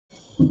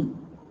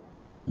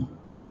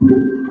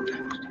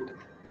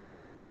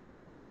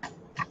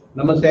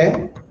ನಮಸ್ತೆ.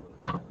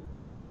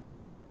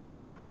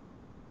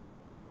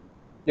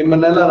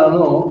 ನಿಮ್ಮನ್ನೆಲ್ಲ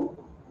ನಾನು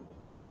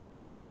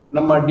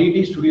ನಮ್ಮ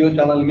ಡಿ.ಟಿ ಸ್ಟುಡಿಯೋ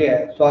ಚಾನಲ್ಗೆ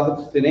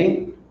ಸ್ವಾಗತಿಸ್ತೀನಿ.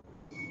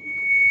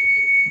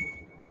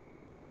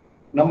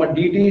 ನಮ್ಮ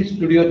ಡಿ.ಟಿ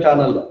ಸ್ಟುಡಿಯೋ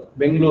ಚಾನಲ್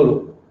ಬೆಂಗಳೂರು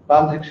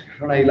ತಾಂತ್ರಿಕ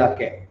ಶಿಕ್ಷಣ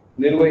ಇಲಾಖೆ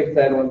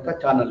ನಿರ್ವಹಿಸ್ತಾ ಇರುವಂತ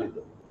ಚಾನಲ್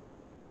ಇದು.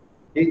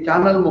 ಈ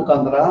ಚಾನಲ್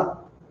ಮುಖಾಂತರ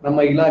ನಮ್ಮ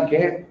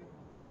ಇಲಾಖೆ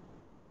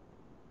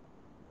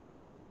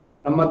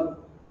ನಮ್ಮ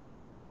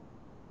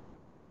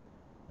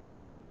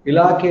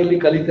ಇಲಾಖೆಯಲ್ಲಿ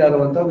ಕಲಿತಾ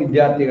ಇರುವಂತಹ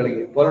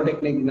ವಿದ್ಯಾರ್ಥಿಗಳಿಗೆ,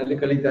 ಪಾಲಿಟೆಕ್ನಿಕ್ ನಲ್ಲಿ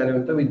ಕಲಿತಾ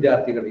ಇರುವಂತಹ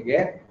ವಿದ್ಯಾರ್ಥಿಗಳಿಗೆ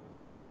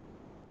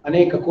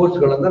ಅನೇಕ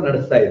ಕೋರ್ಸ್ಗಳನ್ನು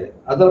ನಡೆಸ್ತಾ ಇದೆ.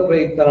 ಅದರ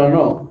ಪ್ರಯುಕ್ತ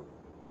ನಾನು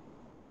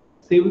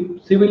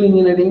ಸಿವಿಲ್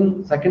ಇಂಜಿನಿಯರಿಂಗ್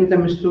ಸೆಕೆಂಡ್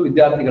ಸೆಮಿಸ್ಟರ್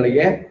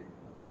ವಿದ್ಯಾರ್ಥಿಗಳಿಗೆ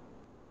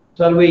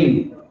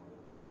ಸರ್ವೇಯಿಂಗ್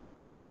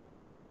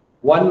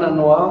 1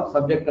 ಅನ್ನುವ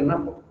ಸಬ್ಜೆಕ್ಟ್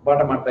ಅನ್ನ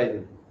ಪಾಠ ಮಾಡ್ತಾ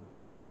ಇದ್ದೀನಿ.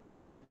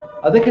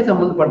 ಅದಕ್ಕೆ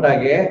ಸಂಬಂಧಪಟ್ಟ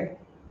ಹಾಗೆ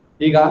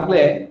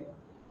ಈಗಾಗಲೇ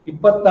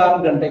 26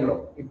 ಗಂಟೆಗಳು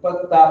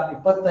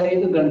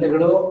 25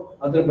 ಗಂಟೆಗಳು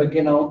ಅದ್ರ ಬಗ್ಗೆ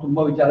ನಾವು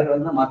ತುಂಬಾ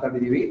ವಿಚಾರಗಳನ್ನ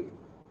ಮಾತಾಡಿದೀವಿ.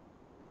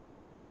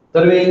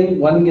 ಸರ್ವೇಯಿಂಗ್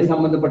 1ಗೆ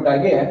ಸಂಬಂಧಪಟ್ಟ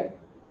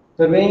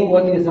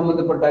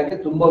ಹಾಗೆ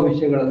ತುಂಬಾ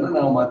ವಿಷಯಗಳನ್ನ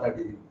ನಾವು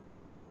ಮಾತಾಡಿದೀವಿ.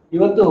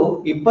 ಇವತ್ತು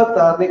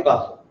 26ನೇ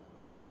ಕ್ಲಾಸ್.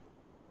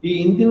 ಈ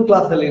ಹಿಂದಿನ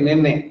ಕ್ಲಾಸ್ ಅಲ್ಲಿ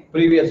ನಿನ್ನೆ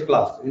previous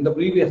class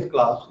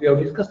we have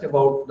discussed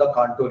about the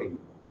ಕಾಂಟೂರಿಂಗ್.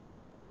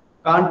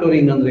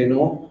 ಕಾಂಟೂರಿಂಗ್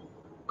ಅಂದ್ರೇನು,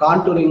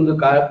 ಕಾಂಟೂರಿಂಗ್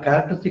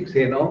ಕ್ಯಾರೆಕ್ಟರಿಸ್ಟಿಕ್ಸ್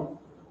ಏನು,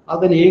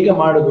 ಅದನ್ನ ಹೇಗೆ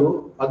ಮಾಡೋದು,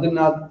 ಅದನ್ನ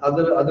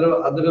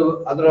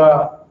ಅದರ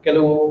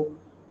ಕೆಲವು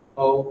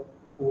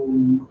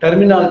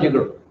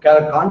ಟರ್ಮಿನಾಲಜಿಗಳು,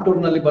 ಕಾಂಟೂರ್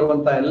ನಲ್ಲಿ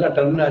ಬರುವಂತಹ ಎಲ್ಲ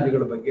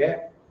ಟರ್ಮಿನಾಲಜಿಗಳ ಬಗ್ಗೆ,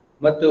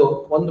 ಮತ್ತು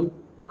ಒಂದು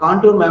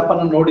ಕಾಂಟೂರ್ ಮ್ಯಾಪ್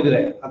ಅನ್ನು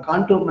ನೋಡಿದ್ರೆ ಆ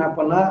ಕಾಂಟೂರ್ ಮ್ಯಾಪ್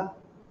ಅನ್ನ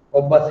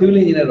ಒಬ್ಬ ಸಿವಿಲ್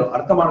ಇಂಜಿನಿಯರ್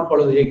ಅರ್ಥ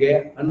ಮಾಡ್ಕೊಳ್ಳೋದು ಹೇಗೆ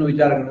ಅನ್ನೋ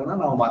ವಿಚಾರಗಳನ್ನ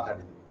ನಾವು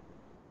ಮಾತಾಡಿದ್ವಿ.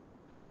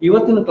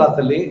 ಇವತ್ತಿನ ಕ್ಲಾಸ್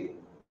ಅಲ್ಲಿ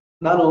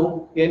ನಾನು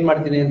ಏನ್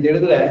ಮಾಡ್ತೀನಿ ಅಂತ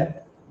ಹೇಳಿದ್ರೆ,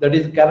 that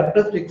is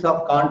characteristics of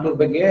contour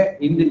ಬಗ್ಗೆ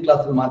ಹಿಂದಿನ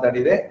ಕ್ಲಾಸ್ ಅಲ್ಲಿ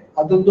ಮಾತಾಡಿದೆ.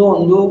 ಅದೊಂದು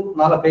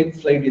 4-5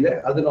 ಸ್ಲೈಡ್ ಇದೆ,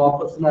 ಅದನ್ನ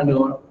ವಾಪಸ್ ನಾನು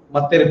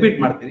ಮತ್ತೆ ರಿಪೀಟ್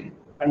ಮಾಡ್ತೀನಿ.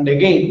 And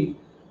again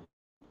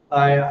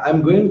I am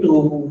going to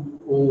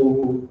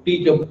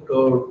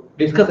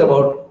discuss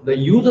about the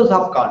uses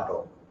of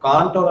contour.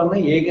 Contour ಅನ್ನ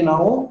ಹೇಗೆ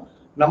ನಾವು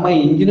ನಮ್ಮ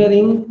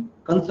ಇಂಜಿನಿಯರಿಂಗ್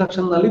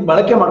ಕನ್ಸ್ಟ್ರಕ್ಷನ್ ನಲ್ಲಿ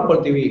ಬಳಕೆ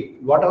ಮಾಡ್ಕೊಳ್ತೀವಿ.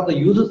 What are the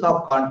uses of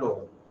contour?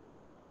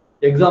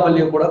 Exam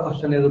ಅಲ್ಲಿಯೂ ಕೂಡ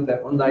ಕ್ವಶನ್ ಇರುತ್ತೆ,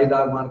 ಒಂದು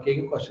 5-6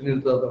 ಮಾರ್ಕಿಗೆ ಕ್ವಶನ್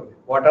ಇರ್ತದೆ.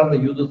 What are the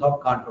uses of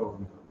contour?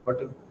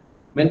 But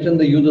mention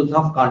the uses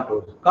of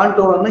contour.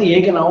 Contour ಅನ್ನ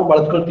ಹೇಗೆ ನಾವು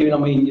ಬಳಸ್ಕೊಳ್ತೀವಿ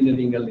ನಮ್ಮ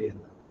ಇಂಜಿನಿಯರಿಂಗ್ ಅಲ್ಲಿ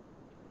ಅಂತ.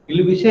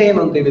 ಇಲ್ಲಿ ವಿಷಯ ಏನು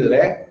ಅಂತ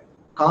ಹೇಳಿದ್ರೆ,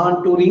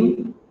 ಕಾಂಟೂರಿಂಗ್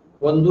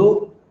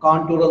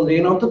ಕಾಂಟೂರ್ ಅಂದ್ರೆ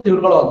ಏನು ಅಂತ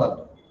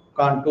ತಿಳ್ಕೊಳ್ಳುವಂಥದ್ದು.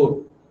 ಕಾಂಟೂರ್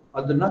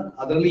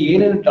ಅದರಲ್ಲಿ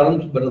ಏನೇನು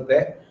ಟರ್ಮ್ಸ್ ಬರುತ್ತೆ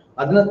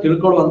ಅದನ್ನ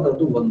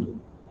ತಿಳ್ಕೊಳ್ಳುವಂಥದ್ದು ಒಂದು.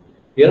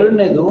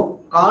 ಎರಡನೇದು,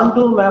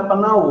 ಕಾಂಟೂರ್ ಮ್ಯಾಪ್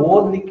ಅನ್ನ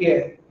ಓದ್ಲಿಕ್ಕೆ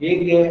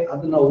ಹೇಗೆ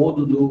ಅದನ್ನ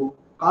ಓದುದು,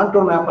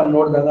 ಕಾಂಟೂರ್ ಮ್ಯಾಪ್ ಅನ್ನು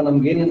ನೋಡಿದಾಗ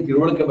ನಮ್ಗೆ ಏನೇನು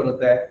ತಿಳುವಳಿಕೆ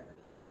ಬರುತ್ತೆ,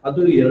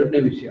 ಅದು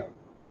ಎರಡನೇ ವಿಷಯ.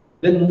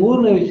 ದೆನ್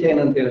ಮೂರನೇ ವಿಷಯ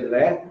ಏನಂತ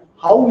ಹೇಳಿದ್ರೆ,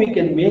 how we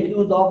can make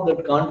use of that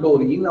contour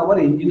in our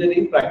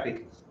engineering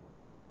practices,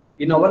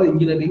 in our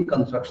engineering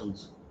constructions.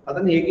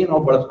 ಅದನ್ನ ಹೇಗೆ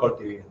ನಾವು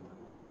ಬಳಸ್ಕೊಳ್ತೀವಿ ಅಂತ.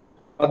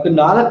 ಮತ್ತು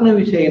ನಾಲ್ಕನೇ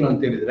ವಿಷಯ ಏನು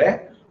ಅಂತ ಹೇಳಿದ್ರೆ,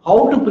 how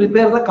to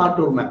prepare the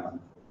contour map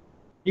ಅಂತ.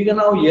 ಈಗ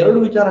ನಾವು 2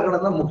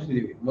 ವಿಚಾರಗಳನ್ನ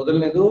ಮುಗಿಸಿದೀವಿ.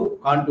 ಮೊದಲನೇದು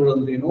ಕಾಂಟೂರ್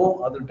ಅಂದ್ರೇನು,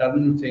 ಅದ್ರ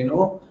ಟರ್ಮಿನಲ್ಸ್ ಏನು,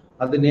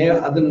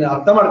 ಅದನ್ನ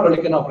ಅರ್ಥ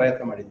ಮಾಡ್ಕೊಳ್ಳಿಕ್ಕೆ ನಾವು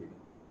ಪ್ರಯತ್ನ ಮಾಡಿದ್ದೀವಿ.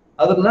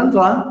 ಅದ್ರ ನಂತರ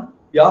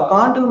ಯಾವ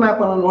ಕಾಂಟೂರ್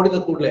ಮ್ಯಾಪ್ ಅನ್ನು ನೋಡಿದ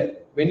ಕೂಡಲೇ,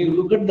 when you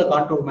look at the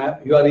contour map,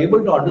 you are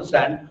able to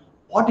understand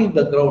what is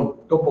the ground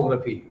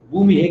topography,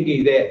 ಭೂಮಿ ಹೇಗೆ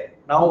ಇದೆ,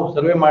 ನಾವು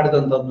ಸರ್ವೆ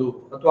ಮಾಡಿದಂಥದ್ದು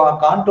ಅಥವಾ ಆ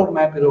ಕಾಂಟೂರ್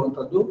ಮ್ಯಾಪ್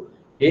ಇರುವಂತದ್ದು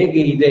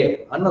ಹೇಗೆ ಇದೆ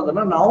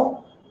ಅನ್ನೋದನ್ನ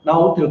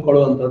ನಾವು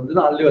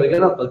ತಿಳ್ಕೊಳ್ಳುವಂಥದ್ದನ್ನ ಅಲ್ಲಿವರೆಗೆ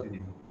ನಾವು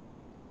ಕಲ್ತಿದ್ದೀವಿ.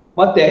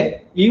 ಮತ್ತೆ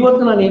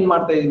ಇವತ್ತು ನಾನು ಏನ್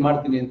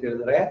ಮಾಡ್ತೀನಿ ಅಂತ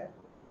ಹೇಳಿದ್ರೆ,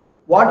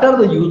 what are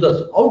the uses,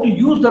 how to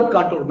use that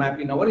contour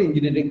map in our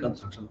engineering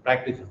construction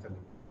practices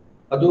ಅಲ್ಲಿ.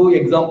 ಅದು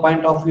ಎಕ್ಸಾಮ್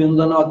ಪಾಯಿಂಟ್ ಆಫ್ ವ್ಯೂ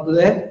ಇಂದನೂ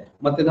ಆಗ್ತದೆ,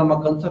 ಮತ್ತೆ ನಮ್ಮ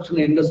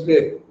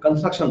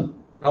ಕನ್ಸ್ಟ್ರಕ್ಷನ್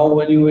ನಾವು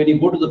when you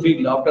go to the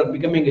field after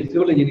becoming a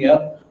civil engineer,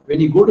 when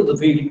you go to the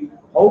field,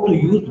 how to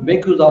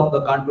make use of the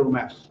contour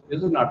maps, is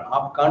it not? ಆ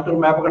contour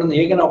map ಗಳನ್ನ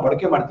ಹೇಗೆ ನಾವು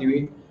ಬಳಕೆ ಮಾಡ್ತೀವಿ,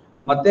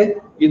 ಮತ್ತೆ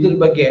ಇದ್ರ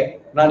ಬಗ್ಗೆ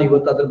ನಾನು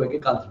ಇವತ್ತು ಅದ್ರ ಬಗ್ಗೆ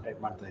ಕಾನ್ಸಂಟ್ರೇಟ್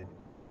ಮಾಡ್ತಾ ಇದ್ದೀನಿ.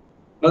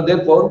 Now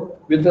therefore,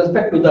 with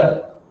respect to that,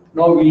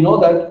 now we know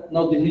that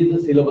now this is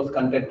the syllabus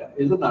content,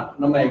 is it not?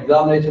 ನಮ್ಮ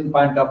ಎಕ್ಸಾಮಿನೇಷನ್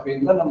ಪಾಯಿಂಟ್ ಆಫ್ ವ್ಯೂ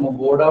ಇಂದ ನಮ್ಮ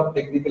ಬೋರ್ಡ್ ಆಫ್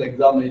ಟೆಕ್ನಿಕಲ್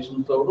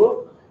ಎಕ್ಸಾಮಿನೇಷನ್ಸ್ ಅವರು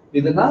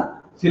ಇದನ್ನ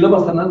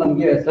ಸಿಲೆಬಸ್ ಅನ್ನ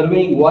ನಮಗೆ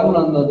ಸರ್ವೇಯಿಂಗ್ 1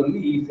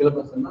 ಅನ್ನೋದ್ರಲ್ಲಿ ಈ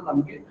ಸಿಲೆಬಸ್ ಅನ್ನ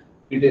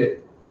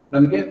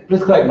ನಮಗೆ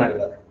ಪ್ರಿಸ್ಕ್ರೈಬ್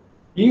ಮಾಡಿದ್ದಾರೆ.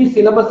 ಈ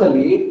ಸಿಲೆಬಸ್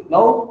ಅಲ್ಲಿ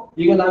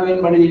ಈಗ ನಾವೇನ್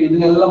ಮಾಡಿದೀವಿ,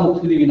 ಇದನ್ನೆಲ್ಲ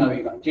ಮುಗಿಸಿದೀವಿ.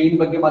 ನಾವೀಗ ಚೈನ್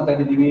ಬಗ್ಗೆ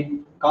ಮಾತಾಡಿದೀವಿ,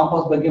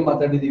 ಕಾಂಪಾಸ್ ಬಗ್ಗೆ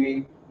ಮಾತಾಡಿದೀವಿ,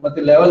 ಮತ್ತೆ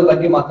ಲೆವೆಲ್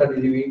ಬಗ್ಗೆ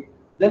ಮಾತಾಡಿದೀವಿ.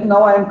 ದೆನ್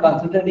ನಾವು I am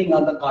concentrating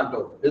on the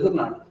contour, ಇದ್ರ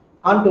ನಾಟ್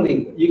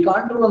ಕಾಂಟೂರಿಂಗ್. ಈ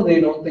ಕಾಂಟೂರ್ ಅಂದ್ರೆ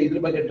ಏನು ಅಂತ ಇದ್ರ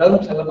ಬಗ್ಗೆ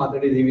ಟರ್ಮ್ಸ್ ಎಲ್ಲ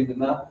ಮಾತಾಡಿದೀವಿ,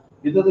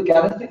 ಇದ್ರದ್ದು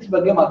ಕ್ಯಾರೆಕ್ಟರಿಸ್ಟಿಕ್ಸ್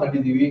ಬಗ್ಗೆ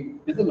ಮಾತಾಡಿದೀವಿ.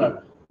 ಇದ್ರ not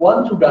one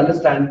should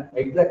understand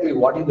exactly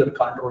what is that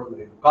contour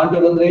ಅಂದ್ರೆ ಏನು.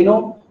 ಕಾಂಟೂರ್ ಅಂದ್ರೆ ಏನು,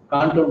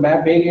 ಕಾಂಟೂರ್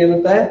ಮ್ಯಾಪ್ ಹೇಗೆ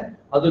ಇರುತ್ತೆ,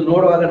 ಅದು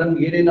ನೋಡುವಾಗ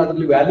ನಮ್ಗೆ ಏನೇನು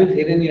ಅದರಲ್ಲಿ ವ್ಯಾಲ್ಯೂಸ್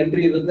ಏನೇನು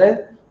ಎಂಟ್ರಿ ಇರುತ್ತೆ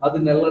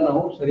ಅದನ್ನೆಲ್ಲ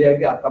ನಾವು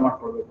ಸರಿಯಾಗಿ ಅರ್ಥ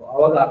ಮಾಡ್ಕೊಳ್ಬೇಕು.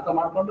 ಅವಾಗ ಅರ್ಥ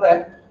ಮಾಡ್ಕೊಂಡ್ರೆ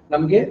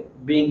ನಮಗೆ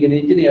being N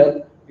engineer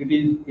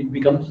it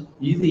becomes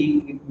easy,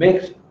 it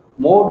makes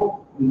more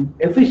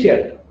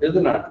efficient.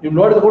 ಇದನ್ನ ನೀವು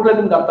ನೋಡಿದ ಕೂಡಲೇ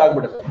ನಿಮ್ಗೆ ಅರ್ಥ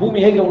ಆಗ್ಬಿಡುತ್ತೆ ಭೂಮಿ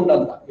ಹೇಗೆ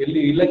ಉಂಟಂತ,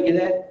 ಎಲ್ಲಿ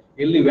ಇಲ್ಲಕ್ಕಿದೆ,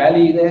 ಎಲ್ಲಿ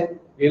ವ್ಯಾಲಿ ಇದೆ,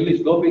 ಎಲ್ಲಿ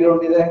ಸ್ಲೋಪಿ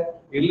ಗ್ರೌಂಡ್ ಇದೆ,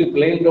 ಎಲ್ಲಿ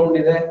ಪ್ಲೇನ್ ಗ್ರೌಂಡ್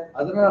ಇದೆ,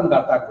 ಅದನ್ನ ನಮ್ಗೆ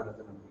ಅರ್ಥ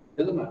ಆಗ್ಬಿಡುತ್ತೆ ನಮ್ಗೆ.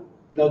 ಇದನ್ನ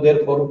ನಾವು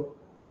therefore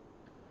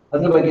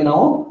ಅದ್ರ ಬಗ್ಗೆ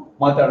ನಾವು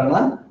ಮಾತಾಡೋಣ.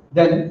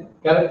 ದೆನ್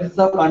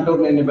ಕ್ಯಾರೆಕ್ಟರಿಸ್ಟಿಕ್ಸ್ ಆಫ್ ಕಾಂಟೂರ್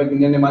ಬಗ್ಗೆ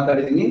ನಿನ್ನೆ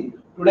ಮಾತಾಡಿದ್ದೀನಿ.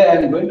 Today I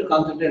am going to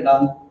concentrate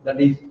on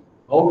that is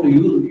how to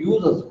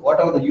uses, what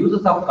are the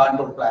uses of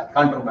contour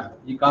map.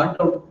 ಈ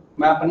ಕಾಂಟೂರ್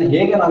ಮ್ಯಾಪ್ ಅನ್ನು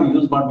ಹೇಗೆ ನಾವು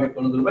ಯೂಸ್ ಮಾಡಬೇಕು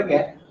ಅನ್ನೋದ್ರ ಬಗ್ಗೆ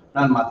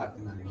ನಾನು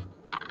ಮಾತಾಡ್ತೀನಿ.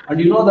 And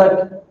you know that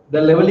the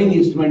leveling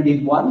instrument is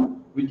one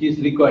which is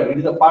required. It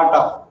is a part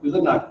of, is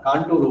it not?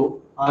 Contour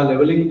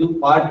leveling the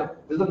part,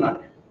 is it not?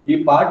 ಈ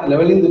part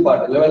levelling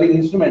part, levelling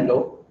instrument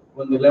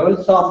ಒಂದು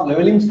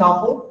levelling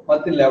staff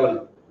ಮತ್ತೆ level,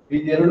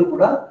 ಇದೆರಡು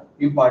ಕೂಡ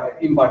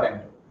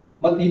important.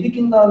 ಮತ್ತೆ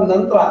ಇದಕ್ಕಿಂತ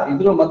ನಂತರ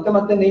ಇದ್ರ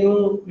ಮತ್ತೆ ನೀವು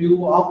you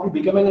after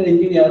becoming an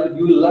engineer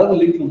you will learn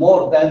little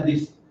more than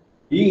this.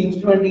 ಈ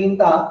ಇನ್ಸ್ಟ್ರೂಮೆಂಟ್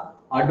ಗಿಂತ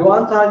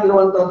ಅಡ್ವಾನ್ಸ್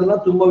ಆಗಿರುವಂತಹದನ್ನ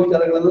ತುಂಬಾ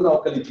ವಿಚಾರಗಳನ್ನು ನಾವು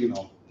ಕಲಿತೀವಿ.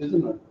 ನಾವು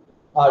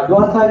ಆ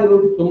ಅಡ್ವಾನ್ಸ್ ಆಗಿರೋ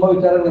ತುಂಬಾ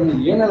ವಿಚಾರಗಳನ್ನು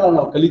ಏನೆಲ್ಲ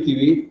ನಾವು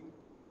ಕಲಿತೀವಿ,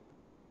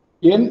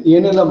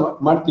 ಏನೆಲ್ಲ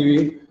ಮಾಡ್ತೀವಿ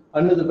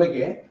ಅನ್ನೋದ್ರ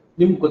ಬಗ್ಗೆ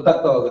ನಿಮ್ಗೆ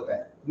ಗೊತ್ತಾಗ್ತಾ ಹೋಗುತ್ತೆ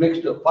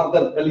ನೆಕ್ಸ್ಟ್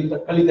ಫರ್ದರ್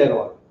ಕಲಿತಾ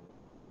ಇರುವಾಗ.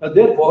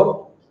 ದೇರ್ಫೋರ್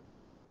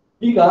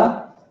ಈಗ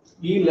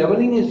ಈ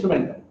ಲೆವೆಲಿಂಗ್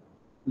ಇನ್ಸ್ಟ್ರೂಮೆಂಟ್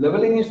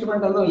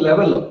ಅಂದ್ರೆ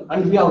level,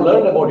 and we have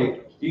learn about it.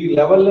 ಈ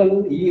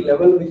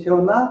ಲೆವೆಲ್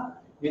ವಿಷಯವನ್ನ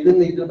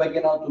ಇದ್ರ ಬಗ್ಗೆ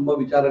ನಾವು ತುಂಬಾ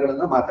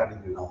ವಿಚಾರಗಳನ್ನ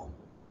ಮಾತಾಡಿದ್ವಿ ನಾವು.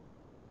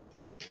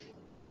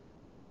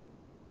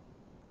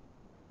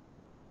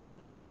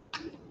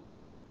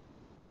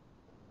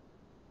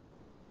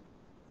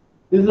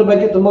 ಇದ್ರ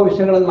ಬಗ್ಗೆ ತುಂಬಾ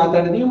ವಿಷಯಗಳನ್ನು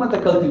ಮಾತಾಡಿದೀವಿ ಮತ್ತೆ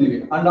ಕಲ್ತಿದೀವಿ.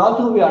 And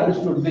also we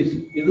understood this.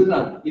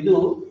 ಇದು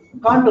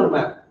ಕಾಂಟೂರ್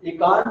ಮ್ಯಾಪ್. ಈ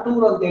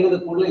ಕಾಂಟೂರ್ ಅಂತ ಹೇಳಿದ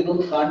ಕೂಡಲೇ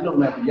ಇದೊಂದು ಕಾಂಟೂರ್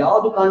ಮ್ಯಾಪ್.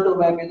 ಯಾವುದು ಕಾಂಟೂರ್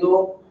ಮ್ಯಾಪ್?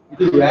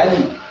 ಇದು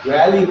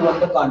ವ್ಯಾಲಿ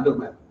ಇರುವಂತ ಕಾಂಟೂರ್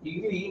ಮ್ಯಾಪ್.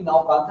 ಇಲ್ಲಿ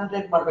ನಾವು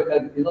ಕಾನ್ಸಂಟ್ರೇಟ್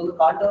ಮಾಡ್ಬೇಕಾಗುತ್ತೆ. ಇದೊಂದು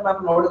ಕಾಂಟೂರ್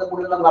ಮ್ಯಾಪ್ ನೋಡಿದ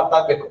ಕೂಡಲೇ ನಮ್ಗೆ ಅರ್ಥ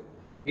ಆಗ್ಬೇಕು.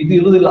 ಇದು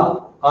ಇರುವುದಿಲ್ಲ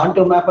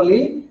ಕಾಂಟೂರ್ ಮ್ಯಾಪ್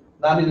ಅಲ್ಲಿ.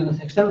 ನಾನು ಇದನ್ನ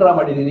ಸೆಕ್ಷನ್ ಡ್ರಾ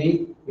ಮಾಡಿದೀನಿ,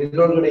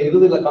 ಇದ್ರೊಳಗಡೆ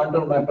ಇರುವುದಿಲ್ಲ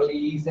ಕಾಂಟೂರ್ ಮ್ಯಾಪ್ ಅಲ್ಲಿ.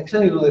 ಈ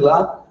ಸೆಕ್ಷನ್ ಇರುವುದಿಲ್ಲ,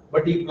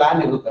 ಬಟ್ ಈ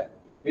ಪ್ಲಾನ್ ಇರುತ್ತೆ.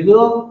 ಇದು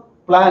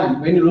plan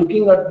when you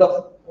looking at the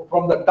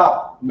from the top,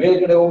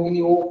 ಮೇಲ್ಗಡೆ ಹೋಗಿ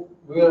ನೀವು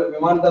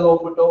ವಿಮಾನದಲ್ಲಿ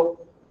ಹೋಗ್ಬಿಟ್ಟು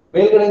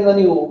ಮೇಲ್ಗಡೆಯಿಂದ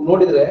ನೀವು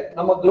ನೋಡಿದ್ರೆ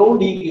ನಮ್ಮ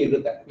ಗ್ರೌಂಡ್ ಹೀಗೆ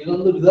ಇರುತ್ತೆ.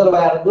 ಇದೊಂದು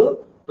ರಿಸರ್ವಾಯರ್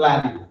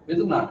ಪ್ಲಾನ್.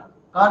 ಇದು not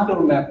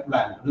contour map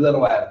plan,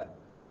 reservoir.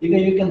 ಈಗ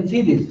ಯು ಕ್ಯಾನ್ ಸಿ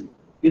ದಿಸ್.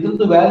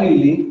 ಇದ್ರದ್ದು ವ್ಯಾಲ್ಯೂ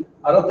ಇಲ್ಲಿ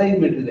 65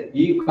 ಮೀಟರ್ ಇದೆ.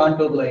 ಈ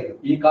ಕಾಂಟೂರ್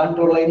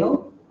ಲೈನ್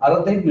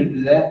 65 ಮೀಟರ್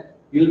ಇದೆ.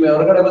 ಇಲ್ಲಿ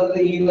ಹೊರಗಡೆ ಬಂದ್ರೆ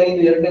ಈ ಲೈನ್,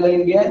 ಎರಡನೇ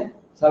ಲೈನ್ಗೆ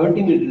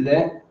 70 ಮೀಟರ್ ಇದೆ.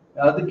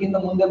 ಅದಕ್ಕಿಂತ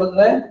ಮುಂದೆ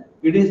ಬಂದ್ರೆ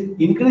it is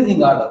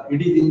increasing order.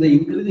 It is in the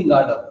increasing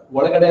order.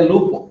 ಒಳಗಡೆ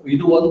ಲೂಪ್,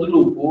 ಇದು ಒಂದು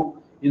ಲೂಪು,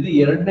 ಇದು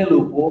ಎರಡನೇ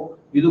ಲೂಪು,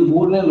 ಇದು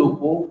ಮೂರನೇ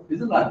ಲೂಪು.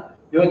 ಇದು ನಾಟ್.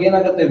 ಇವಾಗ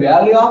ಏನಾಗುತ್ತೆ,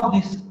 value of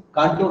this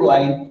contour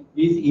line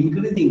is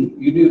increasing.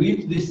 It you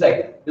reach this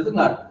side. ಇದು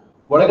ನಾಟ್.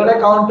 ಒಳಗಡೆ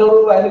ಕಾಂಟೂರ್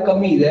ವ್ಯಾಲ್ಯೂ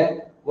ಕಮ್ಮಿ ಇದೆ,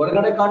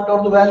 ಹೊರಗಡೆ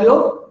ಕಾಂಟೂರ್ ವ್ಯಾಲ್ಯೂ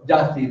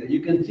ಜಾಸ್ತಿ ಇದೆ. You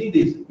can see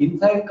this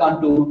inside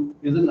contour.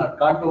 ಇದು not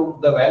contour.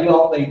 The value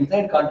of the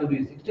inside contour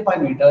is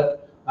 65 metre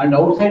and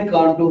outside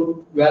contour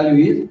value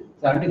is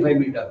 75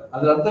 metre.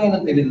 ಅದರ ಅರ್ಥ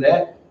ಏನಂತ ಹೇಳಿದ್ರೆ,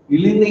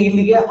 ಇಲ್ಲಿಂದ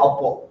ಇಲ್ಲಿಗೆ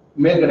ಅಪ್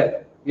ಮೇಲ್ಗಡೆ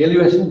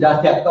ಎಲಿವೇಶನ್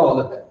ಜಾಸ್ತಿ ಆಗ್ತಾ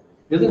ಹೋಗುತ್ತೆ.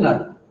 ಇದು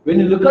not. When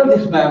you look at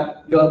this map,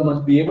 you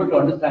must be able to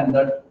understand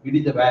that it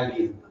is a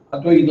valley,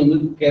 ಅಥವಾ ಇದೊಂದು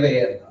ಕೆರೆ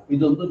ಅಂತ,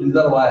 ಇದೊಂದು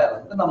ರಿಸರ್ವಾಯರ್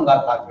ಅಂತ ನಮ್ಗೆ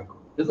ಅರ್ಥ ಆಗ್ಬೇಕು.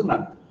 Isn't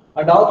it?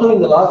 And also in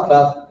the last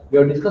class we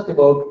have discussed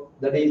about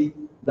that is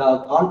the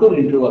contour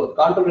interval.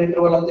 Contour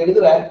interval ಅಂತ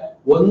ಹೇಳಿದ್ರೆ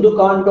ಒಂದು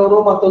ಕಾಂಟೂರು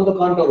ಮತ್ತೊಂದು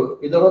ಕಾಂಟೂರು,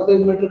 ಇದು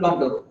 65 ಮೀಟರ್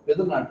ಕಾಂಟೂರು.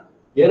 Isn't it?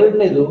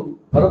 ಎರಡನೇದು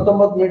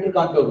 69 metre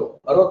ಕಾಂಟೂರು,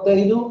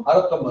 65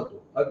 69.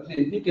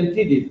 You can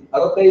see this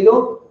 65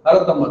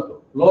 69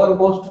 lower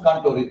most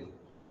contour. ಇದು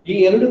ಈ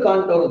ಎರಡು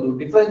ಕಾಂಟೂರ್ದು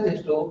ಡಿಫರೆನ್ಸ್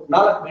ಎಷ್ಟು?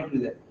 4 ಮೀಟರ್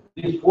ಇದೆ.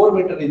 This 4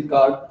 meter is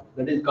called,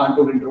 that is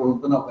contour interval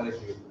ಅಂತ ನಾವು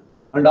ಕರೀತೀವಿ.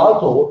 And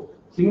also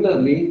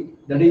similarly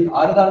that is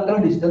horizontal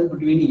distance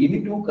between any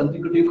two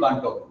consecutive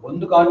contour.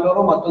 ಒಂದು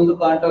ಕಾಂಟೂರು ಮತ್ತೊಂದು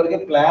ಕಾಂಟೂರ್ಗೆ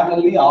ಪ್ಲಾನ್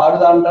ಅಲ್ಲಿ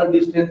horizontal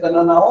distance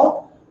ಅನ್ನು ನಾವು,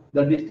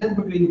 the distance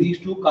between these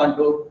two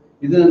contour,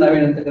 ಇದನ್ನ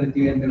ನಾವೇನಂತ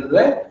ಕರಿತೀವಿ ಅಂತ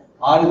ಹೇಳಿದ್ರೆ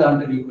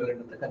horizontal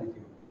equivalent ಅಂತ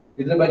ಕರಿತೀವಿ.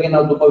 ಇದರ ಬಗ್ಗೆ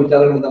ನಾವು ತುಂಬಾ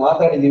ವಿಚಾರಗಳಿಂದ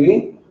ಮಾತಾಡಿದೀವಿ.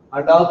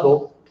 And also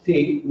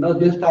see, now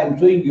just I am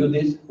showing you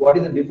this, what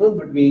is the difference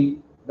between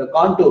the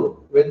contour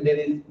when there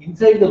is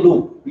inside the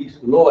loop is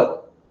lower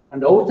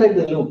and outside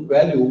the loop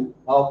value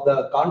of the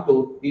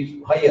contour is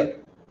higher.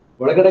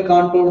 ಒಳಗಡೆ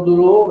ಕಾಂಟೂರ್ದು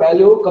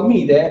value ಕಮ್ಮಿ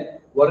ಇದೆ,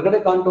 ಹೊರಗಡೆ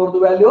ಕಾಂಟೂರ್ದು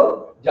value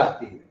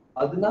ಜಾಸ್ತಿ ಇದೆ.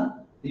 ಅದನ್ನ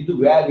ಇದು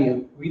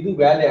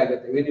valley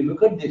ಆಗುತ್ತೆ. when you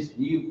look at this,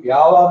 ಈ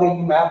ಯಾವಾಗ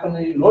ಈ ಮ್ಯಾಪ್ ಅನ್ನು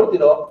ನೀವು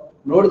ನೋಡ್ತಿರೋ,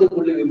 ನೋಡಿದ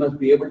ಕೂಡಲೇ we must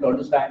be able to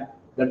understand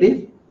that is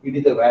it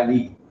is a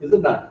valley. Is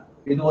it not?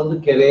 ಇದು ಒಂದು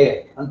ಕೆರೆ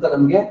ಅಂತ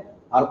ನಮಗೆ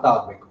ಅರ್ಥ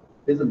ಆಗಬೇಕು.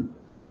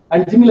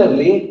 And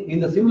similarly, in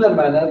the similar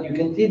manner, you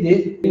can see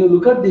this. You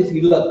look at this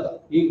illak.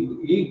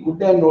 ಈ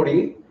ಗುಡ್ಡೆ ನೋಡಿ,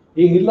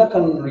 ಈ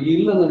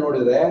ಇಲ್ಲನ್ನು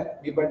ನೋಡಿದ್ರೆ,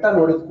 ಈ ಬೆಟ್ಟ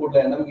ನೋಡಿದ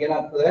ಕೂಡಲೇ ನಮ್ಗೆ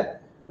ಏನಾಗ್ತದೆ,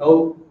 ನಾವು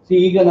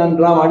ಈಗ ನಾನು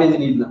ಡ್ರಾ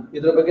ಮಾಡಿದ್ದೀನಿ ಇದನ್ನ.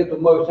 ಇದ್ರ ಬಗ್ಗೆ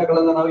ತುಂಬಾ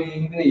ವಿಷಯಗಳನ್ನ ನಾವು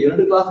ಹಿಂದಿನ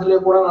 2 ಕ್ಲಾಸಲ್ಲೇ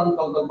ಕೂಡ ನಾನು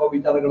ಸ್ವಲ್ಪ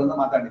ವಿಚಾರಗಳನ್ನ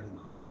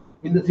ಮಾತಾಡಿದ್ದೀನಿ.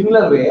 ಇನ್ ದ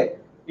ಸಿಮಿಲರ್ ವೇ,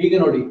 ಈಗ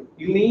ನೋಡಿ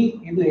ಇಲ್ಲಿ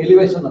ಇದು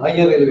ಎಲಿವೇಶನ್,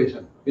 ಹೈಯರ್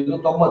ಎಲಿವೇಶನ್, ಇದು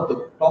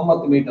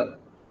 90 ಮೀಟರ್.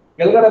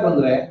 ಕೆಳಗಡೆ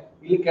ಬಂದ್ರೆ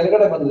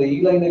ಈ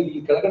ಲೈನ್ ಅಲ್ಲಿ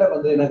ಕೆಳಗಡೆ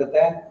ಬಂದ್ರೆ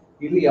ಏನಾಗುತ್ತೆ,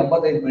 ಇಲ್ಲಿ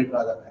 85 ಮೀಟರ್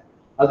ಆಗುತ್ತೆ.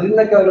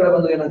 ಅದರಿಂದ ಕೆಳಗಡೆ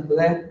ಬಂದ್ರೆ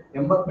ಏನಾಗ್ತದೆ,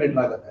 80 ಮೀಟರ್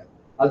ಆಗುತ್ತೆ.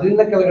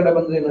 ಅದರಿಂದ ಕೆಳಗಡೆ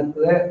ಬಂದ್ರೆ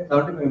ಏನಾಗ್ತದೆ,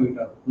 75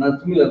 metre.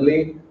 Similarly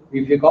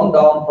if you come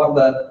down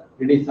further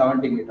it is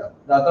 70 metre.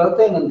 ಅದರ ಅರ್ಥ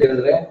ಏನಂತ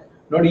ಹೇಳಿದ್ರೆ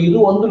ನೋಡಿ, ಇದು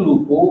ಒಂದು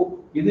ಲೂಪು,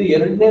 ಇದು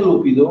ಎರಡನೇ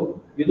ಲೂಪ್,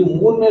 ಇದು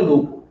ಮೂರನೇ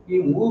ಲೂಪ್. ಈ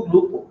 3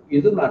 ಲೂಪ್,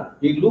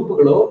 ಈ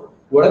ಲೂಪ್ಗಳು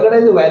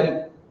ಒಳಗಡೆದು ವ್ಯಾಲ್ಯೂ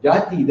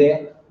ಜಾಸ್ತಿ ಇದೆ,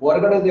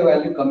 ಹೊರಗಡೆದ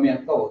ವ್ಯಾಲ್ಯೂ ಕಮ್ಮಿ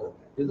ಆಗ್ತಾ ಹೋಗುತ್ತೆ.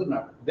 ಇದು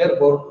ನಾಟ್ ದೇರ್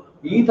ಫೋರ್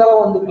ಈ ತರ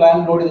ಒಂದು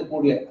ಪ್ಲಾನ್ ನೋಡಿದ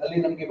ಕೂಡಲೇ ಅಲ್ಲಿ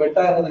ನಮ್ಗೆ ಬೆಟ್ಟ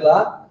ಇರೋದಿಲ್ಲ,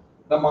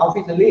 ನಮ್ಮ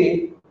ಆಫೀಸ್ ಅಲ್ಲಿ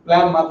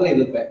ಪ್ಲಾನ್ ಮಾತ್ರ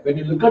ಇರುತ್ತೆ. When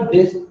you look at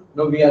this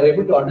no we are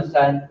able to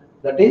understand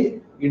that is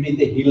it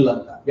is A hill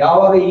ಅಂತ.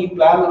 ಯಾವಾಗ ಈ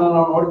ಪ್ಲಾನ್ ಅನ್ನು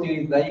ನಾವು ನೋಡ್ತೀವಿ,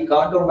 ಈ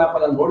ಕಾಂಟೂರ್ ಮ್ಯಾಪ್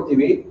ಅನ್ನು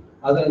ನೋಡ್ತೀವಿ,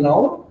 ಅದನ್ನ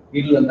ನಾವು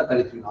ಹಿಲ್ ಅಂತ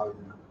ಕರಿತೀವಿ ನಾವು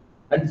ಇದನ್ನ.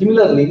 And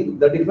similarly,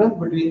 the difference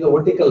between the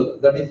vertical,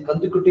 that is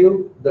consecutive,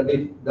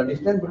 the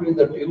distance between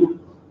the two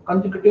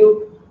consecutive,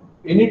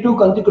 any two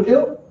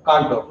consecutive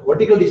contour,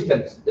 vertical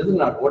distance, is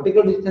not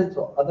vertical distance.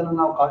 ಅದನ್ನ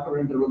ನಾವು contour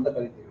interval ಅಂತ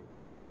ಕರಿತೀವಿ.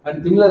 And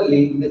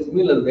similarly, in a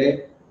similar way,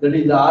 that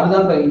is the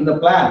horizontal in the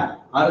plan,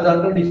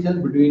 horizontal distance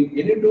between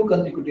any two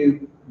consecutive,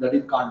 that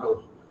is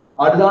contours.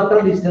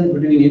 Horizontal distance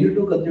between any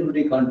two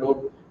consecutive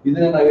contours,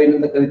 ಇದನ್ನ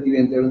ನಾವೇನಂತ ಕರಿತೀವಿ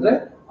ಅಂತ ಹೇಳಿದ್ರೆ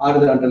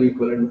horizontal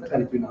equivalent ಅಂತ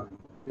ಕರಿತೀವಿ ನಾವು.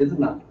 Is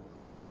not.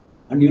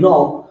 And you know,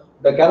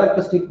 the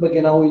characteristic ಬಗ್ಗೆ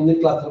ನಾವು ಇಂದಿನ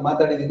ಕ್ಲಾಸ್ ಅಲ್ಲಿ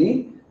ಮಾತಾಡಿದೀನಿ,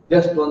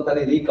 ಜಸ್ಟ್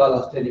ಒಂದ್ಸರಿ ರೀಕಾಲ್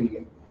ಅಷ್ಟೇ ನಿಮಗೆ.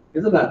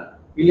 ಇದನ್ನ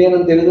ಇಲ್ಲಿ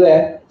ಏನಂತ ಹೇಳಿದ್ರೆ,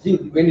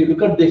 when you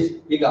look at this,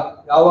 ಈಗ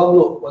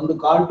ಯಾವಾಗಲೂ ಒಂದು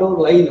ಕಾಂಟೂರ್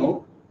ಲೈನ್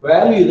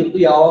ವ್ಯಾಲ್ಯೂ ಇದ್ರದ್ದು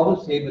ಯಾವಾಗಲೂ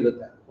ಸೇಮ್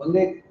ಇರುತ್ತೆ.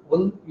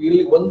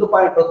 ಇಲ್ಲಿ ಒಂದು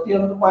ಪಾಯಿಂಟ್,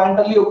 ಪ್ರತಿಯೊಂದು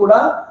ಪಾಯಿಂಟ್ ಅಲ್ಲಿಯೂ ಕೂಡ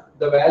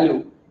ದ ವ್ಯಾಲ್ಯೂ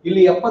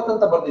ಇಲ್ಲಿ 70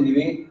 ಅಂತ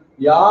ಬರ್ತಿದೀವಿ.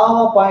 ಯಾವ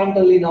ಪಾಯಿಂಟ್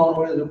ಅಲ್ಲಿ ನಾವು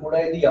ನೋಡಿದ್ರು ಕೂಡ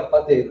ಇದು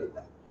 70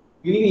 ಇರುತ್ತೆ.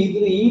 ಇಲ್ಲಿ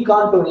ಈ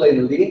ಕಾಂಟೂರ್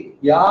ಲೈನ್ ಅಲ್ಲಿ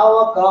ಯಾವ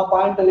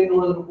ಪಾಯಿಂಟ್ ಅಲ್ಲಿ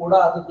ನೋಡಿದ್ರು ಕೂಡ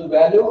ಅದ್ರದ್ದು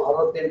ವ್ಯಾಲ್ಯೂ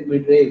 68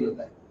 ಮೀಟರ್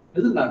ಇರುತ್ತೆ.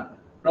 ಇದನ್ನ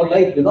now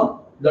like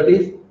that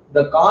is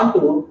the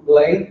contour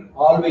line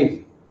always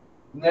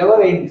never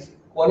ends,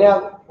 ಕೊನೆ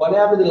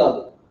ಆಗೋದಿಲ್ಲ.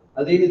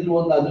 ಅದೇನಿದ್ರು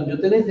ಒಂದು ಅದ್ರ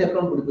ಜೊತೆನೇ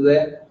ಸೇರ್ಕೊಂಡು ಬಿಡ್ತದೆ,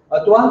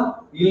 ಅಥವಾ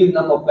ಇಲ್ಲಿ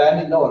ನಮ್ಮ ಪ್ಲಾನ್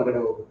ಇಂದ ಹೊರಗಡೆ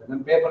ಹೋಗುತ್ತೆ,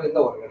 ನಮ್ಮ ಪೇಪರ್ ಇಂದ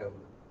ಹೊರಗಡೆ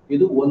ಹೋಗುತ್ತೆ.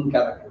 ಇದು ಒಂದು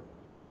ಕ್ಯಾರೆಕ್ಟರ್.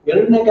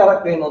 ಎರಡನೇ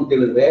ಕ್ಯಾರೆಕ್ಟರ್ ಏನು ಅಂತ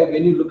ಹೇಳಿದ್ರೆ,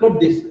 when you look at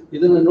this,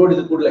 ಇದನ್ನ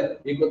ನೋಡಿದ ಕೂಡಲೇ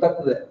ಈಗ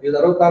ಗೊತ್ತಾಗ್ತದೆ ಇದು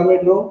 66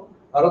 ಮೀಟರ್,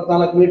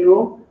 64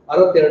 ಮೀಟರ್,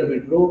 62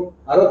 ಮೀಟರ್,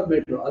 60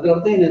 ಮೀಟರ್. ಅದರ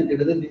ಅರ್ಥ ಏನಂತ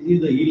ಹೇಳಿದ್ರೆ ದಿಸ್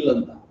ಇಸ್ ದ ಹಿಲ್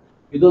ಅಂತ,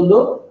 ಇದೊಂದು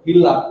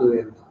ಹಿಲ್ ಆಗ್ತದೆ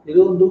ಅಂತ,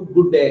 ಇದು ಒಂದು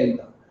ಗುಡ್ಡೆ ಅಂತ.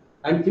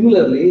 And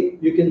similarly,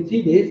 you can see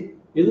this,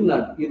 ಇದು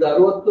ನಾಟ್, ಇದು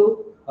 60,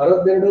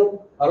 62,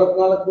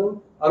 64,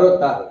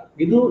 66.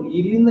 ಇದು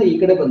ಇಲ್ಲಿಂದ ಈ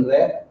ಕಡೆ ಬಂದ್ರೆ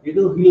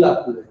ಇದು ಹಿಲ್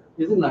ಆಗ್ತದೆ,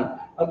 ಇದು ನಾಟ್.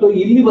 ಅಥವಾ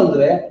ಇಲ್ಲಿ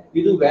ಬಂದ್ರೆ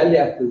ಇದು ವ್ಯಾಲಿ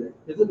ಆಗ್ತದೆ,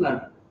 ಇದು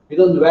ನಾಟ್.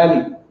 ಇದೊಂದು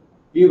ವ್ಯಾಲಿ,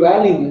 ಈ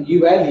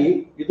ವ್ಯಾಲಿ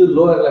ಇದು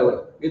ಲೋಯರ್ ಲೆವೆಲ್,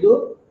 ಇದು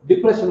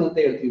ಡಿಪ್ರೆಷನ್ ಅಂತ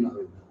ಹೇಳ್ತೀವಿ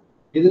ನಾವು.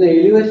 ಇದನ್ನ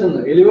ಎಲಿವೇಶನ್,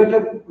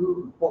 ಎಲಿವೇಟೆಡ್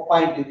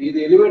ಪಾಯಿಂಟ್ ಇದು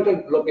ಎಲಿವೇಟೆಡ್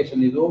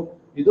ಲೊಕೇಶನ್,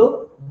 ಇದು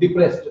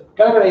ಡಿಪ್ರೆಸ್ಡ್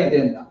ಕೆಳಗಡೆ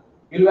ಇದೆ ಅಂತ.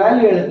 ಇಲ್ಲಿ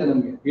ವ್ಯಾಲ್ಯೂ ಹೇಳುತ್ತೆ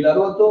ನಮ್ಗೆ. ಇಲ್ಲಿ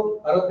 60,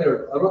 62,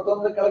 60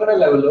 ಅಂದ್ರೆ ಕೆಳಗಡೆ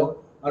ಲೆವೆಲ್,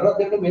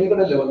 62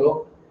 ಮೇಲ್ಗಡೆ ಲೆವೆಲ್,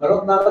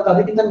 64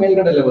 ಅದಕ್ಕಿಂತ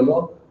ಮೇಲ್ಗಡೆ ಲೆವೆಲ್,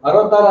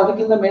 66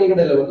 ಅದಕ್ಕಿಂತ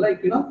ಮೇಲ್ಗಡೆ level.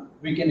 Like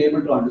we can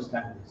able to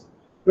understand this.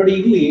 ನೋಡಿ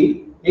ಇಲ್ಲಿ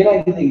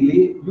ಏನಾಗಿದೆ, ಇಲ್ಲಿ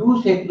ಯು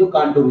ಶೇಪ್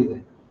ಕಾಂಟೂರ್ ಇದೆ,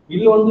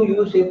 ಇಲ್ಲಿ ಒಂದು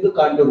ಯು ಶೇಪ್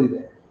ಕಾಂಟೂರ್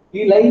ಇದೆ.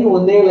 ಈ ಲೈನ್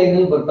ಒಂದೇ ಲೈನ್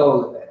ಅಲ್ಲಿ ಬರ್ತಾ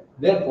ಹೋಗುತ್ತೆ.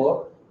 ದೇರ್ಫೋರ್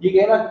ಈಗ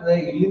ಏನಾಗ್ತದೆ,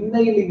 ಇಲ್ಲಿಂದ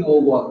ಇಲ್ಲಿಗೆ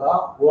ಹೋಗುವಾಗ,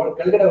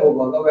 ಕೆಳಗಡೆ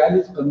ಹೋಗುವಾಗ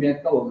ವ್ಯಾಲ್ಯೂಸ್ ಕಮ್ಮಿ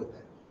ಆಗ್ತಾ ಹೋಗುತ್ತೆ.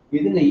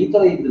 ಇದನ್ನ ಈ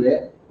ತರ ಇದ್ರೆ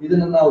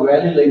ಇದನ್ನ ನಾವು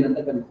ವ್ಯಾಲ್ಯೂ ಲೈನ್ ಅಂತ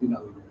ಕರಿತೀವಿ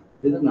ನಾವು.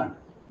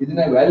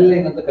 ಇದನ್ನ ವ್ಯಾಲ್ಯೂ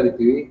ಲೈನ್ ಅಂತ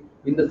ಕರಿತೀವಿ.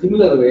 ಇನ್ ದ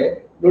ಸಿಮಿಲರ್ ವೇ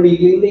ನೋಡಿ,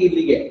 ಇಲ್ಲಿಂದ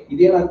ಇಲ್ಲಿಗೆ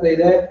ಇದೇನಾಗ್ತಾ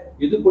ಇದೆ,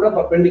 ಇದು ಕೂಡ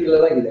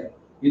ಪರ್ಪೆಂಡಿಕ್ಯುಲರ್ ಆಗಿದೆ,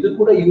 ಇದು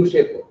ಕೂಡ ಯು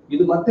ಶೇಪ್.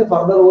 ಇದು ಮತ್ತೆ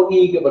ಫರ್ದರ್ ಹೋಗಿ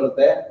ಹೀಗೆ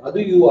ಬರುತ್ತೆ, ಅದು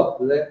ಯು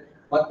ಆಗ್ತದೆ.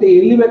 ಮತ್ತೆ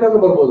ಎಲ್ಲಿ ಬೇಕಾದ್ರೂ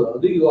ಬರ್ಬೋದು,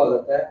 ಅದು ಯು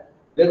ಆಗುತ್ತೆ.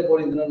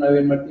 ದೇರ್ಫೋರ್ ಇದನ್ನ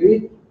ನಾವೇನ್ ಮಾಡ್ತೀವಿ,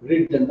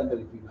 ರಿಡ್ಜ್ ಅಂತ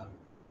ಕರಿತೀವಿ ನಾವು.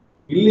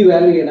 ಇಲ್ಲಿ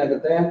ವ್ಯಾಲ್ಯೂ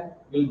ಏನಾಗುತ್ತೆ,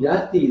 ಇಲ್ಲಿ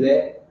ಜಾಸ್ತಿ ಇದೆ,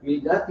 ಇಲ್ಲಿ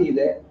ಜಾಸ್ತಿ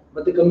ಇದೆ,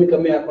 ಮತ್ತೆ ಕಮ್ಮಿ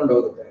ಕಮ್ಮಿ ಹಾಕೊಂಡು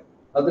ಹೋಗುತ್ತೆ,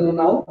 ಅದನ್ನು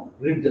ನಾವು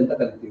ರಿಡ್ಜ್ ಅಂತ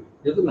ಕರಿತೀವಿ.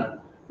 ಇದು ನಾನು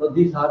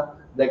these are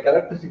the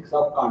characteristics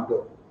of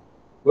contour.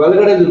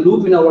 ಒಳಗಡೆ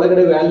ಲೂಪಿನ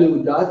ಒಳಗಡೆ ವ್ಯಾಲ್ಯೂ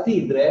ಜಾಸ್ತಿ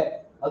ಇದ್ರೆ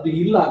ಅದು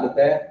ಇಲ್ಲ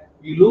ಆಗುತ್ತೆ,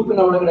 ಈ ಲೂಪಿನ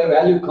ಒಳಗಡೆ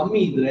ವ್ಯಾಲ್ಯೂ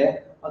ಕಮ್ಮಿ ಇದ್ರೆ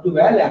ಅದು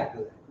ವ್ಯಾಲ್ಯೂ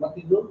ಆಗ್ತದೆ, ಮತ್ತೆ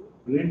ಇದು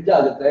ರಿಡ್ಜ್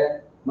ಆಗುತ್ತೆ,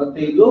 ಮತ್ತೆ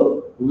ಇದು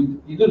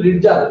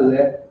ರಿಡ್ಜ್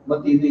ಆಗ್ತದೆ,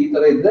 ಮತ್ತೆ ಇದು ಈ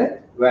ತರ ಇದ್ರೆ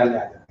ವ್ಯಾಲ್ಯೂ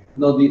ಆಗುತ್ತೆ.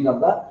 No these are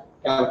the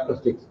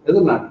characteristics. ಇದು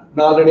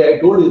ನಾನು already I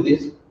told you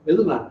this.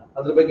 ಇದು ನಾನು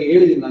ಅದ್ರ ಬಗ್ಗೆ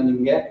ಹೇಳಿದ್ದೀನಿ ನಾನು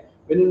ನಿಮ್ಗೆ.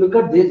 When you look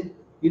at this,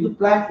 ಇದು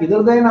ಪ್ಲಾನ್,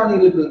 ಇದರದೇ ನಾನು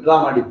ಇಲ್ಲಿ ಡ್ರಾ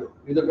ಮಾಡಿದ್ದು.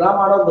 ಇದು ಡ್ರಾ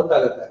ಮಾಡೋದು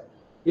ಗೊತ್ತಾಗುತ್ತೆ.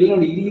 ಇಲ್ಲಿ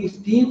ನೋಡಿ, ಇಲ್ಲಿ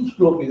ಸ್ಟೀಪ್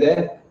ಸ್ಲೋಪ್ ಇದೆ,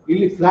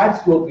 ಇಲ್ಲಿ ಫ್ಲಾಟ್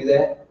ಸ್ಲೋಪ್ ಇದೆ.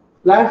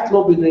 ಫ್ಲಾಟ್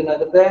ಸ್ಲೋಪ್ ಇದ್ರೆ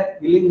ಏನಾಗುತ್ತೆ,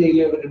 ಇಲ್ಲಿಂದ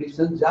ಇಲ್ಲಿವರೆಗೆ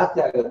ಡಿಸ್ಟೆನ್ಸ್ ಜಾಸ್ತಿ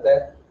ಆಗುತ್ತೆ.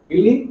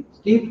 ಇಲ್ಲಿ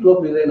ಸ್ಟೀಪ್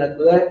ಸ್ಲೋಪ್ ಇದ್ರೆ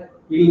ಏನಾಗ್ತದೆ,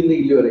 ಇಲ್ಲಿಂದ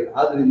ಇಲ್ಲಿವರೆಗೆ.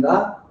 ಆದ್ರಿಂದ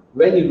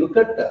when you look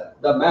at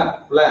the map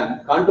plan,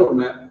 contour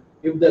map,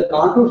 if the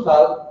ಕಾಂಟೂರ್ಸ್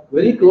are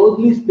very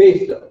closely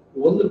spaced,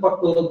 ಒಂದ್ರ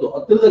ಪಕ್ಕದೊಂದು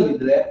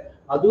ಹತ್ತಿರದಲ್ಲಿದ್ರೆ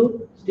ಅದು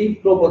ಸ್ಟೀಪ್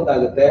ಸ್ಲೋಪ್ ಅಂತ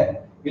ಆಗುತ್ತೆ.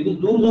 ಇದು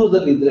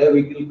ದೂರದಲ್ಲಿ ಇದ್ರೆ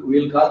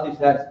ವಿಲ್ ಕಾಲ್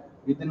ದಿಸ್ ಆಸ್,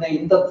 ಇದನ್ನ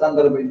ಇಂಥ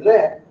ಸಂದರ್ಭ ಇದ್ರೆ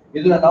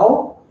ಇದನ್ನ ನಾವು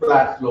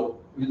ಫ್ಲಾಟ್ ಸ್ಲೋಪ್,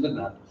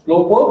 ಇದನ್ನ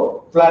ಸ್ಲೋಪ್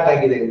ಫ್ಲಾಟ್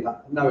ಆಗಿದೆ ಅಂತ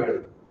ನಾವು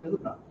ಹೇಳೋದು.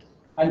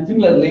 ಅಂಡ್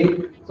ಸಿಮಿಲರ್ಲಿ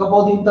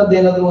ಸಪೋಸ್ ಇಂಥದ್ದು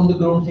ಏನಾದ್ರು ಒಂದು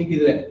ಗ್ರೌಂಡ್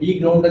ಸಿಕ್ಕಿದ್ರೆ, ಈ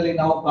ಗ್ರೌಂಡ್ ಅಲ್ಲಿ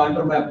ನಾವು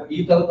ಕಾಂಟೂರ್ ಮ್ಯಾಪ್, ಈ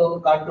ತರದ ಒಂದು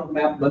ಕಾಂಟೂರ್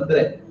ಮ್ಯಾಪ್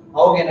ಬಂದ್ರೆ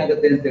ಅವಾಗ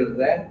ಏನಾಗುತ್ತೆ ಅಂತ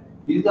ಹೇಳಿದ್ರೆ,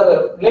 ಈ ತರ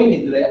ಪ್ಲೇನ್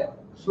ಇದ್ರೆ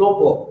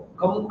ಸ್ಲೋಪ್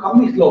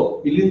ಕಮ್ಮಿ, ಸ್ಲೋಪ್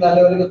ಇಲ್ಲಿಂದ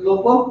ಅಲ್ಲಿವರೆಗೆ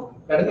ಸ್ಲೋಪ್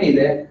ಕಡಿಮೆ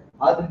ಇದೆ.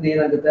 ಆದ್ರಿಂದ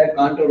ಏನಾಗುತ್ತೆ,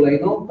 ಕಾಂಟೂರ್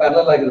ಲೈನು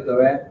ಪ್ಯಾರಲಲ್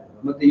ಆಗಿರ್ತವೆ,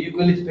 ಮತ್ತೆ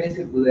ಈಕ್ವಲಿ ಸ್ಪೇಸ್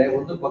ಇರ್ತದೆ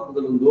ಒಂದು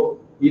ಪಕ್ಕದಲ್ಲಿ ಒಂದು.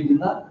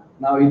 ಇದನ್ನ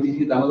ನಾವು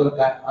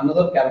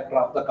another character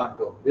of the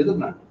contour. Is it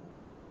not?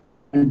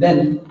 And then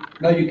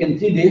now you can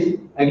see this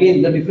again,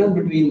 the difference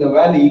between the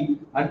valley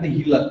and the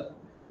hill.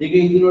 ಈಗ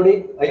ಇದು ನೋಡಿ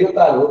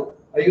 56,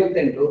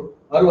 58,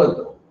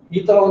 60 ಈ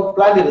ತರ ಒಂದು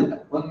ಪ್ಲಾನ್ ಇರುತ್ತೆ,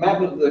 ಒಂದು ಮ್ಯಾಪ್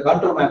ಇರ್ತದೆ,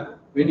 contour map.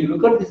 when you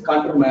look at this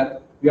contour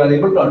map, you are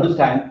able to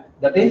understand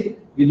that is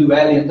ಇದು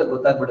ವ್ಯಾಲಿ ಅಂತ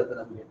ಗೊತ್ತಾಗ್ಬಿಡುತ್ತೆ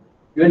ನಮಗೆ.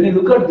 when you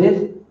look at this,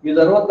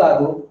 ಇದು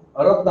 66,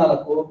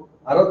 64,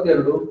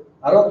 62,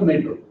 60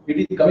 metre, it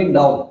is coming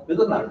down,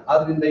 ಇದು ನಾಟ್,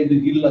 ಆದ್ರಿಂದ ಇದು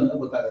ಹಿಲ್ ಅಂತ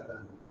ಗೊತ್ತಾಗುತ್ತೆ.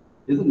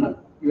 ಇದು ನಾಟ್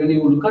ಇವಾಗ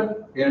ನೀವು ಲುಕಟ್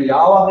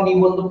ಯಾವಾಗ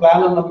ನೀವು ಒಂದು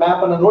ಪ್ಲಾನ್ ಅನ್ನ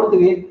ಮ್ಯಾಪ್ ಅನ್ನ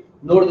ನೋಡ್ತೀವಿ,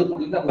 ನೋಡಿದ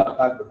ಕೂಡಲೇ ನಮ್ಗೆ ಅರ್ಥ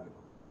ಆಗ್ಬಿಡ್ತೀವಿ.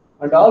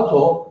 ಅಂಡ್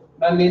ಆಲ್ಸೋ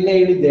ನಾನು ನಿನ್ನೆ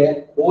ಹೇಳಿದ್ದೆ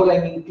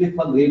ಓವರ್ಹ್ಯಾಂಗಿಂಗ್ ಕ್ಲಿಫ್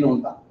ಅಂದ್ರೆ ಏನು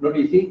ಅಂತ.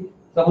 ನೋಡಿ, ಸಿ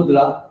ಸಮುದ್ರ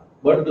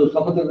ಬಡ್ದು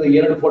ಸಮುದ್ರದ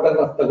 2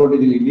 ಫೋಟೋಗ್ರಾಫ್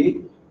ತಗೊಂಡಿದ್ದೀನಿ.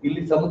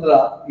 ಇಲ್ಲಿ ಸಮುದ್ರ,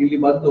 ಇಲ್ಲಿ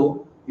ಬಂದು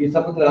ಈ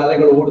ಸಮುದ್ರ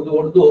ಅಲೆಗಳು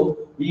ಹೊಡೆದು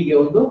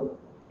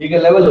ಈಗ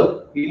ಲೆವೆಲ್,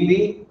 ಇಲ್ಲಿ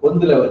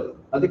ಒಂದು ಲೆವೆಲ್,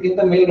 ಅದಕ್ಕಿಂತ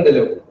ಮೇಲ್ಗಡೆ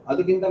ಲೆವೆಲ್,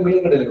 ಅದಕ್ಕಿಂತ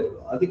ಮೇಲ್ಗಡೆ ಲೆವೆಲ್,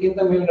 ಅದಕ್ಕಿಂತ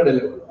ಮೇಲ್ಗಡೆ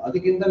ಲೆವೆಲ್,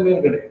 ಅದಕ್ಕಿಂತ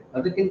ಮೇಲ್ಗಡೆ,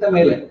 ಅದಕ್ಕಿಂತ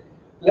ಮೇಲೆ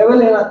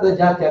ಲೆವೆಲ್ ಏನಾಗ್ತದೆ,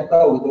 ಜಾಸ್ತಿ ಆಗ್ತಾ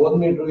ಹೋಗುತ್ತೆ. 1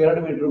 metre,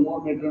 2 metre, 3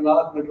 metre,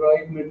 4 metre,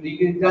 5 metre,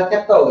 ಈಗ ಜಾಸ್ತಿ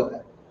ಆಗ್ತಾ ಹೋಗುತ್ತೆ.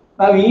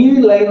 ನಾವು ಈ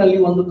ಲೈನ್ ಅಲ್ಲಿ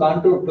ಒಂದು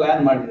ಕಾಂಟೂರ್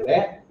ಪ್ಲಾನ್ ಮಾಡಿದ್ರೆ,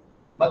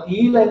 ಮತ್ತೆ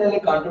ಈ ಲೈನ್ ಅಲ್ಲಿ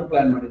ಕಾಂಟೂರ್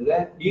ಪ್ಲಾನ್ ಮಾಡಿದ್ರೆ,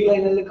 ಈ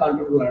ಲೈನ್ ಅಲ್ಲಿ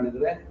ಕಾಂಟೂರ್ ಪ್ಲಾನ್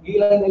ಮಾಡಿದ್ರೆ, ಈ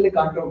ಲೈನ್ ಅಲ್ಲಿ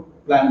ಕಾಂಟೂರ್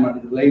ಪ್ಲಾನ್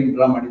ಮಾಡಿದ್ರೆ, ಲೈನ್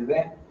ಡ್ರಾ ಮಾಡಿದ್ರೆ,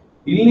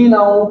 ಇಲ್ಲಿ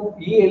ನಾವು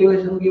ಈ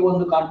ಎಲಿವೇಶನ್ಗೆ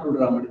ಒಂದು ಕಾಂಟೂರ್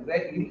ಡ್ರಾ ಮಾಡಿದ್ರೆ,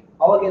 ಇಲ್ಲಿ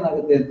ಅವಾಗ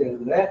ಏನಾಗುತ್ತೆ ಅಂತ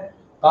ಹೇಳಿದ್ರೆ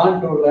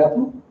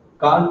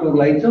ಕಾಂಟೂರ್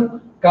ಲೈನ್ಸ್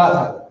ಕ್ರಾಸ್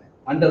ಆಗುತ್ತೆ.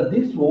 Under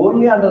this,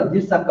 only under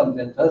this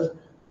circumstances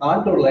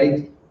contour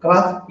lines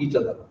cross each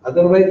other.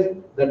 Otherwise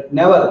that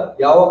never,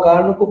 ಯಾವ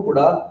ಕಾರಣಕ್ಕೂ ಕೂಡ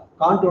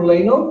ಕಾಂಟೂರ್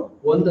ಲೈನು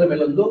ಒಂದರ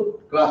ಮೇಲೊಂದು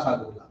ಕ್ರಾಸ್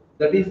ಆಗುದಿಲ್ಲ.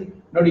 ದಟ್ ಈಸ್,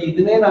 ನೋಡಿ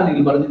ಇದನ್ನೇ ನಾನು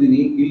ಇಲ್ಲಿ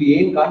ಬರೆದಿದ್ದೀನಿ. ಇಲ್ಲಿ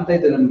ಏನ್ ಕಾಣ್ತಾ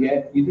ಇದೆ ನಮ್ಗೆ,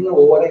 ಇದನ್ನ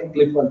ಓವರ್ಹ್ಯಾಂಗ್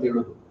ಕ್ಲಿಫ್ ಅಂತ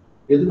ಹೇಳೋದು.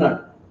 ಇದು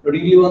ನೋಡಿ,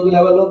 ಇಲ್ಲಿ ಒಂದು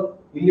ಲೆವೆಲ್,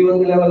 ಇಲ್ಲಿ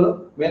ಒಂದು ಲೆವೆಲ್,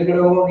 ಮೇಲ್ಗಡೆ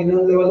ಹೋಗುವಾಗ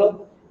ಇನ್ನೊಂದು ಲೆವೆಲ್.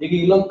 ಈಗ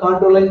ಇಲ್ಲೊಂದು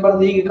ಕಾಂಟೂರ್ ಲೈನ್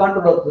ಬರೆದು ಹೀಗೆ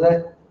ಕಾಂಟೂರ್ ಹೋಗ್ತದೆ,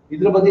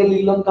 ಇದ್ರ ಬದಿಯಲ್ಲಿ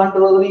ಇಲ್ಲೊಂದು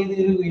ಕಾಂಟೂರ್ ಹೋದ್ರೆ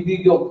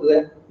ಇದೀಗೆ ಹೋಗ್ತದೆ,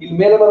 ಇಲ್ಲಿ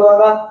ಮೇಲೆ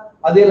ಬರುವಾಗ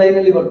ಅದೇ ಲೈನ್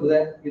ಅಲ್ಲಿ ಬರ್ತದೆ,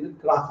 ಇದು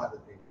ಕ್ರಾಸ್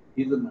ಆಗುತ್ತೆ.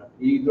 ಇದನ್ನ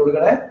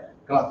ಇದ್ರೊಳಗಡೆ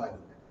ಕ್ರಾಸ್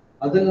ಆಗುತ್ತೆ.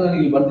 ಅದನ್ನ ನಾನು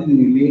ಇಲ್ಲಿ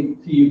ಬರ್ದಿದ್ದೀನಿ. ಇಲ್ಲಿ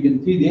C you can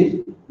see this.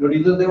 ನೋಡಿ,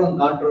 ಇದರದೇ ಒಂದು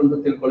ಕಾಂಟೂರ್ ಅಂತ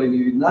ತಿಳ್ಕೊಳ್ಳಿ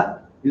ನೀವು. ಇದನ್ನ,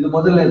 ಇದು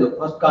ಮೊದಲನೇದು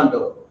ಫಸ್ಟ್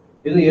ಕಾಂಟೂರ್,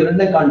 ಇದು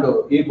ಎರಡನೇ ಕಾಂಟೂರ್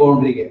ಈ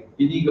ಬೌಂಡ್ರಿಗೆ,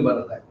 ಇದೀಗ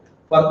ಬರುತ್ತೆ.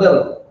 ಫರ್ದರ್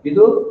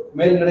ಇದು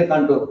ಮೇಲ್ಗಡೆ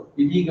ಕಾಂಟೂರ್,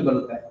 ಇದೀಗ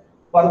ಬರುತ್ತೆ.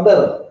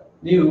 ಫರ್ದರ್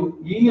ನೀವು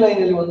ಈ ಲೈನ್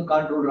ಅಲ್ಲಿ ಒಂದು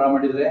ಕಾಂಟೂರ್ ಡ್ರಾ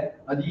ಮಾಡಿದ್ರೆ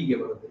ಅದು ಹೀಗೆ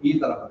ಬರುತ್ತೆ, ಈ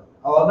ತರ ಬರುತ್ತೆ.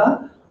 ಅವಾಗ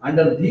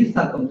under these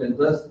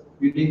circumstances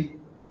it is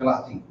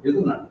crossing. ಇದು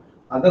ನಾಟ್.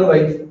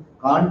 ಅದರ್ವೈಸ್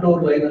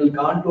ಕಾಂಟೂರ್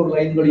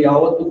ಲೈನ್ಗಳು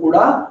ಯಾವತ್ತೂ ಕೂಡ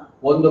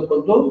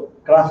ಒಂದಕ್ಕೊಂದು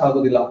ಕ್ರಾಸ್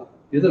ಆಗುದಿಲ್ಲ.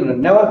 ಇದು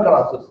ನೆವರ್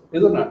ಕ್ರಾಸಸ್.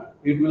 ಇದು not.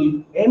 It will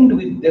end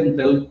with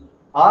themself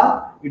R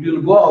it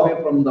will go away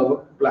from the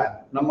plan.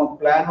 ನಮ್ಮ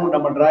ಪ್ಲಾನ್,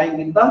 ನಮ್ಮ ಡ್ರಾಯಿಂಗ್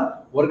ಇಂದ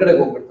ಹೊರಗಡೆ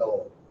ಹೋಗ್ಬಿಡ್ತಾವೆ.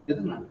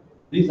 ಇದು not.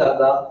 These are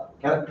the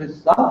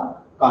characteristics of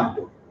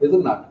contour. ಇದು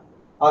ನಾಟ್.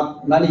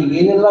 ನಾನು ಈಗ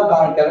ಏನೆಲ್ಲ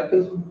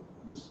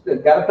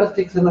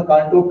ಕ್ಯಾರೆಕ್ಟರಿಸ್ಟಿಕ್ಸ್ ಅನ್ನ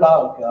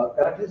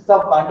ಕ್ಯಾರೆಕ್ಟರಿಸ್ಟಿಕ್ಸ್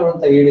ಆಫ್ ಕಾಂಟೂರ್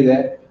ಅಂತ ಹೇಳಿದೆ,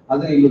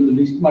 ಅದನ್ನ ಇಲ್ಲೊಂದು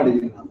ಲಿಸ್ಟ್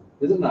ಮಾಡಿದ್ದೀನಿ ನಾನು.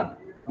 ಇದು not.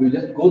 You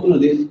just go through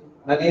this.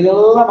 ನಾನು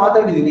ಏನೆಲ್ಲ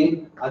ಮಾತಾಡಿದ್ದೀನಿ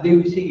ಅದೇ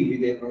ವಿಷಯ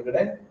ಇಲ್ಲಿದೆ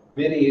ಇದ್ರೊಳಗಡೆ,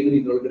 ಬೇರೆ ಏನು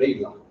ಇದ್ರೊಳಗಡೆ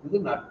ಇಲ್ಲ. ಇದು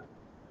ನಾಟ್.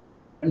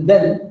 ಅಂಡ್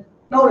ದೆನ್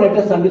ನಾವು let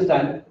us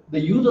understand the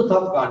uses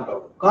of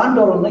contour.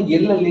 Contour ಅನ್ನ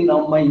ಎಲ್ಲೆಲ್ಲಿ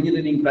ನಮ್ಮ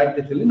ಇಂಜಿನಿಯರಿಂಗ್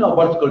ಪ್ರಾಕ್ಟೀಸ್ ಅಲ್ಲಿ ನಾವು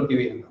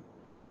ಬಳಸ್ಕೊಳ್ತೀವಿ ಅಂತ.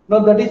 No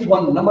that is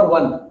one. Number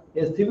 1,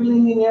 A civil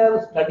engineer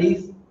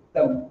studies the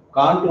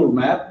contour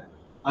map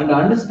and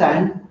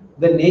understand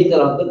the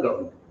nature of the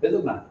ground.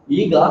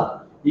 ಈಗ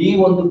ಈ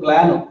ಒಂದು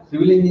ಪ್ಲಾನ್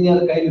ಸಿವಿಲ್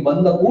ಇಂಜಿನಿಯರ್ ಕೈಲಿ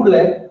ಬಂದ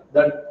ಕೂಡಲೇ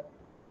that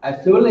as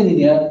civil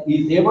engineer he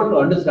is able to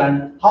understand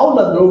how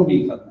the ground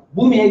is ಅಂತ,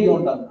 ಭೂಮಿ ಹೇಗೆ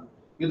ಉಂಟಂತ.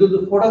 ಇದ್ರದ್ದು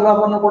ಫೋಟೋಗ್ರಾಫ್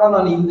ಅನ್ನು ಕೂಡ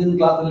ನಾನು ಹಿಂದಿನ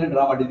ಕ್ಲಾಸ್ ಅಲ್ಲಿ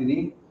ಡ್ರಾ ಮಾಡಿದ್ದೀನಿ.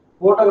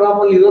 ಫೋಟೋಗ್ರಾಫ್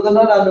ಅಲ್ಲಿ ಇರೋದನ್ನ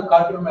ನಾನು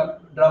ಕಾಂಟೂರ್ ಮ್ಯಾಪ್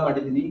ಡ್ರಾ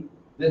ಮಾಡಿದ್ದೀನಿ.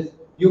 This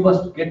you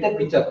must get A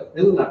picture.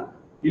 ಇದು ನಾನು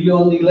ಇಲ್ಲಿ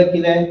ಒಂದು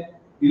ಇಲಕ್ಕಿದೆ,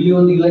 ಇಲ್ಲಿ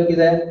ಒಂದು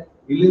ಇಲಕ್ಕಿದೆ,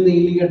 ಇಲ್ಲಿಂದ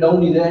ಇಲ್ಲಿಗೆ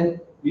ಡೌನ್ ಇದೆ,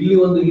 ಇಲ್ಲಿ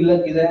ಒಂದು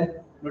ಇಲಕ್ಕಿದೆ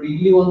ನೋಡಿ,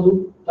 ಇಲ್ಲಿ ಒಂದು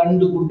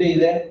ಸಣ್ಣ ಗುಡ್ಡೆ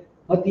ಇದೆ,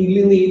 ಮತ್ತೆ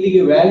ಇಲ್ಲಿಂದ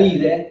ಇಲ್ಲಿಗೆ ವ್ಯಾಲಿ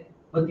ಇದೆ,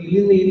 ಮತ್ತೆ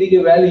ಇಲ್ಲಿಂದ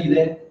ಇಲ್ಲಿಗೆ ವ್ಯಾಲಿ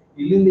ಇದೆ,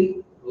 ಇಲ್ಲಿಂದ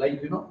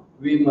like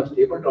we must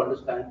able to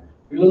understand.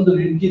 ಇಲ್ಲೊಂದು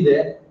ರಿಡ್ಜ್ ಇದೆ,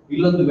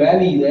 ಇಲ್ಲೊಂದು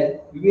ವ್ಯಾಲಿ ಇದೆ.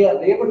 We are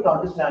able to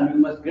understand. We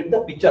must get the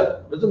picture.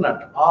 ಇದು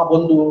ನಾಟ್. ಆ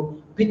ಒಂದು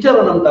ಪಿಕ್ಚರ್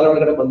ನಮ್ಮ ತಲೆ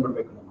ಒಳಗಡೆ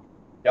ಬಂದ್ಬಿಡ್ಬೇಕು. ನಾವು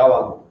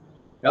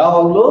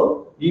ಯಾವಾಗಲೂ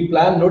ಈ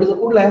ಪ್ಲಾನ್ ನೋಡಿದ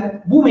ಕೂಡಲೇ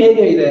ಭೂಮಿ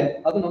ಹೇಗೆ ಇದೆ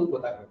ಅದು ನಮ್ಗೆ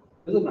ಗೊತ್ತಾಗಬೇಕು.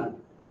 ಇದು not.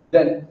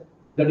 Then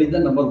that is the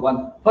number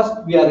 1. First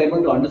we are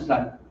able to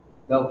understand.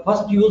 The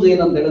first use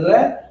ಏನಂತ ಹೇಳಿದ್ರೆ,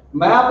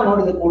 ಮ್ಯಾಪ್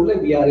ನೋಡಿದ ಕೂಡಲೇ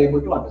we are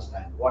able to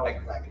understand what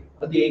exactly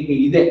ಅದು ಹೇಗೆ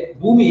ಇದೆ,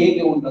 ಭೂಮಿ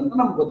ಹೇಗೆ ಉಂಟಂತ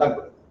ನಮ್ಗೆ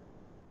ಗೊತ್ತಾಗ್ಬೇಕು.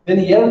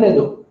 ದೆನ್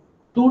ಎರಡನೇದು,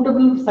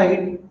 suitable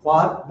site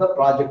for the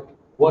project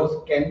works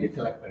can be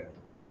selected.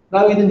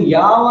 ನಾವು ಇದನ್ನ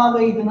ಯಾವಾಗ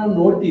ಇದನ್ನ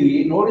ನೋಡ್ತೀವಿ,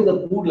 ನೋಡಿದ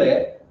ಕೂಡಲೇ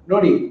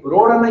ನೋಡಿ,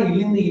 ರೋಡ್ ಅನ್ನ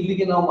ಇಲ್ಲಿಂದ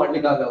ಇಲ್ಲಿಗೆ ನಾವು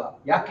ಮಾಡ್ಲಿಕ್ಕೆ ಆಗಲ್ಲ.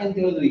 ಯಾಕೆ ಅಂತ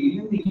ಹೇಳಿದ್ರೆ,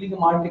 ಇಲ್ಲಿಂದ ಇಲ್ಲಿಗೆ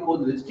ಮಾಡ್ಲಿಕ್ಕೆ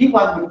ಹೋದ್ರೆ ಸ್ಟೀಪ್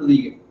ಆಗ್ಬಿಡ್ತದೆ.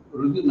 ಈಗ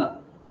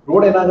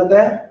ರೋಡ್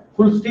ಏನಾಗುತ್ತೆ,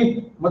 ಫುಲ್ ಸ್ಟೀಪ್,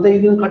 ಮತ್ತೆ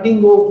ಇದನ್ನ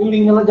ಕಟಿಂಗು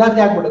ಫಿಲ್ಲಿಂಗ್ ಎಲ್ಲ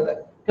ಜಾಸ್ತಿ ಆಗ್ಬಿಡುತ್ತೆ,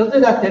 ಕೆಲಸ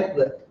ಜಾಸ್ತಿ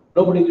ಆಗ್ತದೆ.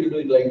 Nobody will do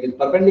it like this.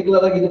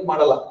 Perpendicular ಆಗಿ ಇದಕ್ಕೆ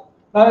ಮಾಡಲ್ಲ.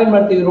 ನಾವೇನ್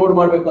ಮಾಡ್ತೀವಿ, ರೋಡ್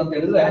ಮಾಡ್ಬೇಕು ಅಂತ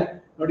ಹೇಳಿದ್ರೆ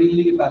ನೋಡಿ,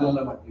 ಇಲ್ಲಿಗೆ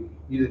ಪ್ಯಾರಲಲ್ ಮಾಡ್ತೀವಿ.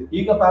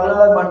 ಈಗ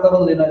ಪ್ಯಾರಲಲ್ ಮಾಡ್ತಾ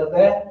ಬಂದ್ರೆ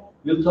ಏನಾಗುತ್ತೆ,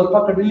 ಇಲ್ಲಿ ಸ್ವಲ್ಪ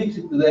ಕಡಿಲಿಕ್ಕೆ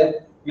ಸಿಗ್ತದೆ,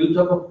 ಇಲ್ಲಿ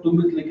ಸ್ವಲ್ಪ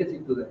ತುಂಬಿಸ್ಲಿಕ್ಕೆ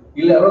ಸಿಗ್ತದೆ.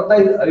 ಇಲ್ಲಿ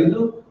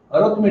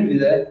 60 ಮೀಟರ್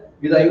ಇದೆ,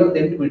 ಇದು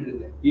 58 ಮೀಟರ್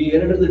ಇದೆ. ಈ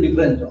ಎರಡರದ್ದು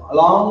difference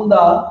along the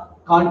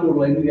contour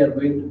line we are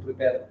going to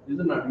prepare.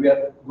 ಇದು not. We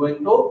are going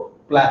to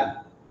plan.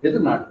 ಇದು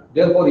ನಾಟ್.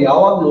 ದೇರ್ಫೋರ್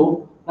ಯಾವಾಗ್ಲೂ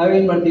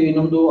ನಾವೇನ್ ಮಾಡ್ತೀವಿ,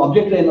 ನಮ್ದು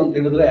ಅಬ್ಜೆಕ್ಟ್ ಏನು ಅಂತ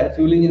ಹೇಳಿದ್ರೆ,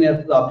 ಸಿವಿಲ್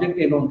ಇಂಜಿನಿಯರ್ಸ್ ಅಬ್ಜೆಕ್ಟ್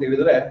ಏನು ಅಂತ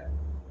ಹೇಳಿದ್ರೆ,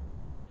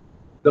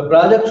 the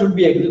project should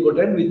be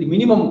executed with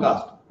minimum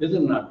cost. ಇದು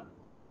ನಾಟ್.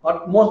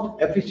 ಅಟ್ಮೋಸ್ಟ್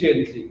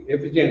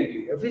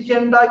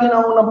ಎಫಿಷಿಯಂಟ್ ಆಗಿ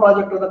ನಾವು ನಮ್ಮ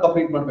ಪ್ರಾಜೆಕ್ಟ್ ಅನ್ನು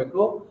ಕಂಪ್ಲೀಟ್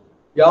ಮಾಡಬೇಕು.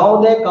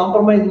 ಯಾವುದೇ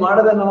ಕಾಂಪ್ರಮೈಸ್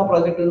ಮಾಡದೆ ನಮ್ಮ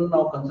ಪ್ರಾಜೆಕ್ಟ್ ಅನ್ನು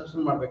ನಾವು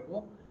ಕನ್ಸ್ಟ್ರಕ್ಷನ್ ಮಾಡಬೇಕು,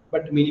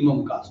 ಬಟ್ ಮಿನಿಮಮ್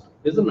ಕಾಸ್ಟ್.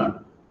 ಇದು not.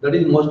 That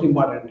is most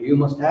important. You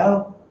must have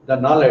the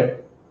knowledge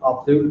of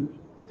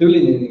civil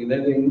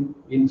engineering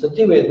in such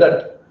A way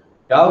that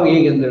ಯಾವ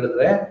ಹೇಗೆ ಅಂತ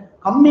ಹೇಳಿದ್ರೆ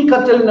ಕಮ್ಮಿ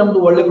ಖರ್ಚಲ್ಲಿ ನಮ್ದು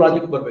ಒಳ್ಳೆ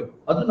ಪ್ರಾಜೆಕ್ಟ್ ಬರ್ಬೇಕು,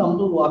 ಅದು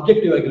ನಮ್ದು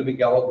ಅಬ್ಜೆಕ್ಟಿವ್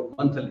ಆಗಿರ್ಬೇಕು ಯಾವಾಗಲೂ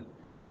ಮನಸ್ಸಲ್ಲಿ.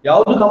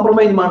 ಯಾವುದು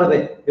ಕಾಂಪ್ರಮೈಸ್ ಮಾಡದೆ,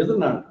 ಎದುರು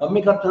ನಾನು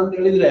ಕಮ್ಮಿ ಖರ್ಚು ಅಂತ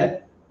ಹೇಳಿದ್ರೆ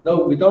ನಾವು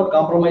without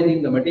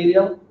compromising the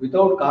material,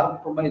 without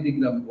compromising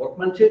the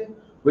workmanship,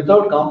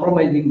 without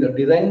compromising the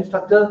design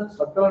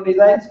structural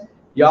designs,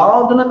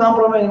 ಯಾವ್ದನ್ನ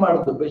ಕಾಂಪ್ರಮೈಸ್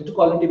ಮಾಡೋದು, ಬೆಸ್ಟ್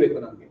ಕ್ವಾಲಿಟಿ ಬೇಕು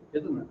ನಮಗೆ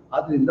ಎದುರು.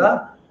 ಆದ್ರಿಂದ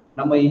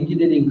ನಮ್ಮ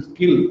engineering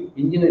skill,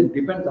 engineering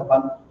depends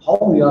upon how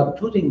you are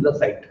choosing the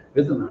site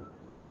ಎದುರು.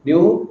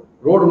 ನೀವು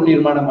ರೋಡ್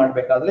ನಿರ್ಮಾಣ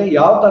ಮಾಡಬೇಕಾದ್ರೆ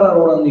ಯಾವ ತರ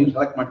ರೋಡ್ ಅನ್ನು ನೀವು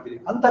ಸೆಲೆಕ್ಟ್ ಮಾಡ್ತೀರಿ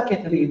ಅಂತ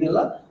ಕೇಸಲ್ಲಿ ಇದೆಲ್ಲ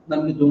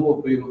ನಮ್ಗೆ ತುಂಬಾ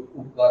ಉಪಯೋಗ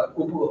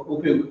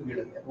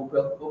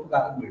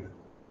ಬೀಳುತ್ತೆ.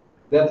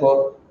 Therefore,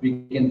 we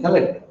can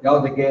select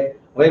ಯಾವುದಕ್ಕೆ,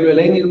 ರೈಲ್ವೆ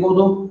ಲೈನ್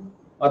ಇರ್ಬೋದು,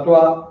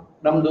 ಅಥವಾ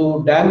ನಮ್ದು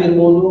ಡ್ಯಾಮ್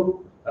ಇರ್ಬೋದು,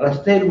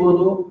 ರಸ್ತೆ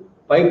ಇರ್ಬೋದು,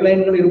 ಪೈಪ್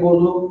ಲೈನ್ಗಳು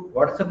ಇರ್ಬೋದು,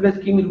 ವಾಟರ್ ಸಪ್ಲೈ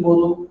ಸ್ಕೀಮ್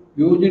ಇರ್ಬೋದು,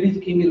 UGD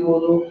ಸ್ಕೀಮ್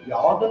ಇರ್ಬೋದು,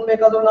 ಯಾವ್ದನ್ನ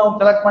ಬೇಕಾದ್ರೂ ನಾವು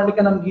ಸೆಲೆಕ್ಟ್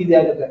ಮಾಡ್ಲಿಕ್ಕೆ ನಮ್ಗೆ ಈಸಿ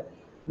ಆಗುತ್ತೆ.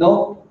 ನಾವು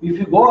if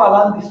you go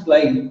along this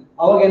line,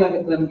 ಅವಾಗ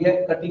ಏನಾಗುತ್ತೆ, ನಮ್ಗೆ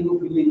ಕಟಿಂಗು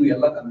ಫಿಲ್ಲಿಂಗು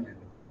ಎಲ್ಲ ಕಮ್ಮಿ ಆಗುತ್ತೆ.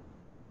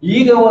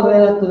 ಈಗ ಹೋದ್ರೆ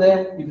ಏನಾಗ್ತದೆ,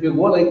 if you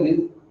go like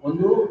this,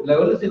 ಒಂದು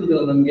ಲೆವೆಲ್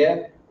ಸಿಗುದಿಲ್ಲ ನಮ್ಗೆ,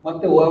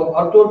 ಮತ್ತೆ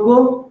ಅಷ್ಟವರೆಗೂ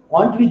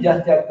ಕ್ವಾಂಟಿಟಿ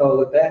ಜಾಸ್ತಿ ಆಗ್ತಾ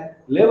ಹೋಗುತ್ತೆ,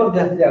 ಲೇಬರ್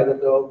ಜಾಸ್ತಿ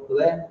ಆಗುತ್ತೆ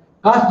ಹೋಗ್ತದೆ,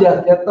 ಕಾಸ್ಟ್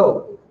ಜಾಸ್ತಿ ಆಗ್ತಾ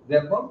ಹೋಗ್ತದೆ.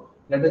 Therefore,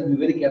 let us be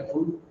very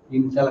careful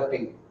in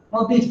selecting.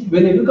 Now this,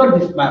 when you look at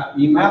this map,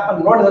 ಈ ಮ್ಯಾಪ್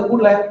ಅನ್ನು ನೋಡಿದ್ರೆ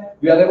ಕೂಡಲೇ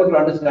we are able to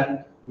understand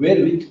where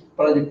which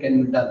project can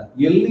be done.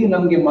 ಎಲ್ಲಿ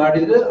ನಮ್ಗೆ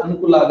ಮಾಡಿದ್ರೆ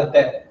ಅನುಕೂಲ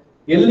ಆಗುತ್ತೆ,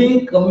 ಎಲ್ಲಿ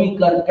ಕಮ್ಮಿ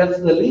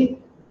ಕೆಲಸದಲ್ಲಿ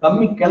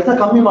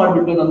ಕಮ್ಮಿ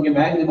ಮಾಡಿಬಿಟ್ಟು ನಮ್ಗೆ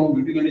ಮ್ಯಾಕ್ಸಿಮಮ್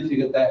ಯುಟಿಲಿಟಿ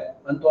ಸಿಗುತ್ತೆ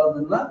ಅಂತ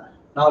ಅದನ್ನ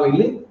ನಾವು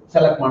ಇಲ್ಲಿ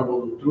ಸೆಲೆಕ್ಟ್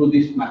ಮಾಡಬಹುದು through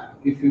this map.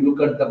 If you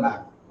look at the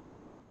map,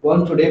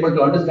 one should able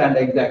to understand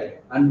exactly,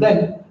 and then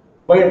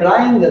by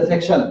drawing the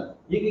section.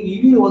 ಈಗ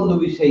ಇಲ್ಲಿ ಒಂದು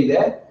ವಿಷಯ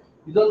ಇದೆ,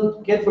 ಇದೊಂದು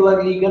ಕೇರ್ಫುಲ್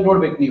ಆಗಿ ಈಗ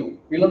ನೋಡ್ಬೇಕು ನೀವು.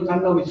 ಇಲ್ಲೊಂದು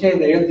ಸಣ್ಣ ವಿಷಯ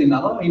ಇದೆ, ಹೇಳ್ತೀನಿ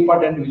ನಾನು,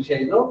 ಇಂಪಾರ್ಟೆಂಟ್ ವಿಷಯ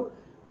ಇದು.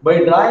 By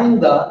drawing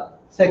the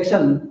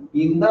section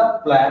in the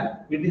plan,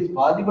 it is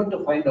possible to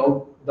find out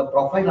the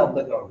profile of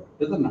the ground.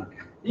 ಇದನ್ನ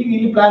ಈಗ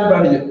ಇಲ್ಲಿ ಪ್ಲಾನ್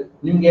ಮಾಡಿದೆ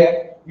ನಿಮ್ಗೆ,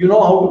 you know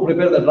how to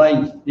prepare the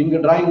drawings. ನಿಮ್ಗೆ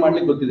ಡ್ರಾಯಿಂಗ್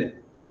ಮಾಡ್ಲಿಕ್ಕೆ ಗೊತ್ತಿದೆ,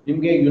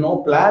 ನಿಮ್ಗೆ ಯು ನೋ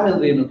ಪ್ಲಾನ್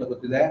ಅಂದ್ರೆ ಏನು ಅಂತ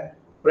ಗೊತ್ತಿದೆ,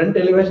 ಫ್ರಂಟ್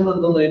ಎಲಿವೇಶನ್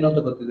ಅಂತಂದ್ರೆ ಏನು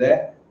ಅಂತ ಗೊತ್ತಿದೆ,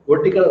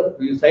 ವರ್ಟಿಕಲ್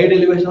ಸೈಡ್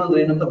ಎಲಿವೇಶನ್ ಅಂದ್ರೆ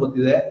ಏನಂತ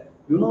ಗೊತ್ತಿದೆ,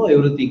 ಯು ನೋ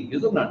ಎವ್ರಿಥಿಂಗ್.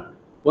 ಇದು ನಾನು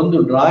ಒಂದು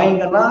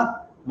ಡ್ರಾಯಿಂಗ್ ಅನ್ನ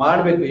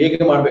ಮಾಡ್ಬೇಕು,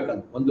 ಹೇಗೆ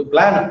ಮಾಡ್ಬೇಕಂತ ಒಂದು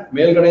ಪ್ಲಾನ್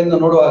ಮೇಲ್ಗಡೆಯಿಂದ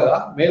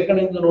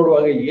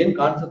ನೋಡುವಾಗ ಏನ್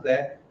ಕಾಣಿಸುತ್ತೆ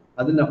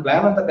ಅದನ್ನ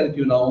ಪ್ಲಾನ್ ಅಂತ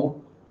ಕರಿತೀವಿ ನಾವು.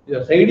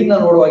 ಸೈಡ್ ಇಂದ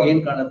ನೋಡುವಾಗ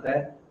ಏನ್ ಕಾಣುತ್ತೆ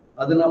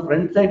ಅದನ್ನ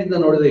ಫ್ರಂಟ್ ಸೈಡ್ ಇಂದ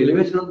ನೋಡಿದ್ರೆ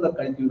ಎಲಿವೇಶನ್ ಅಂತ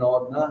ಕರಿತೀವಿ ನಾವು.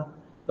 ಅದನ್ನ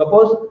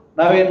ಸಪೋಸ್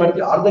ನಾವೇನ್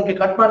ಮಾಡ್ತೀವಿ, ಅರ್ಧಕ್ಕೆ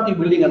ಕಟ್ ಮಾಡ್ತೀವಿ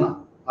ಬಿಲ್ಡಿಂಗ್ ಅನ್ನ,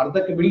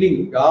 ಅರ್ಧಕ್ಕೆ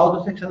ಬಿಲ್ಡಿಂಗ್ ಯಾವ್ದು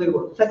ಸೆಕ್ಷನ್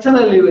ಇರ್ಬೋದು,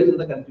 ಸೆಕ್ಷನಲ್ ಎಲಿವೇಶನ್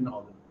ಅಂತ ಕರಿತೀವಿ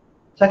ನಾವು,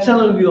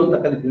 ಸೆಕ್ಷನಲ್ ವ್ಯೂ ಅಂತ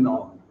ಕರಿತೀವಿ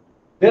ನಾವು.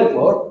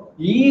 Therefore,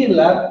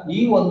 ಈ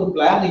ಒಂದು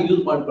ಪ್ಲಾನ್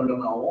ಯೂಸ್ ಮಾಡ್ಕೊಂಡ್ರೆ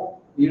ನಾವು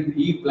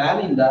ಈ ಪ್ಲಾನ್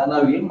ಇಂದ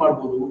ನಾವ್ ಏನ್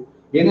ಮಾಡ್ಬೋದು,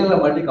 ಏನೆಲ್ಲ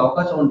ಮಾಡ್ಲಿಕ್ಕೆ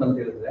ಅವಕಾಶ ಉಂಟಂತ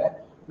ಹೇಳಿದ್ರೆ,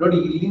 ನೋಡಿ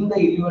ಇಲ್ಲಿಂದ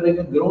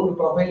ಇಲ್ಲಿವರೆಗೆ ಗ್ರೌಂಡ್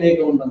ಪ್ರೊಫೈಲ್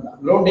ಹೇಗೆ ಉಂಟಂತ,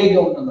 ಗ್ರೌಂಡ್ ಹೇಗೆ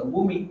ಉಂಟಂತ,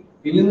 ಭೂಮಿ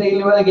ಇಲ್ಲಿಂದ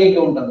ಇಲ್ಲಿವರೆಗೆ ಹೇಗೆ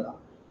ಉಂಟಂತ,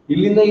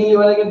 ಇಲ್ಲಿಂದ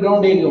ಇಲ್ಲಿವರೆಗೆ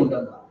ಗ್ರೌಂಡ್ ಹೇಗೆ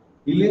ಉಂಟಂತ,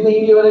 ಇಲ್ಲಿಂದ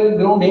ಇಲ್ಲಿವರೆಗೆ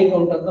ಗ್ರೌಂಡ್ ಹೇಗೆ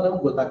ಉಂಟಂತ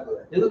ನಮ್ಗೆ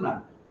ಗೊತ್ತಾಗ್ತದೆ. ಇದನ್ನ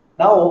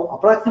ನಾವು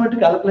ಅಪ್ರಾಕ್ಸಿಮೇಟ್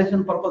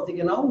ಕ್ಯಾಲ್ಕುಲೇಷನ್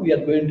ಪರ್ಪಸ್ಗೆ ನಾವು we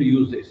are going to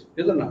use this.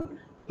 ಇದನ್ನ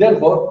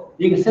Therefore,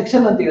 ಈಗ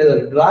ಸೆಕ್ಷನ್ ಅಂತ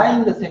ಹೇಳಿದ್ರೆ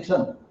drawing the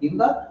section in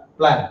the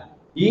plan.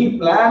 ಈ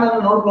ಪ್ಲಾನ್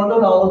ಅನ್ನು ನೋಡ್ಕೊಂಡು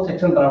ನಾವು ಒಂದು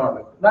ಸೆಕ್ಷನ್ ಡ್ರಾ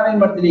ಮಾಡ್ಬೇಕು. ನಾನೇನ್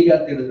ಮಾಡ್ತೀನಿ ಈಗ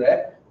ಅಂತ ಹೇಳಿದ್ರೆ,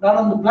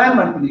 ನಾನೊಂದು ಪ್ಲಾನ್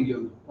ಮಾಡ್ತೀನಿ. ಈಗ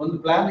ಒಂದು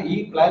ಪ್ಲಾನ್, ಈ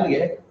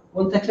ಪ್ಲಾನ್ಗೆ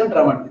ಒಂದು ಸೆಕ್ಷನ್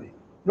ಡ್ರಾ ಮಾಡ್ತೀನಿ.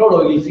 ನೋಡು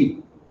ಇಲ್ಲಿ ಸಿ,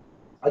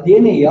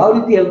 ಅದೇನೇ ಯಾವ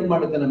ರೀತಿ ಹೆಲ್ಪ್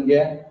ಮಾಡುತ್ತೆ ನಮ್ಗೆ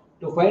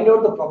to find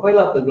out the profile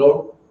of the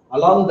ground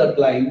along that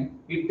line.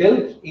 It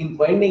helps in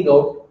finding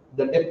out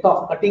the depth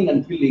of cutting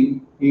and filling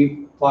ಈ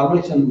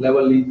formation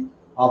level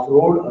of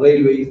road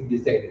railway is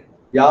decided.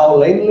 ಯಾವ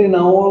line ಅಲ್ಲಿ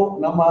ನಾವು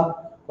ನಮ್ಮ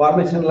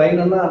formation line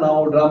ಅನ್ನ ನಾವು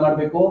draw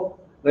ಮಾಡ್ಬೇಕು,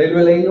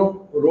 railway line,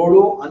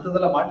 road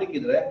ಅಂತದೆಲ್ಲ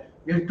ಮಾಡ್ಲಿಕ್ಕಿದ್ರೆ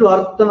ಎಷ್ಟು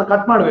ಅರ್ಥನ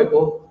cut ಮಾಡಬೇಕು,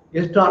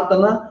 ಎಷ್ಟು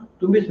ಅರ್ಥನ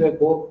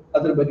ತುಂಬಿಸ್ಬೇಕು,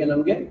 ಅದ್ರ ಬಗ್ಗೆ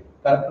ನಮ್ಗೆ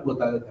ಕರೆಕ್ಟ್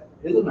ಗೊತ್ತಾಗುತ್ತೆ.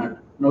 ಇದು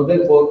ನಾವು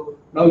therefore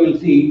ನಾವು ವಿಲ್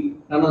ಸಿ,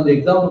 ನಾನೊಂದು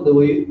ಎಕ್ಸಾಂಪಲ್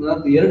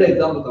ನಾನು 2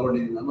 ಎಕ್ಸಾಂಪಲ್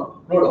ತಗೊಂಡಿದ್ದೀನಿ ನಾನು.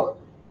 ನೋಡುವ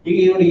ಈಗ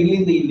ನೋಡಿ,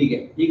 ಇಲ್ಲಿಂದ ಇಲ್ಲಿಗೆ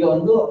ಈಗ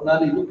ಒಂದು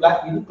ನಾನು ಇದು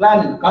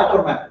ಪ್ಲಾನ್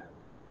ಕಾಂಟೂರ್ ಮ್ಯಾಪ್.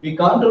 ಈ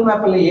ಕಾಂಟೂರ್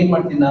ಮ್ಯಾಪ್ ಅಲ್ಲಿ ಏನ್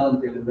ಮಾಡ್ತೀನಿ ನಾನು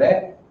ಅಂತ ಹೇಳಿದ್ರೆ,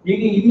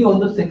 ಈಗ ಇಲ್ಲಿ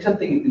ಒಂದು ಸೆಕ್ಷನ್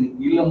ತೆಗಿತೀನಿ,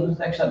 ಇಲ್ಲಿ ಒಂದು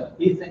ಸೆಕ್ಷನ್,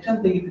 ಈ ಸೆಕ್ಷನ್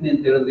ತೆಗಿತೀನಿ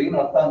ಅಂತ ಹೇಳಿದ್ರೆ ಏನು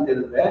ಅರ್ಥ ಅಂತ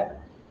ಹೇಳಿದ್ರೆ,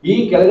 ಈ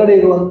ಕೆಳಗಡೆ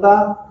ಇರುವಂತ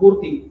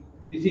ಪೂರ್ತಿ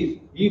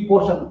ಈ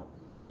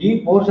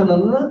ಪೋರ್ಷನ್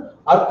ಅನ್ನು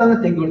ಅರ್ಥನ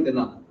ತೆಗೆದುಬಿಡ್ತೇನೆ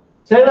ನಾನು.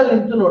 ಸೈಡ್ ಅಲ್ಲಿ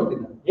ನಿಂತು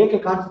ನೋಡ್ತೀನಿ ಹೇಗೆ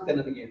ಕಾಣಿಸುತ್ತೆ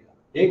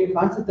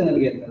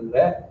ನನಗೆ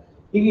ಅಂತಂದ್ರೆ,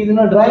 ಈಗ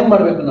ಇದನ್ನ ಡ್ರಾಯಿಂಗ್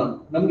ಮಾಡ್ಬೇಕು ನಾನು.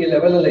 ನಮ್ಗೆ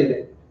ಲೆವೆಲ್ ಎಲ್ಲ ಇದೆ,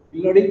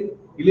 ಇಲ್ಲಿ ನೋಡಿ,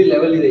 ಇಲ್ಲಿ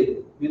ಲೆವೆಲ್ ಇದೆ.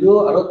 ಇದು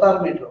 66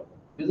 ಮೀಟರ್,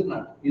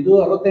 ಇದು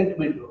 68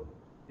 ಮೀಟರ್,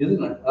 ಇದು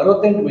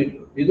 68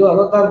 ಮೀಟರ್, ಇದು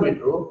 66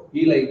 ಮೀಟರ್.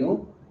 ಈ ಲೈನು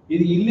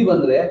ಇದು ಇಲ್ಲಿ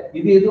ಬಂದ್ರೆ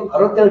ಇದು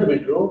 62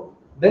 metre,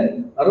 then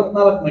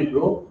 64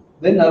 metre,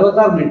 then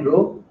 66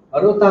 metre,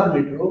 66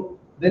 metre,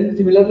 then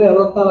similarly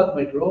 64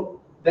 metre,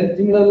 then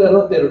similarly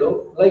 62,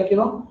 like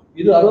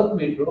ಇದು 60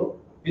 ಮೀಟರ್,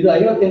 ಇದು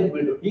 58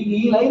 ಮೀಟರ್. ಈಗ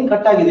ಈ ಲೈನ್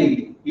ಕಟ್ ಆಗಿದೆ,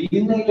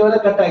 ಇಲ್ಲಿಂದ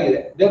ಇಲ್ಲಿವರೆಗೆ ಕಟ್ ಆಗಿದೆ.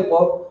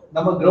 Therefore,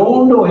 ನಮ್ಮ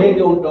ಗ್ರೌಂಡ್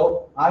ಹೇಗೆ ಉಂಟು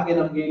ಹಾಗೆ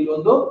ನಮ್ಗೆ ಇಲ್ಲಿ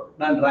ಒಂದು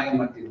ನಾನು ಡ್ರಾಯಿಂಗ್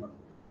ಮಾಡ್ತೀನಿ.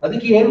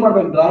 ಅದಕ್ಕೆ ಏನ್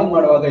ಮಾಡ್ಬೇಕು, ಡ್ರಾಯಿಂಗ್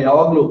ಮಾಡುವಾಗ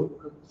ಯಾವಾಗ್ಲೂ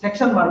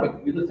ಸೆಕ್ಷನ್ ಮಾಡ್ಬೇಕು.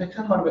 ಇದು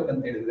ಸೆಕ್ಷನ್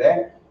ಮಾಡ್ಬೇಕಂತ ಹೇಳಿದ್ರೆ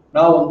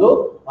ನಾವೊಂದು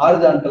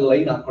ಹಾರಿಜಾಂಟಲ್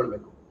ಲೈನ್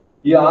ಹಾಕೊಳ್ಬೇಕು.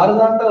 ಈ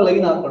ಹಾರಿಜಾಂಟಲ್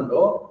ಲೈನ್ ಹಾಕೊಂಡು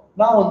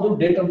ನಾವೊಂದು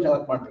ಡೇಟಮ್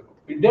ಸೆಲೆಕ್ಟ್ ಮಾಡ್ಬೇಕು.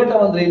 ಈ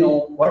ಡೇಟಮ್ ಅಂದ್ರೆ ಏನು,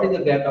 ವಾಟ್ ಇಸ್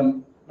ದ ಡೇಟಮ್?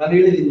 ನಾನು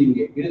ಹೇಳಿದ್ದೀನಿ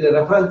ನಿಮ್ಗೆ, ಇಟ್ ಇಸ್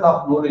ರೆಫರೆನ್ಸ್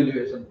ಆಫ್ ನೋಡ್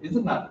ಎಲಿವೇಶನ್. ಇದು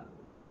ನಾನು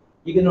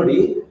ಈಗ ನೋಡಿ,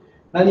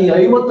 ನಾನು ಈ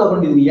 50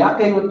 ತಗೊಂಡಿದ್ದೀನಿ.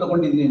 ಯಾಕೆ 50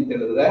 ತಗೊಂಡಿದ್ದೀನಿ ಅಂತ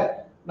ಹೇಳಿದ್ರೆ,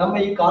 ನಮ್ಮ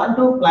ಈ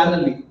ಕಾಂಟೂರ್ ಪ್ಲಾನ್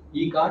ಅಲ್ಲಿ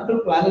ಈ ಕಾಂಟೂರ್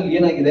ಪ್ಲಾನ್ ಅಲ್ಲಿ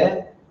ಏನಾಗಿದೆ,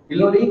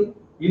 ಇಲ್ಲಿ ನೋಡಿ,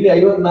 ಇಲ್ಲಿ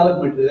 54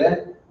 ಮೀಟರ್ ಇದೆ,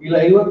 ಇಲ್ಲಿ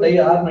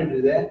 56 ಮೀಟರ್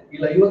ಇದೆ,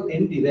 ಇಲ್ಲಿ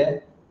 58 ಇದೆ,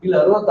 ಇಲ್ಲಿ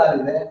 66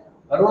 ಇದೆ,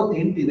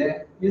 68 ಇದೆ.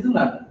 ಇದು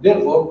ನಾಟ್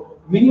ದೇರ್ಫೋರ್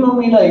ಮಿನಿಮಮ್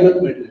ಇಲ್ಲ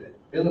 50 ಮೀಟರ್ ಇದೆ,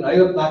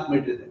 54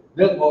 ಮೀಟರ್ ಇದೆ.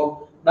 ದೇರ್ಫೋರ್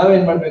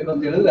ನಾವೇನ್ ಮಾಡ್ಬೇಕು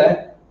ಅಂತ ಹೇಳಿದ್ರೆ,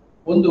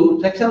 ಒಂದು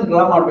ಸೆಕ್ಷನ್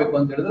ಡ್ರಾ ಮಾಡ್ಬೇಕು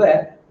ಅಂತ ಹೇಳಿದ್ರೆ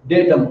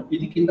ಡೇಟಮ್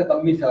ಇದಕ್ಕಿಂತ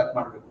ಕಮ್ಮಿ ಸೆಲೆಕ್ಟ್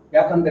ಮಾಡ್ಬೇಕು.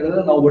 ಯಾಕಂತ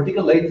ಹೇಳಿದ್ರೆ ನಾವು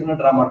ವರ್ಟಿಕಲ್ ಲೈನ್ಸ್ ಅನ್ನ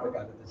ಡ್ರಾ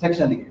ಮಾಡ್ಬೇಕಾಗುತ್ತೆ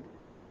ಸೆಕ್ಷನ್ಗೆ.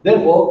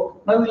 ದೇರ್ಫೋರ್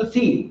ನಾವು ಇಲ್ಲಿ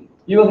ಸಿ,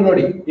 ಇವಾಗ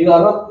ನೋಡಿ, ಈಗ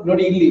 60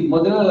 ನೋಡಿ, ಇಲ್ಲಿ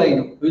ಮೊದಲನೇ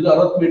ಲೈನ್ ಇದು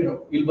 60 ಮೀಟರ್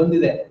ಇಲ್ಲಿ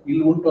ಬಂದಿದೆ,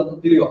 ಇಲ್ಲಿ ಉಂಟು ಅಂತ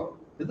ತಿಳಿಯುವ.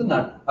 ಇದು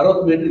ನಾಟ್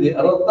 60 ಮೀಟರ್ ಇದೆ,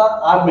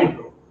 66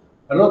 ಮೀಟರ್,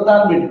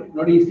 66 ಮೀಟರ್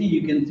ನೋಡಿ. C you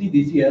can see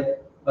this year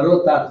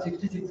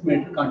 66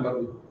 metre contour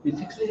ಇದು. ಈ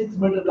 66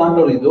 ಮೀಟರ್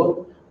ಕಾಂಟೋರ್ ಇದು.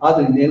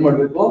 ಆದ್ರಿಂದ ಏನ್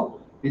ಮಾಡ್ಬೇಕು,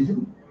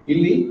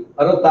 ಇಲ್ಲಿ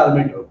 66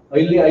 ಮೀಟರ್,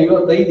 ಇಲ್ಲಿ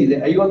 55 ಇದೆ,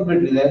 50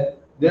 ಮೀಟರ್ ಇದೆ.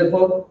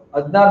 ದೇರ್ಫೋರ್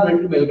 16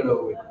 ಮೀಟರ್ ಮೇಲ್ಗಡೆ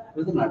ಹೋಗ್ಬೇಕು.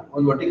 ಇದು ನಾಟ್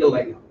ಒಂದು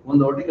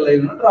ವರ್ಟಿಕಲ್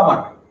ಲೈನ್ ಡ್ರಾ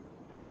ಮಾಡ್ಬೇಕು.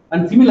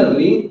 ಅಂಡ್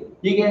ಸಿಮಿಲರ್ಲಿ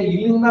ಈಗ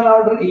ಇಲ್ಲಿಂದ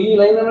ನಾವು ಈ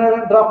ಲೈನ್ ಅನ್ನ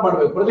ಡ್ರಾಪ್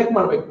ಮಾಡ್ಬೇಕು, ಪ್ರೊಜೆಕ್ಟ್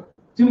ಮಾಡ್ಬೇಕು.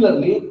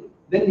 ಸಿಮಿಲರ್ಲಿ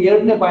ದೆನ್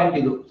ಎರಡನೇ ಪಾಯಿಂಟ್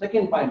ಇದು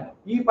ಸೆಕೆಂಡ್ ಪಾಯಿಂಟ್,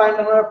 ಈ ಪಾಯಿಂಟ್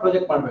ಅನ್ನ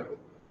ಪ್ರೊಜೆಕ್ಟ್ ಮಾಡ್ಬೇಕು.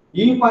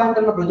 ಈ ಪಾಯಿಂಟ್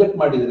ಅನ್ನ ಪ್ರೊಜೆಕ್ಟ್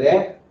ಮಾಡಿದ್ರೆ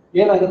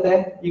ಏನಾಗುತ್ತೆ,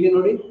 ಈಗ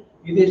ನೋಡಿ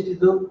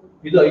ಇದೆಷ್ಟಿದು,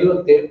 ಇದು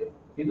 57,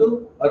 ಇದು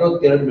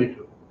 62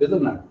 ಮೀಟರ್. ಇದು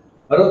ನಾಟ್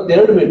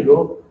 62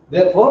 ಮೀಟರ್.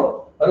 ದೇರ್ಫೋರ್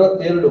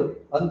 62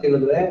 ಅಂತ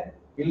ಹೇಳಿದ್ರೆ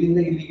ಇಲ್ಲಿಂದ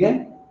ಇಲ್ಲಿಗೆ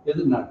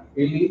ಇದು ನಾಟ್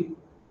ಇಲ್ಲಿ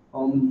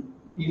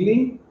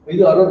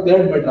ಇದು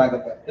 62 ಮೀಟರ್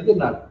ಆಗುತ್ತೆ. ಇದು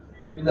ನಾಟ್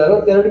ಇದು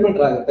 62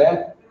 ಮೀಟರ್ ಆಗುತ್ತೆ.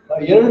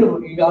 ಎರಡು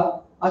ಈಗ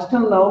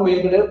ಅಷ್ಟನ್ನು ನಾವು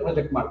ಮೇಲ್ಗಡೆ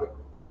ಪ್ರೊಜೆಕ್ಟ್ ಮಾಡ್ಬೇಕು.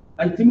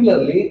 ಅಂಡ್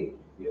ಸಿಮಿಲರ್ಲಿ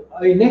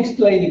ನೆಕ್ಸ್ಟ್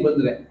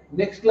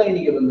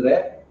ಲೈನಿಗೆ ಬಂದ್ರೆ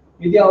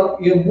ಇದು ಯಾವ,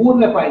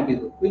 ಮೂರನೇ ಪಾಯಿಂಟ್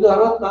ಇದು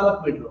 64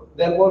 ಮೀಟರ್.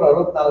 ದೇರ್ಫೋರ್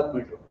 64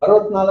 ಮೀಟರ್,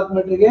 64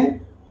 ಮೀಟರ್ಗೆ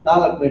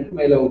 4 ಮೀಟರ್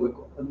ಮೇಲೆ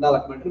ಹೋಗ್ಬೇಕು,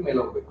 14 ಮೀಟರ್ ಮೇಲೆ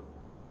ಹೋಗ್ಬೇಕು.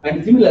 And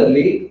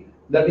similarly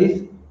that is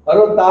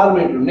 66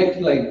 metre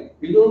next line,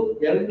 ಇದು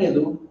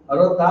ಎರಡನೇದು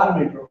 66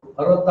 ಮೀಟರ್,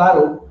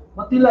 66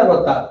 ಮತ್ತೆ ಇಲ್ಲ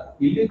 66,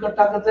 ಇಲ್ಲಿ ಕಟ್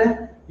ಆಗುತ್ತೆ,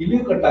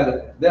 ಇಲ್ಲಿಯೂ ಕಟ್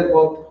ಆಗುತ್ತೆ.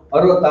 ದೇರ್ಫೋರ್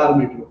 66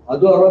 ಮೀಟರ್,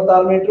 ಅದು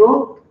 66 ಮೀಟರ್,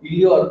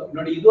 ಇಲ್ಲಿ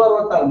ನೋಡಿ ಇದು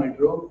 66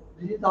 metre,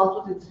 this is also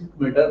 66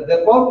 metre.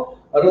 Therefore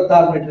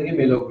 66 ಮೀಟರ್ಗೆ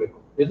ಮೇಲೆ ಹೋಗ್ಬೇಕು.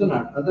 ಇದು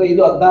ನಾಟ್ ಅಂದ್ರೆ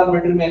ಇದು 16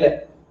 ಮೀಟರ್ ಮೇಲೆ,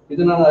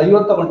 ಇದು ನಾನು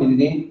 50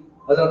 ತಗೊಂಡಿದ್ದೀನಿ.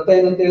 ಅದರ ಅರ್ಥ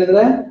ಏನಂತ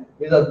ಹೇಳಿದ್ರೆ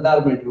ಇದು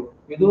 16 ಮೀಟರ್,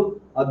 ಇದು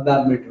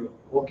 16 metre.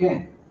 Okay,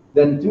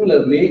 then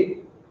similarly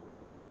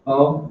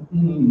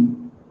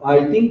I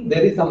think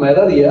there is some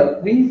error here.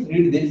 Please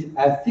read this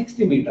as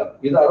 60 meter.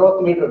 ಇದು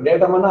 60 ಮೀಟರ್.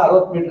 ಡೇಟಮ್ ಅನ್ನ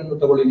 60 ಮೀಟರ್ ಅಂತ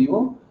ತಗೊಳ್ಳಿ ನೀವು,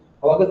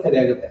 ಅವಾಗ ಸರಿ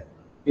ಆಗುತ್ತೆ.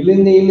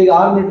 ಇಲ್ಲಿಂದ ಇಲ್ಲಿಗೆ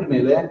 6 ಮೀಟರ್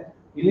ಮೇಲೆ,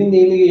 ಇಲ್ಲಿಂದ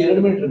ಇಲ್ಲಿಗೆ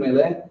 2 ಮೀಟರ್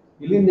ಮೇಲೆ,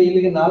 ಇಲ್ಲಿಂದ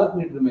ಇಲ್ಲಿಗೆ 4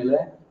 ಮೀಟರ್ ಮೇಲೆ,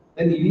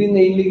 ದೆನ್ ಇಲ್ಲಿಂದ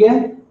ಇಲ್ಲಿಗೆ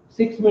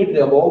 6 ಮೀಟರ್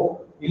ಅಬೌವ್,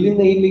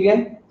 ಇಲ್ಲಿಂದ ಇಲ್ಲಿಗೆ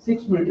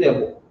 6 ಮೀಟರ್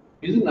ಅಬೌವ್.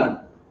 ಇದು ನಾಟ್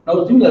ನಾವು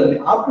ಸಿಮಿಲರ್ಲಿ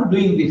ಆಫ್ಟರ್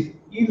ಡೂಯಿಂಗ್ ದಿಸ್,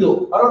 ಇದು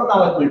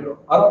 64 metre,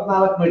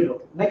 64 metre,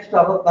 next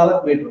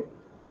 64 metre,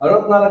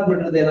 64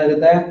 metre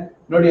ಏನಾಗುತ್ತೆ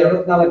ನೋಡಿ,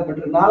 64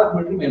 ಮೀಟರ್ 4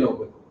 ಮೀಟರ್ ಮೇಲೆ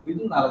ಹೋಗ್ಬೇಕು.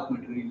 ಇದು 4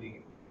 ಮೀಟರ್ ಇಲ್ಲಿಗೆ.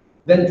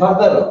 Then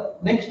further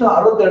next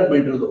 62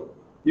 metre,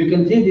 you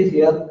can see this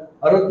here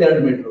 62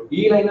 metre.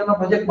 ಈ ಲೈನ್ ಅನ್ನು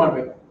ಪ್ರೊಜೆಕ್ಟ್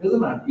ಮಾಡ್ಬೇಕು. ಇದು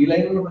ನಾಟ್ ಈ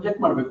ಲೈನ್ ಅನ್ನು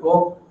ಪ್ರೊಜೆಕ್ಟ್ ಮಾಡ್ಬೇಕು.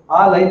 ಆ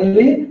ಲೈನ್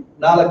ಅಲ್ಲಿ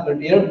 4 ಮೀಟರ್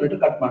 2 ಮೀಟರ್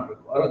ಕಟ್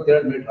ಮಾಡ್ಬೇಕು,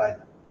 62 ಮೀಟರ್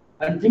ಆಯ್ತು.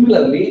 And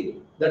similarly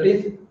that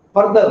is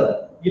further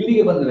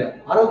ಇಲ್ಲಿಗೆ ಬಂದ್ರೆ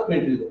 60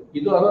 ಮೀಟರ್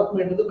ಇದು 60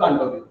 ಮೀಟರ್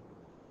ಕಾಂಟೋರ್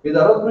ಇದು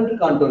 60 ಮೀಟರ್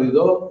ಕಾಂಟೋರ್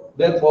ಇದು.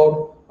 Therefore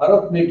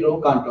 60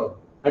 metre contour.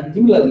 And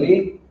similarly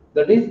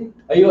that is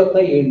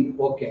 58.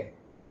 Okay,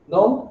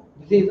 now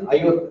this is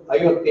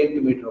 58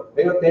 meter,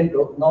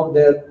 58. now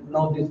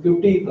this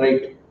 50 is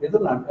right. ಇದು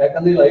not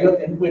ಯಾಕಂದ್ರೆ ಇಲ್ಲಿ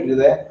 58 ಮೀಟರ್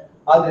ಇದೆ.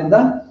 ಆದ್ರಿಂದ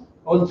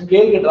ಒಂದು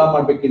ಸ್ಕೇಲ್ಗೆ ಡ್ರಾ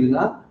ಮಾಡ್ಬೇಕು.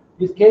 ಇದನ್ನ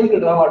ಈ ಸ್ಕೇಲ್ಗೆ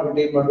ಡ್ರಾ ಮಾಡ್ಬಿಟ್ಟು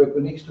ಏನ್ ಮಾಡ್ಬೇಕು,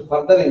 ನೆಕ್ಸ್ಟ್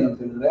ಫರ್ದರ್ ಏನಂತ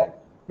ಹೇಳಿದ್ರೆ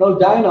ನಾವು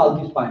ಜಾಯಿನ್ ಆಲ್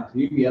ದೀಸ್ ಪಾಯಿಂಟ್ಸ್.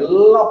 ಈಗ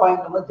ಎಲ್ಲ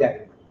ಪಾಯಿಂಟ್ ಅನ್ನ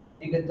ಜಾಯಿನ್,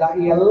 ಈಗ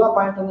ಈ ಎಲ್ಲ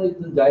ಪಾಯಿಂಟ್ ಅನ್ನು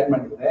ಇದನ್ನ ಜಾಯಿನ್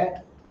ಮಾಡಿದ್ರೆ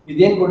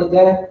ಇದೇನ್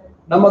ಕೊಡುತ್ತೆ,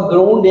 ನಮ್ಮ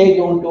ಗ್ರೌಂಡ್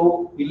ಹೇಗೆ ಉಂಟು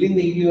ಇಲ್ಲಿಂದ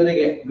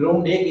ಇಲ್ಲಿವರೆಗೆ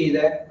ಗ್ರೌಂಡ್ ಹೇಗೆ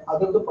ಇದೆ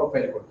ಅದರದ್ದು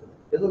ಪ್ರೊಫೈಲ್ ಕೊಡ್ತದೆ.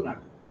 ಇದು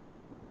not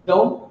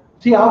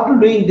C after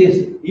doing this,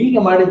 ಈಗ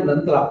ಮಾಡಿದ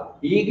ನಂತರ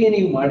ಹೀಗೆ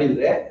ನೀವು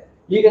ಮಾಡಿದ್ರೆ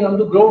ಈಗ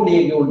ನಮ್ದು ಗ್ರೌಂಡ್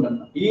ಹೇಗೆ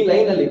ಉಂಟನ್ನ ಈ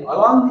ಲೈನ್ ಅಲ್ಲಿ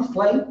along this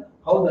line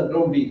how the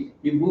ground is,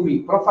 ಈ ಭೂಮಿ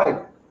profile,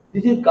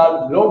 this is called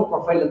ground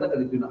profile ಅಂತ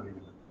ಕರಿತೀವಿ ನಾವು.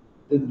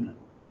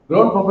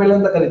 ಗ್ರೌಂಡ್ ಪ್ರೊಫೈಲ್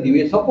ಅಂತ ಕರಿತೀವಿ.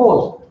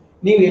 ಸಪೋಸ್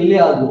ನೀವು ಎಲ್ಲಿ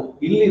ಆದ್ರೂ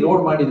ಇಲ್ಲಿ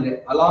ರೋಡ್ ಮಾಡಿದ್ರೆ,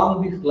 ಅಲಾಂಗ್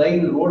ದಿಸ್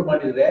ಲೈನ್ ರೋಡ್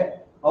ಮಾಡಿದ್ರೆ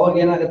ಅವಾಗ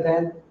ಏನಾಗುತ್ತೆ,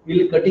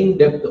 ಇಲ್ಲಿ ಕಟಿಂಗ್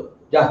ಡೆಪ್ತ್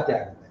ಜಾಸ್ತಿ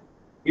ಆಗುತ್ತೆ,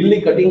 ಇಲ್ಲಿ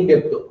ಕಟಿಂಗ್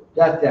ಡೆಪ್ತ್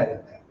ಜಾಸ್ತಿ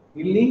ಆಗುತ್ತೆ,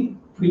 ಇಲ್ಲಿ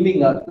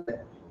ಫಿಲ್ಲಿಂಗ್ ಆಗುತ್ತೆ,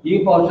 ಈ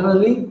ಪೋರ್ಷನ್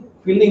ಅಲ್ಲಿ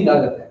ಫಿಲ್ಲಿಂಗ್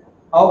ಆಗುತ್ತೆ.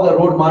 ಅವಾಗ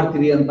ರೋಡ್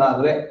ಮಾಡ್ತೀರಿ ಅಂತ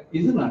ಆದ್ರೆ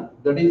ಇದು not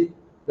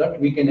that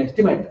we can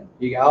estimate.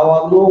 ಈಗ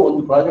ಯಾವಾಗಲೂ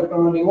ಒಂದು ಪ್ರಾಜೆಕ್ಟ್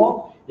ಅನ್ನು ನೀವು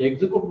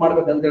ಎಕ್ಸಿಕ್ಯೂಟ್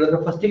ಮಾಡ್ಬೇಕಂತ ಹೇಳಿದ್ರೆ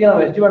ಫಸ್ಟಿಗೆ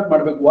ನಾವು ಎಸ್ಟಿಮೇಟ್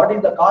ಮಾಡ್ಬೇಕು, what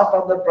is the cost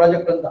of that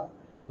project ಅಂತ.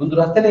 ಒಂದು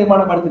ರಸ್ತೆ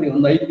ನಿರ್ಮಾಣ ಮಾಡ್ತೀವಿ,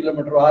 ಒಂದು 5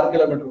 kilometre 6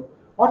 kilometre,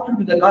 what will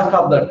be the cost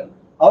of that.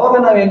 ಅವಾಗ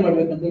ನಾವ್ ಏನ್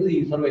ಮಾಡ್ಬೇಕಂತ ಹೇಳಿದ್ರೆ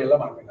ಈ ಸರ್ವೆ ಎಲ್ಲ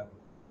ಮಾಡ್ಬೇಕಾಗುತ್ತೆ.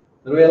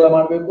 ಸರ್ವೆ ಎಲ್ಲ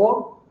ಮಾಡ್ಬೇಕು,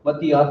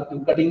 ಮತ್ತೆ ಈ ಅರ್ತ್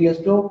ಕಟಿಂಗ್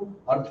ಎಷ್ಟು,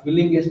 ಅರ್ತ್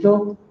ಫಿಲ್ಲಿಂಗ್ ಎಷ್ಟು,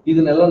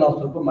 ಇದನ್ನೆಲ್ಲ ನಾವು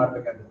ಸ್ವಲ್ಪ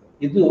ಮಾಡ್ಬೇಕಾಗುತ್ತೆ.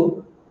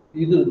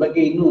 ಇದ್ರ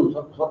ಬಗ್ಗೆ ಇನ್ನೂ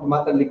ಸ್ವಲ್ಪ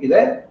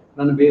ಮಾತಾಡ್ಲಿಕ್ಕಿದೆ.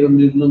 ನಾನು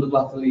ಬೇರೊಂದು ಇನ್ನೊಂದು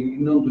ಕ್ಲಾಸಲ್ಲಿ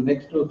ಇನ್ನೊಂದು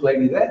ನೆಕ್ಸ್ಟ್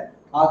ಸ್ಲೈಡ್ ಇದೆ,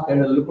 ಆ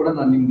ಸ್ಲೈಡ್ ಅಲ್ಲೂ ಕೂಡ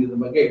ನಾನು ನಿಮ್ಗೆ ಇದ್ರ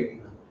ಬಗ್ಗೆ ಹೇಳ್ತೀನಿ.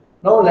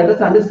 ನಾವು ಲೆಟ್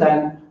ಅಸ್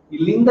ಅಂಡರ್ಸ್ಟ್ಯಾಂಡ್,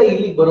 ಇಲ್ಲಿಂದ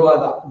ಇಲ್ಲಿಗೆ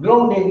ಬರುವಾಗ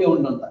ಗ್ರೌಂಡ್ ಹೇಗೆ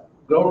ಉಂಟಂತ.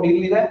 ಗ್ರೌಂಡ್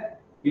ಇಲ್ಲಿದೆ,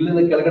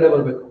 ಇಲ್ಲಿಂದ ಕೆಳಗಡೆ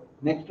ಬರ್ಬೇಕು,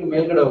 ನೆಕ್ಸ್ಟ್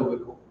ಮೇಲ್ಗಡೆ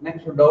ಹೋಗ್ಬೇಕು,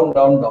 next down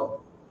down down.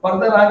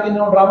 Further ಆಗಿ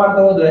ನಾವು ಡ್ರಾ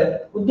ಮಾಡ್ತಾ ಹೋದ್ರೆ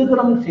ಉದ್ದಕ್ಕೂ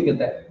ನಮ್ಗೆ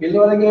ಸಿಗುತ್ತೆ.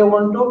 ಎಲ್ಲಿವರೆಗೆ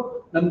ಉಂಟು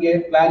ನಮ್ಗೆ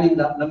ಪ್ಲಾನ್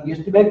ಇಂದ ನಮ್ಗೆ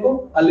ಎಷ್ಟು ಬೇಕು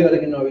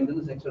ಅಲ್ಲಿವರೆಗೆ ನಾವು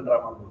ಇದನ್ನು ಸೆಕ್ಷನ್ ಡ್ರಾ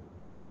ಮಾಡ್ಬೋದು.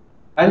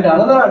 And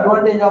another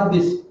advantage of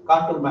this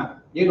contour map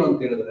ಏನು ಅಂತ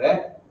ಹೇಳಿದ್ರೆ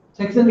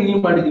ಸೆಕ್ಷನ್ ಇಲ್ಲಿ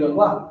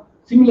ಮಾಡಿದೀವಲ್ವಾ,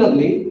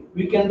 similarly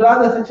we can draw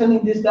the section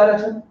in this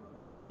direction.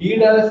 ಈ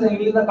ಡೈರೆಕ್ಷನ್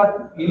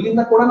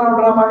ಇಲ್ಲಿಂದ ಕೂಡ ನಾವು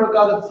ಡ್ರಾ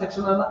ಮಾಡಬೇಕಾಗುತ್ತೆ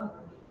ಸೆಕ್ಷನ್ ಅನ್ನ.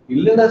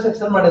 ಇಲ್ಲಿಂದ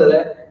ಸೆಕ್ಷನ್ ಮಾಡಿದ್ರೆ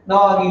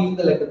ನಾವು ಆಗ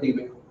ಇಲ್ಲಿಂದ ಲೆಕ್ಕ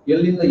ತೆಗಿಬೇಕು,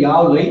 ಎಲ್ಲಿಂದ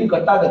ಯಾವ ಲೈನ್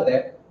ಕಟ್ ಆಗುತ್ತೆ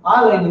ಆ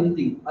ಲೈನ್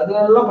ತೆಗಿ,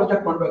 ಅದನ್ನೆಲ್ಲ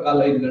ಪ್ರೊಜೆಕ್ಟ್ ಮಾಡ್ಬೇಕು ಆ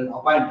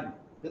ಲೈನ್ಗಳನ್ನ ಪಾಯಿಂಟ್.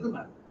 ಇದನ್ನ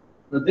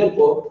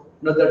therefore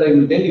now that I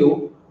will tell you,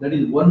 that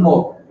is one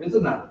more,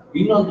 isn't it?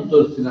 ಇನ್ನೊಂದು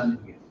ತೋರಿಸ್ತೀನಿ ನಾನು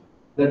ನಿಮಗೆ.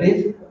 ದಟ್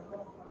ಈಸ್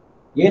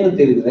ಏನು ಅಂತ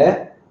ಹೇಳಿದ್ರೆ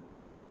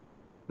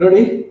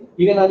ನೋಡಿ,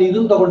 ಈಗ ನಾನು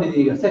ಇದನ್ನ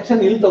ತಗೊಂಡಿದ್ದೀನಿ, ಈಗ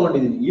ಸೆಕ್ಷನ್ ಇಲ್ಲಿ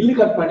ತಗೊಂಡಿದ್ದೀನಿ, ಇಲ್ಲಿ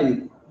ಕಟ್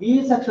ಮಾಡಿದ್ದೀನಿ. ಈ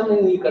ಸೆಕ್ಷನ್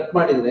ಇಲ್ಲಿ ಕಟ್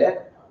ಮಾಡಿದ್ರೆ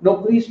ನೋ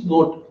ಪ್ಲೀಸ್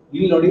ನೋಟ್,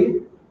 ಇಲ್ಲಿ ನೋಡಿ,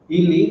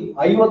 ಇಲ್ಲಿ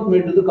 50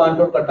 ಮೀಟರ್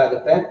ಕಾಂಟೂರ್ ಕಟ್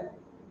ಆಗುತ್ತೆ,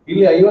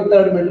 ಇಲ್ಲಿ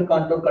 52 ಮೀಟರ್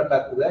ಕಾಂಟೂರ್ ಕಟ್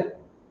ಆಗ್ತದೆ,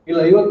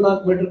 ಇಲ್ಲಿ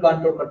 54 ಮೀಟರ್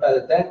ಕಾಂಟೂರ್ ಕಟ್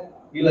ಆಗುತ್ತೆ,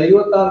 ಇಲ್ಲಿ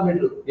 56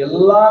 ಮೀಟರ್.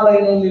 ಎಲ್ಲಾ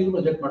ಲೈನ್ ಅಲ್ಲಿ ಇಲ್ಲಿ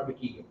ಪ್ರೊಜೆಕ್ಟ್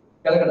ಮಾಡ್ಬೇಕು, ಈಗ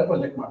ಕೆಳಗಡೆ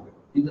ಪ್ರೊಜೆಕ್ಟ್ ಮಾಡ್ಬೇಕು,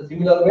 ಇಂತ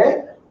ಸಿಮಿಲರ್ ವೇ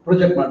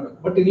ಪ್ರೊಜೆಕ್ಟ್ ಮಾಡ್ಬೇಕು.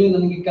 ಬಟ್ ಇಲ್ಲಿ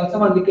ನನಗೆ ಕೆಲಸ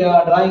ಮಾಡ್ಲಿಕ್ಕೆ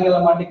ಡ್ರಾಯಿಂಗ್ ಎಲ್ಲ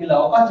ಮಾಡ್ಲಿಕ್ಕೆ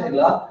ಅವಕಾಶ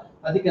ಇಲ್ಲ,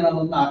 ಅದಕ್ಕೆ ನಾನು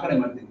ಆ ಕಡೆ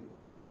ಮಾಡ್ತೀನಿ.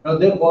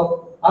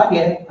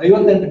 ಹಾಗೆ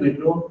 58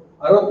 metre,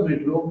 60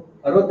 metre,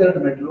 62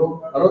 metre,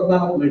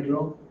 64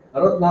 metre,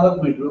 64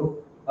 metre,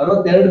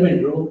 62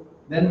 metre,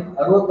 then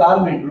 66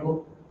 metre,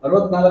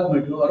 64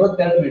 metre,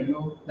 62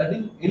 metre. That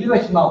is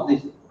elevation of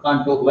this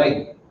contour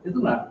line. ಇದು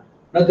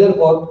ನಾವು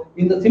therefore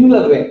in the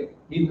similar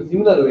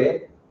way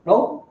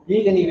ನಾವು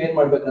ಈಗ ನೀವೇನ್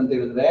ಮಾಡ್ಬೇಕಂತ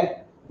ಹೇಳಿದ್ರೆ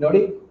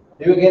ನೋಡಿ,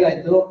 ಇವಾಗ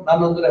ಏನಾಯ್ತು,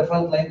 ನಾನೊಂದು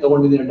ರೆಫರೆನ್ಸ್ ಲೈನ್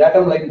ತಗೊಂಡಿದ್ದೀನಿ,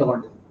 ಡಾಟಮ್ ಲೈನ್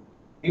ತಗೊಂಡಿದ್ದೀನಿ,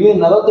 ಇಲ್ಲಿ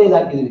 45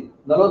 ಹಾಕಿದ್ದೀನಿ,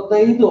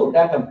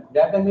 45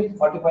 ಡಾಟಮ್ ಈಸ್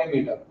 45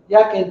 ಮೀಟರ್.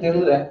 ಯಾಕೆ ಅಂತ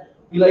ಹೇಳಿದ್ರೆ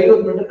ಇಲ್ಲಿ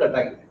 50 ಮೀಟರ್ ಕಟ್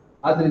ಆಗಿದೆ,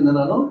 ಆದ್ರಿಂದ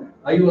ನಾನು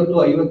 50,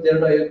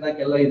 52, 54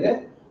 ಎಲ್ಲ ಇದೆ,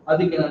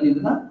 ಅದಕ್ಕೆ ನಾನು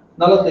ಇದನ್ನ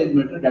 45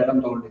 ಮೀಟರ್ ಡಾಟಮ್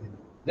ತಗೊಂಡಿದ್ದೀನಿ.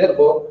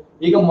 therefore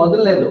ಈಗ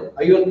ಮೊದಲನೇದು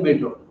 50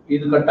 ಮೀಟರ್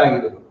ಇದು ಕಟ್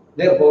ಆಗಿರೋದು.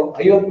 therefore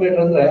 50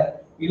 ಮೀಟರ್ ಅಂದ್ರೆ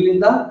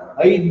ಇಲ್ಲಿಂದ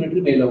 5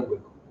 ಮೀಟರ್ ಮೇಲೆ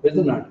ಹೋಗ್ಬೇಕು.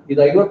 ಇದು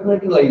 50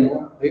 metre line,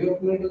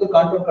 50 metre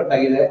contour cut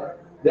ಆಗಿದೆ,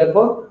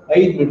 therefore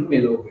 5 ಮೀಟರ್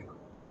ಮೇಲೆ ಹೋಗ್ಬೇಕು.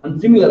 And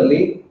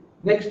similarly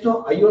next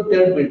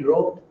 52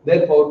 metre,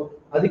 therefore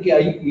ಅದಕ್ಕೆ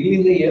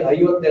ಇಲ್ಲಿಂದ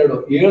 52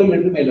 7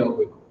 ಮೀಟರ್ ಮೇಲೆ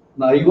ಹೋಗ್ಬೇಕು.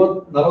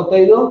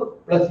 45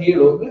 ಪ್ಲಸ್ 7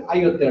 ಹೋದ್ರೆ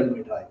 52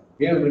 ಮೀಟರ್ ಆಯ್ತು,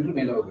 7 ಮೀಟರ್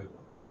ಮೇಲೆ ಹೋಗ್ಬೇಕು.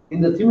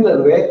 ಇನ್ ದ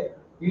ಸಿಮಿಲರ್ ವೇ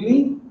ಇಲ್ಲಿ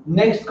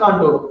ನೆಕ್ಸ್ಟ್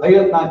ಕಾಂಟೂರ್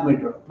 54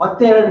 ಮೀಟರ್,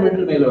 ಮತ್ತೆ 2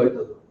 ಮೀಟರ್ ಮೇಲೆ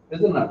ಹೋಯ್ತದು.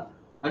 ಇದನ್ನ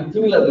ಅಂಡ್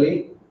ಸಿಮಿಲರ್ಲಿ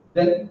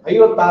ದೆನ್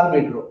 56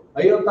 ಮೀಟರ್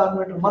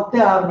ಮತ್ತೆ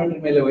 6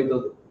 ಮೀಟರ್ ಮೇಲೆ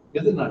ಹೋಯ್ತದು.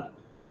 ಇದನ್ನ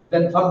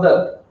then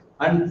further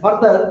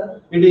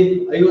it is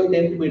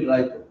 58 metre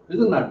ಆಯ್ತು.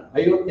 ಇದನ್ನ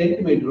 58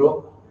 ಮೀಟರ್,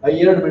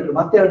 2 ಮೀಟರ್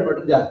ಮತ್ತೆ 2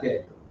 ಮೀಟರ್ ಜಾಸ್ತಿ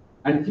ಆಯ್ತು.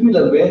 And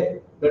similar way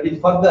that is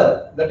further,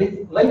 that is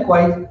like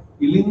wise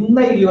ಇಲ್ಲಿಂದ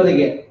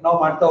ಇಲ್ಲಿವರೆಗೆ ನಾವು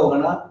ಮಾಡ್ತಾ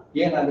ಹೋಗೋಣ,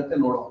 ಏನಾಗುತ್ತೆ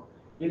ನೋಡೋಣ.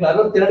 ಈಗ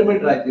 62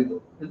 ಮೀಟರ್ ಆಯ್ತು, ಇದು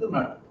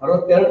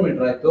 62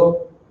 ಮೀಟರ್ ಆಯ್ತು.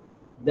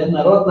 ದೆನ್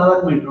 64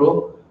 ಮೀಟರ್,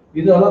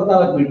 ಇದು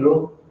 64 ಮೀಟರ್,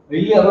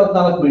 ಇಲ್ಲಿ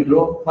 64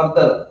 ಮೀಟರ್,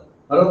 ಫರ್ದರ್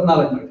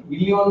 64 ಮೀಟರ್,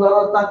 ಇಲ್ಲಿ ಒಂದು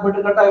 64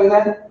 ಮೀಟರ್ ಕಟ್ ಆಗಿದೆ.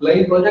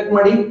 ಲೈನ್ ಪ್ರೊಜೆಕ್ಟ್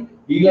ಮಾಡಿ,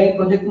 ಈ ಲೈನ್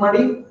ಪ್ರೊಜೆಕ್ಟ್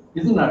ಮಾಡಿ,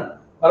 ಇದು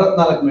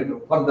 64 metre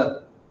further.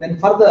 Then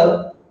further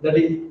that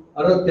is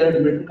 62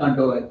 metre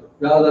contour ಆಯ್ತು.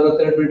 ಯಾವ್ದು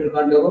 62 ಮೀಟರ್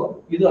ಕಾಂಟೂರು?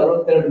 ಇದು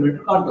 62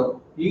 ಮೀಟರ್ ಕಾಂಟೂರ್.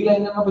 ಈ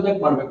ಲೈನ್ ಅನ್ನ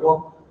ಪ್ರೊಜೆಕ್ಟ್ ಮಾಡ್ಬೇಕು,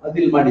 ಅದು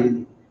ಇಲ್ಲಿ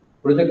ಮಾಡಿದೀನಿ.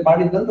 ಪ್ರೊಜೆಕ್ಟ್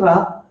ಮಾಡಿದ ನಂತರ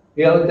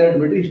 62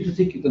 ಮೀಟರ್ ಇಷ್ಟು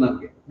ಸಿಕ್ಕಿತ್ತು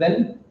ನಮ್ಗೆ. ದೆನ್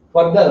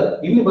ಫರ್ದರ್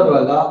ಇಲ್ಲಿ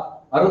ಬರುವಾಗ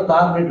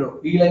 66 ಮೀಟರ್,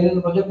 ಈ ಲೈನ್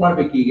ಅನ್ನು ಪ್ರೊಜೆಕ್ಟ್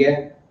ಮಾಡ್ಬೇಕು. ಹೀಗೆ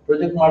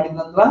ಪ್ರೊಜೆಕ್ಟ್ ಮಾಡಿದ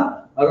ನಂತರ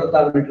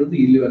 66 ಮೀಟರ್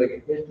ಇಲ್ಲಿವರೆಗೆ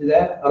ಎಷ್ಟಿದೆ?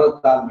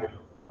 66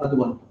 ಮೀಟರ್, ಅದು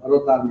ಬಂತು,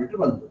 66 ಮೀಟರ್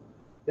ಬಂತು.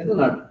 ಇದು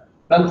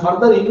ನಾನು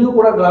ಫರ್ದರ್ ಇನ್ನೂ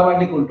ಕೂಡ ಡ್ರಾ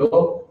ಮಾಡ್ಲಿಕ್ಕೆ ಉಂಟು,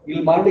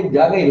 ಇಲ್ಲಿ ಮಾಡ್ಲಿಕ್ಕೆ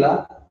ಜಾಗ ಇಲ್ಲ.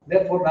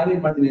 therefore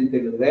ನಾನೇನ್ ಮಾಡ್ತೀನಿ ಅಂತ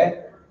ಹೇಳಿದ್ರೆ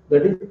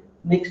ದಟ್ ಈಸ್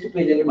ನೆಕ್ಸ್ಟ್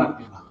ಪೇಜ್ ಅಲ್ಲಿ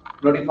ಮಾಡ್ತೀನಿ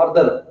ನೋಡಿ.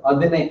 ಫರ್ದರ್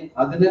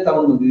ಅದನ್ನೇ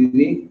ತಗೊಂಡು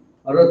ಬಂದಿದ್ದೀನಿ,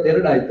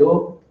 62 ಆಯ್ತು.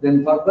 Then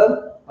further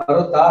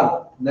 66,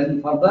 then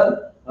further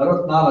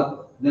 64,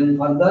 then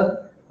further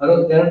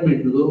 62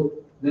 metre,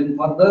 then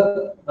further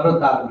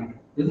 66 metre.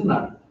 ಇದು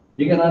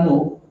ಈಗ ನಾನು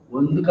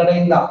ಒಂದು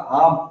ಕಡೆಯಿಂದ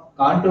ಆ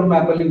ಕಾಂಟೂರ್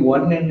ಮ್ಯಾಪ್ ಅಲ್ಲಿ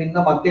 1 ಎಂಡ್ ಇಂದ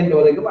ಮತ್ತೆ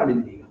ಎಂಡ್ವರೆಗೆ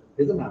ಮಾಡಿದ್ದೀನಿ. ಈಗ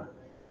ಇದು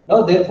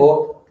ನಾವು therefore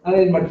ನಾನು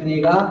ಏನ್ ಮಾಡ್ತೀನಿ,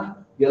 ಈಗ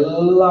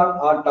ಎಲ್ಲ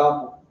ಆ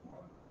ಟಾಪ್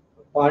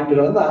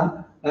ಪಾಯಿಂಟ್ಗಳನ್ನ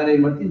ನಾನು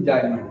ಏನ್ ಮಾಡ್ತೀನಿ,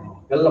 ಜಾಯಿನ್ ಮಾಡಿದ್ದೀನಿ.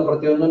 ಎಲ್ಲ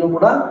ಪ್ರತಿಯೊಂದನ್ನು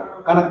ಕೂಡ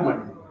ಕನೆಕ್ಟ್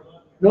ಮಾಡಿದ್ದೀನಿ.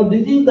 Now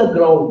this is the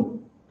ground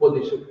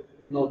position.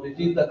 Now this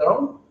is the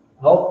ground.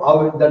 How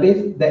that is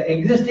the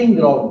existing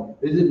ground,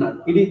 is it not?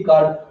 It is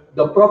called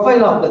the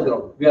profile of the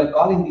ground. We are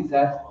calling this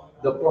as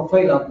the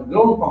profile of the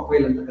ground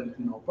profile and the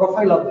continue.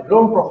 Profile of the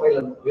ground profile,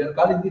 and we are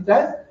calling this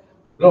as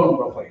ground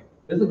profile,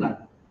 is it not?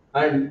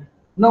 And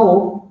now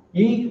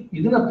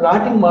ಇದನ್ನ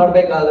plotting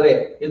ಮಾಡ್ಬೇಕಾದ್ರೆ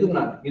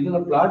ಇದನ್ನ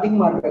plotting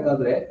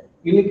ಮಾಡ್ಬೇಕಾದ್ರೆ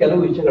ಇಲ್ಲಿ ಕೆಲವು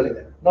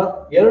ವಿಷಯಗಳಿದೆ.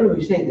 ಎರಡು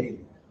ವಿಷಯ ಇದೆ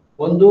ಇಲ್ಲಿ.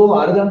 ಒಂದು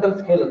ಹಾರಿಜಾಂಟಲ್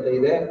ಸ್ಕೇಲ್ ಅಂತ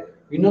ಇದೆ,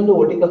 ಇನ್ನೊಂದು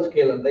ವರ್ಟಿಕಲ್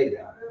ಸ್ಕೇಲ್ ಅಂತ ಇದೆ.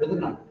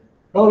 ಇದನ್ನ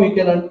ನಾವು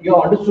ಯು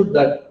ಅಂಡರ್ಸ್ಟುಡ್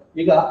ದಟ್.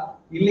 ಈಗ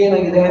ಇಲ್ಲಿ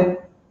ಏನಾಗಿದೆ,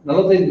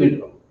 45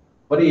 ಮೀಟರ್,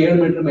 ಬರೀ 7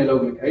 ಮೀಟರ್ ಮೇಲೆ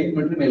ಹೋಗ್ಲಿಕ್ಕೆ, 5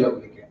 ಮೀಟರ್ ಮೇಲೆ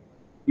ಹೋಗ್ಲಿಕ್ಕೆ,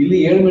 ಇಲ್ಲಿ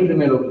 7 ಮೀಟರ್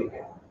ಮೇಲೆ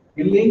ಹೋಗ್ಲಿಕ್ಕೆ,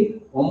 ಇಲ್ಲಿ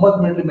 9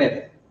 ಮೀಟರ್ ಮೇಲೆ,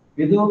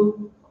 ಇದು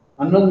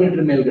 11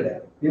 ಮೀಟರ್ ಮೇಲ್ಗಡೆ,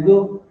 ಇದು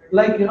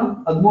ಲೈಕ್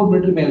 13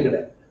 ಮೀಟರ್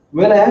ಮೇಲ್ಗಡೆ.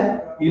 ಬೇರೆ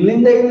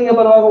ಇಲ್ಲಿಂದ ಇಲ್ಲಿಗೆ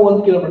ಬರುವಾಗ 1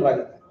 ಕಿಲೋಮೀಟರ್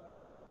ಆಗುತ್ತೆ.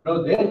 ನಾವು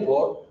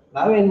therefore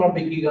ನಾವೇನ್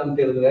ಮಾಡ್ಬೇಕು ಈಗ ಅಂತ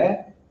ಹೇಳಿದ್ರೆ,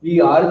 ಈ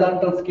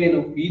ಹಾರಿಜಾಂಟಲ್ ಸ್ಕೇಲ್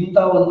ಇಂತ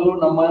ಒಂದು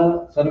ನಮ್ಮ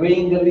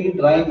ಸರ್ವೇಯಿಂಗ್ ಅಲ್ಲಿ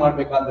ಡ್ರಾಯಿಂಗ್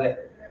ಮಾಡ್ಬೇಕಾದ್ರೆ,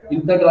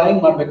 ಇಂತ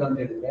ಡ್ರಾಯಿಂಗ್ ಮಾಡ್ಬೇಕಂತ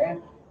ಹೇಳಿದ್ರೆ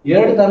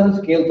 2 ತರದ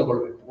ಸ್ಕೇಲ್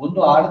ತಗೊಳ್ಬೇಕು. ಒಂದು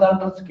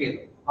ಹಾರಿಜಾಂಟಲ್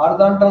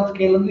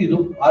ಸ್ಕೇಲ್ ಅಂದ್ರೆ ಇದು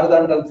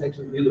ಹಾರಿಜಾಂಟಲ್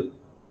ಸೆಕ್ಷನ್, ಇದು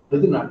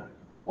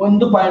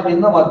ಒಂದು ಪಾಯಿಂಟ್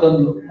ಇಂದ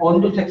ಮತ್ತೊಂದು,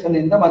 ಒಂದು ಸೆಕ್ಷನ್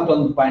ಇಂದ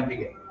ಮತ್ತೊಂದು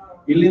ಪಾಯಿಂಟ್ಗೆ,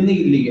 ಇಲ್ಲಿಂದ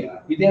ಇಲ್ಲಿಗೆ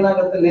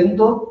ಇದೇನಾಗುತ್ತೆ,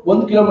 ಲೆಂತ್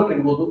 1 ಕಿಲೋಮೀಟರ್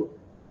ಇರ್ಬೋದು,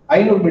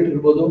 500 ಮೀಟರ್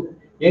ಇರ್ಬೋದು,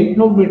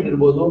 800 ಮೀಟರ್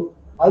ಇರ್ಬೋದು.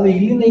 ಅದು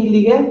ಇಲ್ಲಿಂದ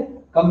ಇಲ್ಲಿಗೆ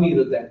ಕಮ್ಮಿ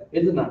ಇರುತ್ತೆ.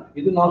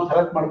 ಇದು ನಾವು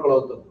ಸೆಲೆಕ್ಟ್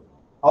ಮಾಡ್ಕೊಳ್ಳೋದು.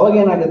 ಅವಾಗ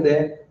ಏನಾಗುತ್ತೆ,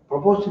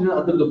 ಪ್ರಪೋರ್ಷನ್,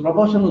 ಅದ್ರದ್ದು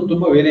ಪ್ರಪೋರ್ಷನ್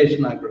ತುಂಬಾ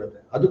ವೇರಿಯೇಷನ್ ಆಗಿಬಿಡುತ್ತೆ.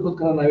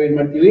 ಅದಕ್ಕೋಸ್ಕರ ನಾವೇನ್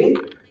ಮಾಡ್ತೀವಿ,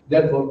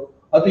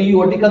 ಅದು ಈ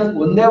ವರ್ಟಿಕಲ್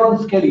ಒಂದೇ ಒಂದು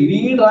ಸ್ಕೇಲ್, ಇಡೀ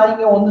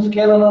ಡ್ರಾಯಿಂಗ್ ಒಂದು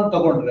ಸ್ಕೇಲ್ ಅನ್ನು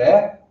ತಗೊಂಡ್ರೆ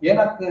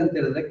ಏನಾಗ್ತದೆ ಅಂತ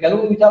ಹೇಳಿದ್ರೆ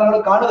ಕೆಲವು ವಿಚಾರಗಳು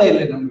ಕಾಣದೇ ಇಲ್ಲ,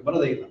 ನಮ್ಗೆ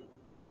ಬರೋದೇ ಇಲ್ಲ.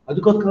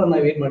 ಅದಕ್ಕೋಸ್ಕರ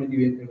ನಾವೇನ್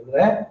ಮಾಡಿದೀವಿ ಅಂತ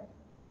ಹೇಳಿದ್ರೆ,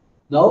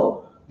 ನಾವು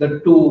that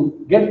to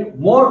get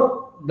more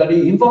that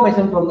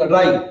information from the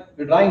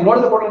drawing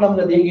ನೋಡಿದ ಕೊಟ್ಟರೆ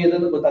ನಮ್ಗೆ ಅದು ಹೇಗೆ ಇದೆ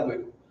ಅಂತ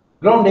ಗೊತ್ತಾಗ್ಬೇಕು,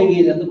 ಗ್ರೌಂಡ್ ಹೇಗೆ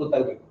ಇದೆ ಅಂತ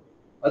ಗೊತ್ತಾಗ್ಬೇಕು.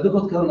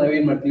 ಅದಕ್ಕೋಸ್ಕರ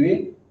ನಾವೇನ್ ಮಾಡ್ತೀವಿ,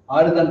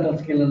 ಹಾರಿಜಾಂಟಲ್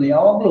ಸ್ಕೇಲ್ ಅನ್ನು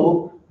ಯಾವಾಗ್ಲೂ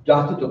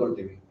ಜಾಸ್ತಿ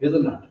ತಗೊಳ್ತೀವಿ.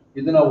 ಇದನ್ನ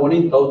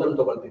 1/1000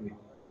 ತಗೊಳ್ತೀವಿ.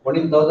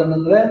 1/1000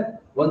 ಅಂದ್ರೆ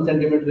 1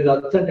 ಸೆಂಟಿಮೀಟರ್ಗೆ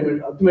 10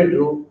 ಸೆಂಟಿಮೀಟರ್, 10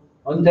 ಮೀಟರು,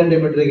 1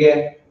 ಸೆಂಟಿಮೀಟರ್ಗೆ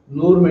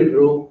 100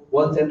 ಮೀಟರು,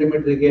 1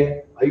 ಸೆಂಟಿಮೀಟರ್ಗೆ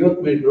 50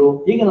 ಮೀಟರು,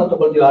 ಹೀಗೆ ನಾವು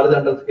ತಗೊಳ್ತೀವಿ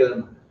ಹಾರಿಜಾಂಟಲ್ ಸ್ಕೇಲ್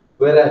ಅನ್ನು.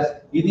 ವೇರಾಸ್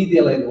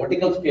ಇದೆಯಲ್ಲ, ಇದು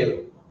ವರ್ಟಿಕಲ್ ಸ್ಕೇಲ್.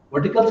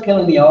 ವರ್ಟಿಕಲ್ ಸ್ಕೇಲ್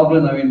ಅನ್ನು ಯಾವಾಗಲೂ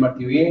ನಾವೇನ್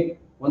ಮಾಡ್ತೀವಿ,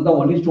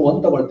 1:1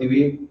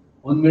 ತಗೊಳ್ತೀವಿ.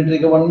 1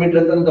 ಮೀಟರ್ಗೆ 1 ಮೀಟರ್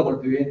ಅಂತ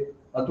ತಗೊಳ್ತೀವಿ,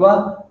 ಅಥವಾ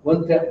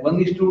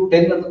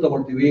 1:10 ಅಂತ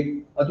ತಗೊಳ್ತೀವಿ,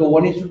 ಅಥವಾ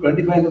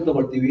 1:25 ಅಂತ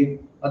ತಗೊಳ್ತೀವಿ,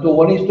 ಅಥವಾ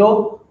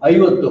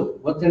 1:50,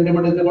 1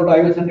 ಸೆಂಟಿಮೀಟರ್ ತಗೊಂಡು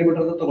 50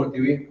 ಸೆಂಟಿಮೀಟರ್ ಅಂತ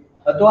ತಗೊಳ್ತೀವಿ,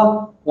 ಅಥವಾ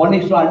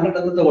 1:100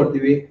 ಅಂತ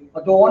ತಗೊಳ್ತೀವಿ,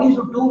 ಅಥವಾ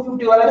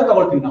 1:250 ವರೆಗೆ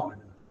ತಗೊಳ್ತೀವಿ ನಾವು.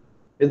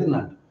 ಇದನ್ನ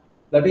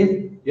ದಟ್ ಈಸ್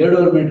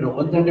 2.5 ಮೀಟರ್,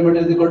 1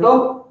 ಸೆಂಟಿಮೀಟರ್ ಇದ್ಕೊಂಡು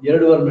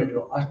 2.5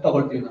 ಮೀಟರ್ ಅಷ್ಟು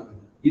ತಗೊಳ್ತೀವಿ ನಾವು.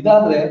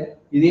 ಇದಾದ್ರೆ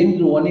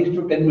ಇದೇನಿದ್ರು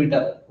 1:10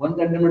 ಮೀಟರ್, 1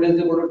 ಸೆಂಟಿಮೀಟರ್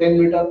ಇದ್ಕೊಂಡು 10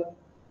 ಮೀಟರ್,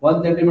 1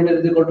 ಸೆಂಟಿಮೀಟರ್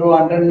ಇದ್ಕೊಂಡು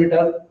 100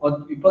 ಮೀಟರ್,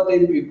 20 ಮೀಟರ್,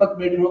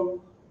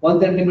 1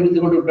 ಸೆಂಟಿಮೀಟರ್ ಇದ್ಕೊಂಡು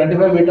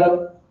 25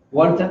 ಮೀಟರ್,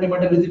 1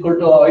 ಸೆಂಟಿಮೀಟರ್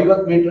ಇದ್ಕೊಂಡು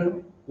 50 ಮೀಟರ್,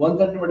 1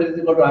 ಸೆಂಟಿಮೀಟರ್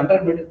ಇದ್ಕೊಂಡು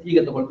 100 ಮೀಟರ್,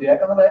 ಹೀಗೆ ತಗೊಳ್ತೀವಿ.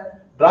 ಯಾಕಂದ್ರೆ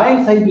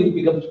drawing size will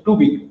becomes two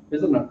big.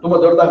 ತುಂಬಾ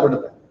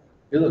ದೊಡ್ಡದಾಗ್ಬಿಡುತ್ತೆ.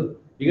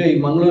 ಈಗ ಈ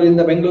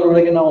ಮಂಗಳೂರಿಂದ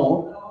ಬೆಂಗಳೂರಿಗೆ ನಾವು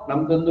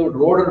ನಮ್ದೊಂದು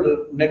ರೋಡ್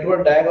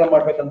ನೆಟ್ವರ್ಕ್ ಡಯಾಗ್ರಾಮ್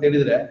ಮಾಡ್ಬೇಕಂತ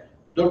ಹೇಳಿದ್ರೆ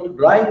ದೊಡ್ಡ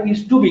ಡ್ರಾಯಿಂಗ್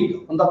ಇಸ್ ಟೂ ಬಿಗ್,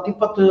 ಒಂದು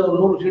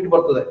 10-20-100 ಶೀಟ್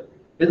ಬರ್ತದೆ.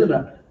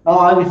 ನಾವು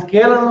ಆ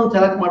ಸ್ಕೇಲ್ ಅನ್ನು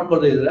ಸೆಲೆಕ್ಟ್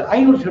ಮಾಡ್ಕೊಳ್ಳದೆ ಇದ್ರೆ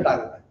 500 ಶೀಟ್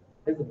ಆಗುತ್ತೆ.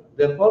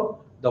 therefore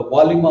the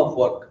volume of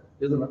work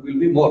will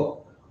be more.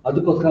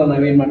 ಅದಕ್ಕೋಸ್ಕರ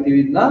ನಾವೇನ್ ಮಾಡ್ತೀವಿ,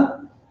 ಇದನ್ನ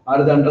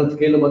ಹಾರಿಜಾಂಟಲ್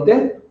ಸ್ಕೇಲ್ ಮತ್ತೆ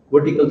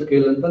ವರ್ಟಿಕಲ್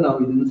ಸ್ಕೇಲ್ ಅಂತ ನಾವು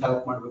ಇದನ್ನ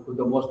ಸೆಲೆಕ್ಟ್ ಮಾಡಬೇಕು.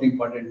 The most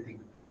important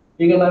thing.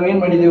 ಈಗ ನಾವೇನ್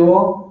ಮಾಡಿದೆವು,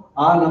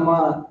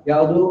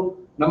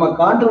 ನಮ್ಮ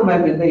ಕಾಂಟೂರ್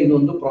ಮ್ಯಾಪ್ ಇಂದ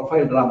ಇದೊಂದು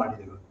ಪ್ರೊಫೈಲ್ ಡ್ರಾ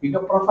ಮಾಡಿದೆವು. ಈಗ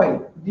profile,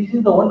 this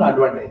is the one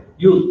advantage.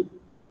 Use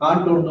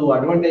ಕಾಂಟೂರ್ದು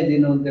advantage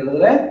ಏನು ಅಂತ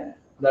ಹೇಳಿದ್ರೆ,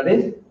 ದಟ್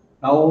ಈಸ್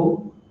ನಾವು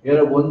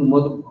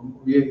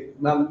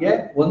ನಮ್ಗೆ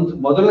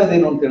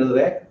ಮೊದಲನೇದೇನು ಅಂತ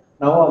ಹೇಳಿದ್ರೆ,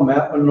 ನಾವು ಆ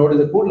ಮ್ಯಾಪ್ ಅನ್ನು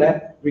ನೋಡಿದ ಕೂಡಲೇ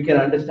we can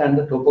understand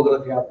the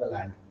topography of the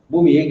land.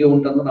 ಭೂಮಿ ಹೇಗೆ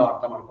ಉಂಟಂತ ನಾವು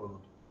ಅರ್ಥ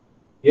ಮಾಡ್ಕೊಳ್ಬಹುದು.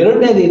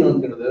 ಎರಡನೇದು ಏನು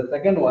ಅಂತ ಹೇಳಿದ್ರೆ,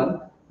 second one,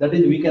 that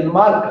is we can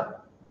mark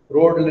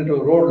road line,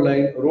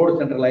 road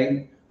central line,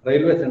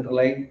 railway central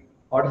line,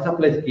 water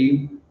supply scheme,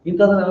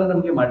 ಇಂಥದನ್ನೆಲ್ಲ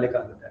ನಮಗೆ ಮಾಡ್ಲಿಕ್ಕೆ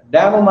ಆಗುತ್ತೆ.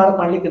 ಡ್ಯಾಮ್ ಮಾರ್ಕ್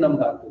ಮಾಡ್ಲಿಕ್ಕೆ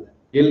ನಮ್ಗೆ ಆಗ್ತದೆ,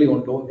 ಎಲ್ಲಿ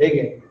ಉಂಟು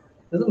ಹೇಗೆ.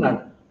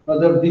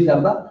 These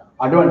are the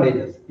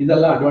advantages.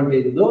 ಇದೆಲ್ಲ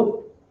ಅಡ್ವಾಂಟೇಜ್ ಇದು.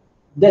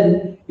 ದೆನ್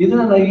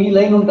ಇದನ್ನ ಈ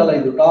ಲೈನ್ ಉಂಟಲ್ಲ,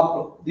 ಇದು ಟಾಪ್,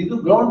 ಇದು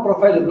ಗ್ರೌಂಡ್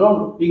ಪ್ರೊಫೈಲ್.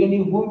 ಗ್ರೌಂಡ್, ಈಗ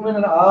ನೀವು ಭೂಮಿ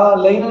ಮೇಲೆ ಆ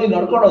ಲೈನ್ ಅಲ್ಲಿ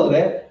ನಡ್ಕೊಂಡು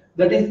ಹೋದ್ರೆ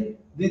that is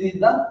this is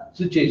the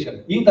situation.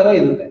 ಈ ತರ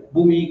ಇರುತ್ತೆ.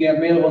 ಭೂಮಿ ಈಗ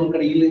ಮೇಲೆ ಒಂದ್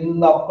ಕಡೆ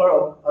ಇಲ್ಲಿಂದ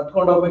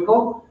ಹತ್ಕೊಂಡು ಹೋಗ್ಬೇಕು,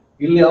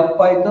 ಇಲ್ಲಿ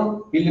ಅಪ್ ಆಯ್ತು,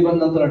 ಇಲ್ಲಿ ಬಂದ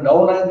ನಂತರ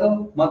ಡೌನ್ ಆಯ್ತು,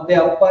 ಮತ್ತೆ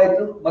ಅಪ್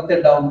ಆಯ್ತು, ಮತ್ತೆ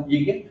ಡೌನ್,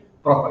 ಹೀಗೆ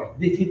profile.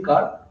 This is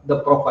called the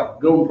profile,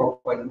 ground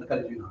profile ಅಂತ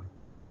ಕರಿತೀವಿ ನಾವು.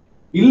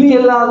 ಇಲ್ಲಿ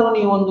ಎಲ್ಲಾದ್ರೂ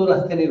ನೀವೊಂದು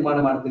ರಸ್ತೆ ನಿರ್ಮಾಣ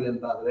ಮಾಡ್ತೀರಿ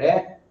ಅಂತ ಆದ್ರೆ,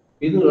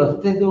 ಇದು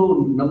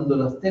ನಮ್ದು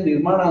ರಸ್ತೆ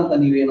ನಿರ್ಮಾಣ ಅಂತ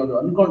ನೀವೇನಾದ್ರು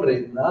ಅನ್ಕೊಂಡ್ರೆ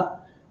ಇದನ್ನ,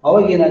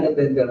 ಅವಾಗ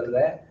ಏನಾಗುತ್ತೆ ಅಂತ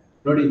ಹೇಳಿದ್ರೆ,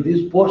 ನೋಡಿ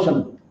ದಿಸ್ ಪೋರ್ಷನ್,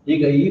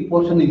 ಈಗ ಈ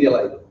ಪೋರ್ಷನ್ ಇದೆಯಲ್ಲ,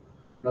 ಇದು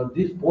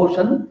this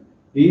portion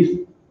is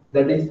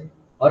that is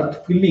earth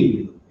filling.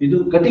 ಇದು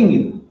cutting.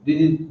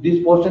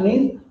 This portion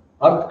is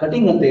earth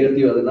cutting ಅಂತ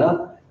ಹೇಳ್ತೀವಿ ಅದನ್ನ.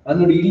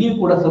 ನೋಡಿ ಇಲ್ಲಿ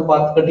ಕೂಡ ಸ್ವಲ್ಪ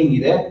ಅರ್ತ್ ಕಟಿಂಗ್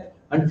ಇದೆ.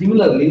 ಅಂಡ್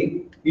ಸಿಮಿಲರ್ಲಿ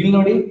ಇಲ್ಲಿ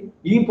ನೋಡಿ,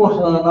 ಈ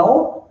ಪೋರ್ಷನ್ ಅನ್ನ ನಾವು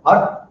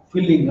ಅರ್ತ್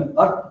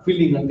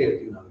ಫಿಲ್ಲಿಂಗ್ ಅಂತ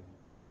ಹೇಳ್ತೀವಿ ನಾವು.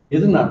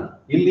 ಇದನ್ನ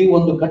ಇಲ್ಲಿ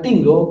ಒಂದು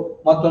ಕಟಿಂಗು,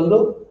 ಮತ್ತೊಂದು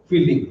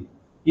ಫಿಲ್ಲಿಂಗ್.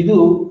 ಇದು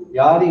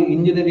ಯಾರಿಗೆ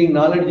ಇಂಜಿನಿಯರಿಂಗ್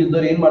ನಾಲೆಡ್ಜ್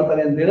ಇದ್ದವ್ರು ಏನ್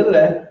ಮಾಡ್ತಾರೆ ಅಂತ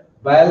ಹೇಳಿದ್ರೆ,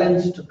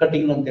 ಬ್ಯಾಲೆನ್ಸ್ಡ್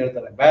ಕಟಿಂಗ್ ಅಂತ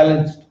ಹೇಳ್ತಾರೆ,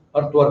 ಬ್ಯಾಲೆನ್ಸ್ಡ್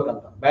ಅರ್ತ್ ವರ್ಕ್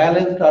ಅಂತ.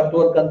 ಬ್ಯಾಲೆನ್ಸ್ಡ್ ಅರ್ತ್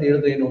ವರ್ಕ್ ಅಂತ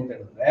ಹೇಳಿದ್ರೆ ಏನು ಅಂತ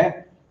ಹೇಳಿದ್ರೆ,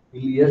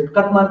 ಇಲ್ಲಿ ಎಷ್ಟು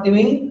ಕಟ್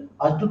ಮಾಡ್ತೀವಿ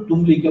ಅಷ್ಟು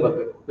ತುಂಬಲಿಕ್ಕೆ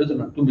ಬರ್ಬೇಕು.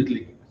 ಇದನ್ನ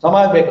ತುಂಬಿಸ್ಲಿಕ್ಕೆ ಸಮ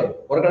ಬೇಕದು,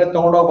 ಹೊರಗಡೆ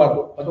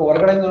ತಗೊಂಡೋಗ್ಬಾರ್ದು, ಅಥವಾ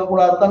ಹೊರಗಡೆಯಿಂದ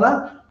ಕೂಡ ಅರ್ಥನ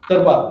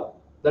ತರಬಾರ್ದು.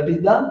 That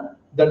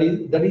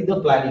is the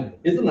planning.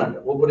 ಇದನ್ನ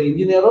ಒಬ್ಬರು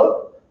ಇಂಜಿನಿಯರು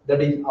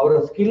ದಟ್ ಈಸ್ ಅವರ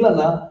ಸ್ಕಿಲ್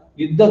ಅನ್ನ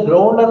ಇದ್ದ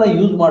ಗ್ರೌಂಡ್ ಅನ್ನ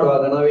ಯೂಸ್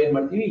ಮಾಡುವಾಗ ನಾವೇನ್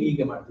ಮಾಡ್ತೀವಿ,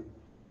 ಹೀಗೆ ಮಾಡ್ತೀವಿ.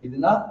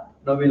 ಇದನ್ನ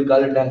ನಾವು ವಿಲ್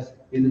ಕಾಲ್ ಇಟ್ ಆಸ್,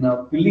 ಇದನ್ನ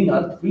ಅರ್ತ್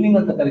ಫಿಲ್ಲಿಂಗ್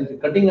ಅಂತ ಕರಿತೀವಿ,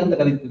 ಕಟಿಂಗ್ ಅಂತ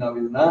ಕರಿತೀವಿ ನಾವು.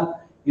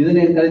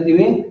 ಇದನ್ನೇನ್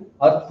ಕರಿತೀವಿ,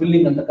 ಅರ್ತ್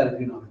ಫಿಲ್ಲಿಂಗ್ ಅಂತ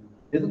ಕರಿತೀವಿ ನಾವು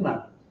ಇದನ್ನ.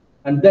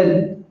 ಅಂಡ್ ದೆನ್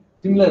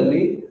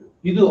ಸಿಮಿಲರ್ಲಿ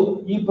ಇದು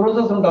ಈ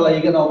ಪ್ರೋಸೆಸ್ ಉಂಟಲ್ಲ,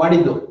 ಈಗ ನಾವು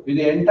ಮಾಡಿದ್ದು,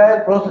 ಇದು entire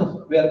process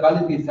we are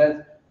calling this as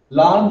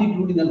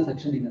longitudinal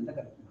sectioning ಅಂತ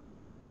ಕರಿತೀವಿ.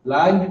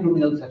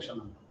 ಲಾಂಜಿಟ್ಯೂಡಿನಲ್ ಸೆಕ್ಷನ್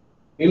ಅಂತ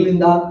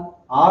ಇಲ್ಲಿಂದ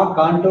ಆ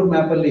ಕಾಂಟೂರ್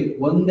ಮ್ಯಾಪ್ ಅಲ್ಲಿ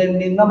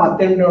ಒಂದೆಂಡಿಂದ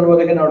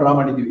ಮತ್ತೆಂಡವರೆಗೆ ನಾವು ಡ್ರಾ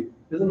ಮಾಡಿದೀವಿ.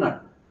 ಇದನ್ನ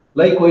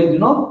like wise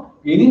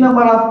any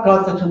number of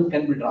cross section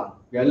can be draw.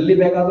 ಎಲ್ಲಿ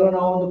ಬೇಕಾದ್ರೂ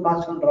ನಾವು ಒಂದು ಕ್ರಾಸ್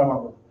ಸೆಕ್ಷನ್ ಡ್ರಾ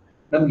ಮಾಡ್ಬೋದು.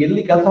 ನಮ್ಗೆ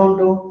ಎಲ್ಲಿ ಕೆಲಸ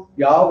ಉಂಟು,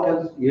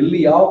 ಎಲ್ಲಿ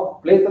ಯಾವ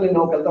ಪ್ಲೇಸ್ ಅಲ್ಲಿ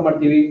ನಾವು ಕೆಲಸ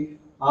ಮಾಡ್ತೀವಿ,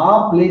 ಆ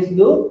ಪ್ಲೇಸ್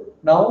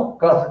ನಾವು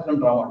ಕ್ರಾಸ್ ಸೆಕ್ಷನ್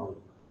ಡ್ರಾ ಮಾಡ್ಬೋದು.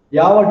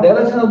 ಯಾವ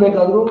ಡೈರೆಕ್ಷನ್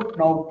ಬೇಕಾದ್ರೂ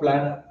ನಾವು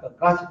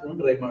ಕ್ರಾಸ್ ಸೆಕ್ಷನ್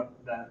ಡ್ರೈ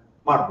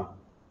ಮಾಡ್ಬೋದು.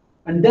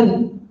 And then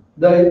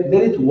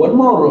there is one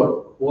more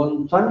one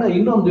ಸಣ್ಣ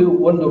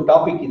ಇನ್ನೊಂದು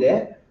ಟಾಪಿಕ್ ಇದೆ,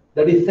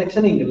 that is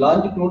sectioning,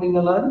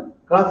 longitudinal and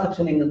cross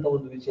sectioning ಅಂತ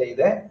ಒಂದು ವಿಷಯ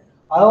ಇದೆ.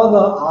 ಆವಾಗ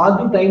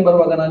ಅದು ಟೈಮ್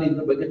ಬರುವಾಗ ನಾನು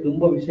ಇದ್ರ ಬಗ್ಗೆ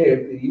ತುಂಬಾ ವಿಷಯ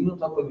ಹೇಳ್ತೀನಿ, ಇನ್ನೂ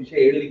ಸ್ವಲ್ಪ ವಿಷಯ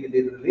ಹೇಳಲಿಕ್ಕಿದೆ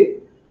ಇದರಲ್ಲಿ,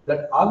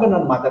 ದಟ್ ಆಗ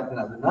ನಾನು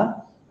ಮಾತಾಡ್ತೀನಿ ಅದನ್ನ.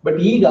 ಬಟ್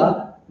ಈಗ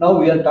ನಾವು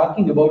we are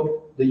talking about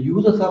the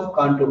uses of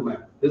contour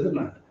map. Is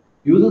not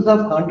uses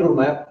of contour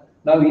map.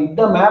 ನಾವು ಇದ್ದ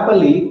ಮ್ಯಾಪ್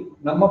ಅಲ್ಲಿ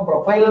ನಮ್ಮ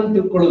ಪ್ರೊಫೈಲ್ ಅನ್ನು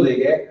ತಿಳ್ಕೊಳ್ಳೋದು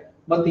ಹೇಗೆ,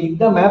 ಮತ್ತೆ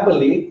ಇದ್ದ ಮ್ಯಾಪ್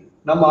ಅಲ್ಲಿ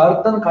ನಮ್ಮ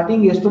ಅರ್ಥನ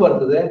ಕಟಿಂಗ್ ಎಷ್ಟು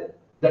ಬರ್ತದೆ,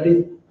 ದಟ್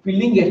ಈಸ್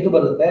ಫಿಲ್ಲಿಂಗ್ ಎಷ್ಟು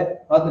ಬರುತ್ತೆ,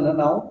 ಅದನ್ನ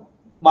ನಾವು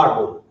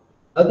ಮಾಡ್ಬೋದು.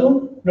 ಅದು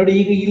ನೋಡಿ,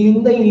 ಈಗ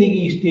ಇಲ್ಲಿಂದ ಇಲ್ಲಿಗೆ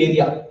ಇಷ್ಟು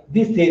ಏರಿಯಾ,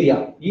 ದಿಸ್ ಏರಿಯಾ,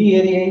 ಈ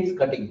ಏರಿಯಾ ಇಸ್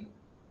ಕಟಿಂಗ್.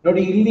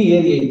 ನೋಡಿ ಇಲ್ಲಿ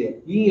ಏರಿಯಾ ಇದೆ,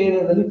 ಈ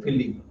ಏರಿಯಾದಲ್ಲಿ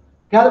filling.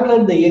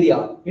 Calculate the area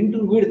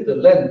into width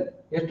length,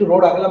 ಎಷ್ಟು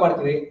ರೋಡ್ ಅಗಲ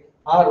ಮಾಡ್ತೀವಿ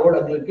ಆ ರೋಡ್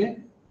ಅಗಲಕ್ಕೆ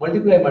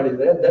ಮಲ್ಟಿಪ್ಲೈ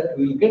ಮಾಡಿದ್ರೆ that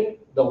will get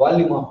the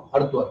volume of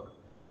earth work.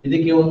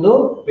 ಇದಕ್ಕೆ ಒಂದು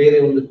ಬೇರೆ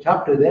ಒಂದು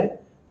ಚಾಪ್ಟರ್ ಇದೆ,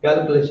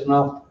 calculation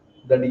of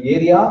that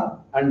area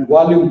and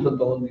volumes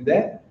ಅಂತ ಒಂದಿದೆ.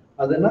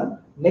 ಅದನ್ನ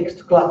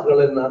ನೆಕ್ಸ್ಟ್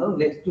ಕ್ಲಾಸ್ಗಳಲ್ಲಿ ನಾನು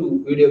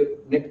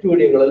ನೆಕ್ಸ್ಟ್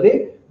ವಿಡಿಯೋಗಳಲ್ಲಿ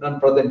ನಾನು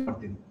ಪ್ರೆಸೆಂಟ್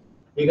ಮಾಡ್ತೀನಿ.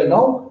 ಈಗ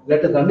ನಾವು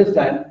ಲೆಟ್ ಅಸ್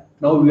ಅಂಡರ್ಸ್ಟ್ಯಾಂಡ್,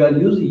 ನಾವು we are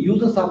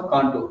uses of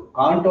contour.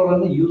 Contour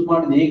ಅನ್ನು ಯೂಸ್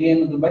ಮಾಡೋದು ಹೇಗೆ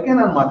ಅನ್ನೋದ್ರ ಬಗ್ಗೆ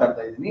ನಾನು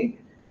ಮಾತಾಡ್ತಾ ಇದ್ದೀನಿ.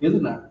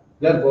 ಇದನ್ನ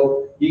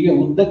ಈಗ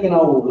ಉದ್ದಕ್ಕೆ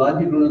ನಾವು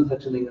ಲಾಂಜಿಟ್ಯೂಡಿನಲ್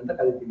ಸೆಕ್ಷನಿಂಗ್ ಅಂತ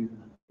ಕರಿತೀವಿ.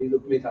 ಇದು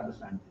please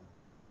understand.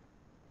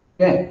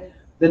 Okay,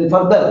 then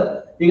further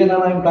ಈಗ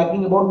ನಾನು I am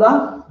talking about the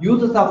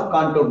uses of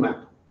contour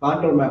map.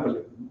 Contour map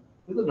ಅಲ್ಲಿ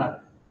ಇದನ್ನ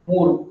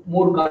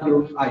ಮೂರು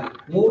ಕಾಂಟೂರ್ ಆಯ್ತು,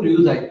 ಮೂರು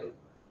ಯೂಸ್ ಆಯ್ತು.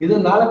 ಇದು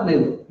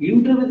ನಾಲ್ಕನೇದು,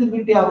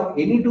 ಇಂಟರ್ವಿಸಿಬಿಲಿಟಿ of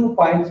any two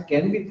points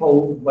can be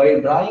found by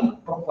drawing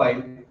profile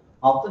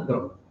of the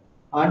ground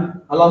and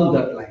along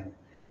that line.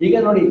 ಈಗ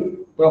ನೋಡಿ,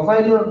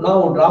 ಪ್ರೊಫೈಲ್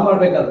ನಾವು ಡ್ರಾ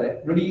ಮಾಡ್ಬೇಕಾದ್ರೆ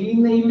ನೋಡಿ,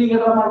 ಇಲ್ಲಿಂದ ಇಲ್ಲಿಗೆ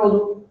ಡ್ರಾ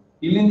ಮಾಡ್ಬೋದು,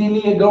 ಇಲ್ಲಿಂದ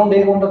ಇಲ್ಲಿಗೆ ಗ್ರೌಂಡ್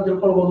ಹೇಗೆ ಉಂಟು ಅಂತ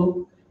ತಿಳ್ಕೊಳ್ಬಹುದು,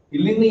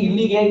 ಇಲ್ಲಿಂದ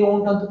ಇಲ್ಲಿಗೆ ಹೇಗೆ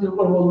ಉಂಟು ಅಂತ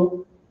ತಿಳ್ಕೊಳ್ಬಹುದು,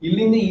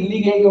 ಇಲ್ಲಿಂದ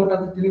ಇಲ್ಲಿಗೆ ಹೇಗೆ ಉಂಟು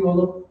ಅಂತ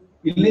ತಿಳಿಬಹುದು,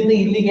 ಇಲ್ಲಿಂದ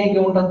ಇಲ್ಲಿಗೆ ಹೇಗೆ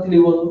ಉಂಟು ಅಂತ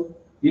ತಿಳಿಬಹುದು,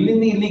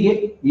 ಇಲ್ಲಿಂದ ಇಲ್ಲಿಗೆ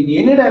in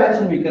any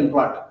direction we can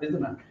plot.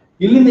 ಇದನ್ನ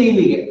ಇಲ್ಲಿಂದ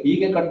ಇಲ್ಲಿಗೆ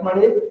ಹೀಗೆ ಕಟ್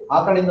ಮಾಡಿ ಆ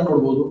ಕಡೆಯಿಂದ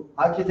ನೋಡ್ಬೋದು,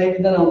 ಆಚೆ ಸೈಡ್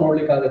ಇಂದ ನಾವು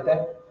ನೋಡ್ಲಿಕ್ಕೆ ಆಗುತ್ತೆ.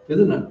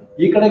 ಇದನ್ನ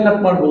ಈ ಕಡೆ ಕಟ್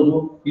ಮಾಡ್ಬೋದು,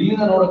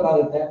 ಇಲ್ಲಿಂದ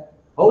ನೋಡಕ್ಕಾಗುತ್ತೆ.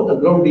 How the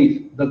ground is,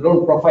 the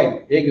ground profile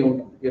ಹೇಗೆ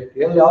ಉಂಟು,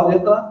 ಎಷ್ಟು ಯಾವ್ದು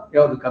ಇರ್ತೋ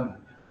ಯಾವ್ದು ಕಮ್ಮಿ,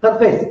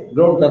 ಸರ್ಫೇಸ್,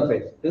 ಗ್ರೌಂಡ್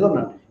ಸರ್ಫೇಸ್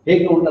ಇದನ್ನ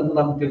ಹೇಗೆ ಉಂಟಂತ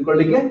ನಮ್ಗೆ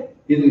ತಿಳ್ಕೊಳ್ಳಿಕ್ಕೆ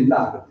ಇದರಿಂದ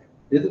ಆಗುತ್ತೆ.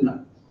 ಇದನ್ನ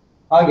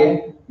ಹಾಗೆ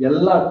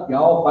ಎಲ್ಲ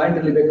ಯಾವ ಪಾಯಿಂಟ್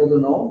ಅಲ್ಲಿ ಬೇಕಾದ್ರೂ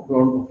ನಾವು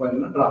ಗ್ರೌಂಡ್ ಪ್ರೊಫೈಲ್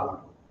ನ ಡ್ರಾ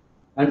ಮಾಡ್ಬೋದು.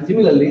 And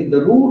similarly the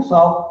roots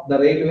of the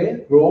railway,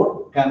 road,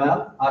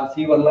 canal R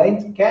severe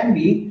lines can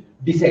be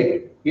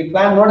decided. ಈ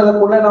ಪ್ಲಾನ್ ನೋಡಿದ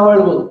ಕೂಡಲೇ ನಾವು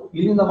ಹೇಳ್ಬೋದು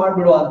ಇಲ್ಲಿಂದ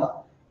ಮಾಡ್ಬಿಡುವ ಅಂತ.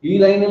 ಈ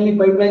ಲೈನ್ ಅಲ್ಲಿ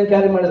ಪೈಪ್ ಲೈನ್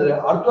ಕ್ಯಾರಿ ಮಾಡಿದ್ರೆ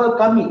ಅರ್ಥ ವರ್ಕ್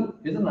ಕಮ್ಮಿ,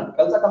 ಇದನ್ನ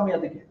ಕೆಲಸ ಕಮ್ಮಿ,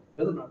 ಅದಕ್ಕೆ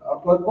ಇದನ್ನ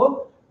ಅರ್ಥ ವರ್ಕ್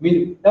ಮೀನ್,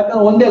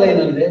 ಯಾಕಂದ್ರೆ ಒಂದೇ ಲೈನ್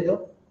ಅಲ್ಲಿ ಇದೆ, ಇದು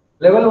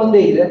ಲೆವೆಲ್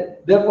ಒಂದೇ ಇದೆ,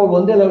 ದೇರ್ಫೋರ್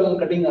ಒಂದೇ ಲೆವೆಲ್ ಅಲ್ಲಿ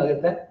ಕಟಿಂಗ್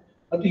ಆಗುತ್ತೆ.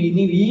 ಅದು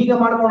ನೀವು ಈಗ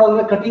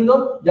ಮಾಡ್ಕೊಂಡೋದ್ರೆ ಕಟಿಂಗ್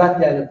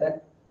ಜಾಸ್ತಿ ಆಗುತ್ತೆ.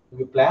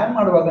 ಪ್ಲಾನ್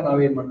ಮಾಡುವಾಗ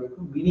ನಾವೇನ್ ಮಾಡ್ಬೇಕು,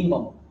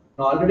 ಮಿನಿಮಮ್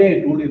ನಾವು already I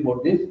told you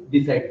about this,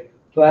 decide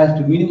so as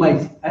to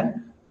minimise and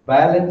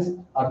balance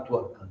earth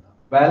work ಅಂತ.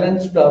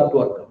 Balanced earth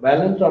work,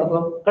 balanced earth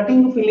work,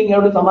 cutting filling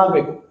ಎರಡು ಸಮ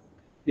ಆಗ್ಬೇಕು.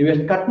 ನೀವು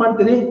ಎಷ್ಟು ಕಟ್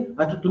ಮಾಡ್ತೀರಿ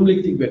ಅಷ್ಟು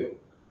ತುಂಬಲಿಕ್ಕೆ ಸಿಗ್ಬೇಕು.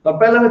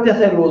 ತಪ್ಪೆಲ್ಲ ವ್ಯತ್ಯಾಸ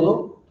ಇರ್ಬೋದು,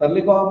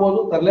 ತರ್ಲಿಕ್ಕೂ ಆಗ್ಬೋದು,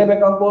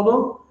 ತರಲೇಬೇಕಾಗ್ಬೋದು,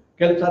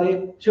 ಕೆಲವು ಸಾರಿ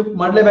ಶಿಫ್ಟ್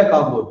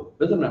ಮಾಡ್ಲೇಬೇಕಾಗ್ಬೋದು.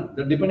 ಇದನ್ನ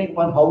depending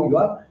on how you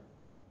are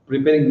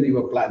preparing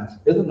your plants.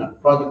 ಇದನ್ನ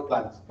ಪ್ರಾಜೆಕ್ಟ್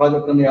ಪ್ಲಾನ್ಸ್,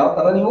 ಪ್ರಾಜೆಕ್ಟ್ ಅನ್ನು ಯಾವ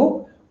ತರ ನೀವು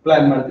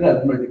ಪ್ಲಾನ್ ಮಾಡ್ತೀರಿ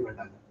ಅದ್ರ ಮೇಲೆ ಡಿಪೆಂಡ್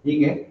ಆಗುತ್ತೆ.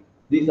 ಹೀಗೆ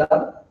ದೀಸ್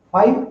ಆರ್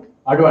 5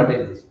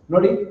 ಅಡ್ವಾಂಟೇಜಸ್.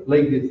 ನೋಡಿ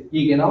ಲೈಕ್ ದಿಸ್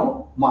ಹೀಗೆ ನಾವು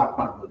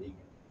ಮಾಡ್ಬೋದು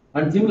ಹೀಗೆ.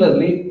 ಅಂಡ್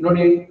ಸಿಮಿಲರ್ಲಿ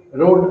ನೋಡಿ,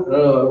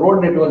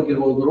 ರೋಡ್ ನೆಟ್ವರ್ಕ್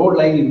ಇರ್ಬೋದು, ರೋಡ್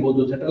ಲೈನ್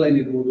ಇರ್ಬೋದು, ಸೆಂಟ್ರಲ್ ಲೈನ್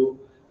ಇರ್ಬೋದು,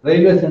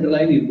 ರೈಲ್ವೆ ಸೆಂಟ್ರಲ್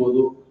ಲೈನ್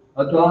ಇರ್ಬೋದು,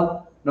 ಅಥವಾ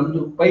ನಮ್ದು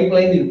ಪೈಪ್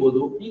ಲೈನ್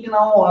ಇರ್ಬೋದು. ಈಗ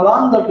ನಾವು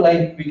along that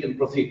line we can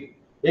proceed,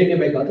 ಹೇಗೆ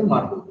ಬೇಕಾದ್ರೂ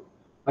ಮಾಡ್ಬೋದು.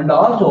 ಅಂಡ್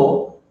ಆಲ್ಸೋ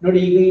ನೋಡಿ,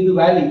 ಈಗ ಇದು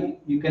valley,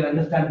 you can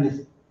understand this.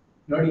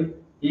 ನೋಡಿ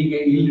ಹೀಗೆ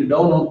ಇಲ್ಲಿ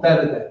ಡೌನ್ ಹೋಗ್ತಾ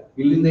ಇರುತ್ತೆ,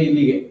 ಇಲ್ಲಿಂದ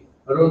ಇಲ್ಲಿಗೆ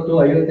 60,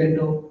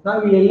 58. ನಾವು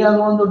ಇಲ್ಲಿ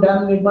ಎಲ್ಲಿಯಾದ್ರೂ ಒಂದು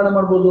ಡ್ಯಾಮ್ ನಿರ್ಮಾಣ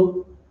ಮಾಡ್ಬೋದು.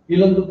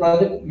 ಇಲ್ಲೊಂದು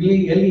ಪ್ರಾಜೆಕ್ಟ್ ಇಲ್ಲಿ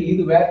ಎಲ್ಲಿ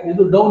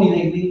ಇದು ಡೌನ್ ಇದೆ,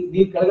 ಇಲ್ಲಿ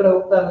ನೀರು ಕೆಳಗಡೆ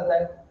ಹೋಗ್ತಾ ಇರುತ್ತೆ.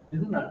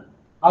 ಇದನ್ನ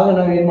ಆಗ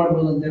ನಾವು ಏನ್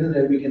ಮಾಡ್ಬೋದು ಅಂತ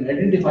ಹೇಳಿದ್ರೆ, we can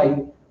identify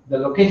the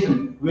location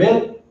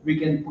where we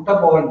can put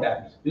up hour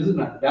dams.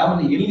 ಇದನ್ನ ಡ್ಯಾಮ್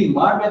ಅನ್ನು ಎಲ್ಲಿ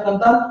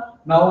ಮಾಡ್ಬೇಕಂತ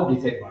ನಾವು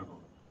ಡಿಸೈಡ್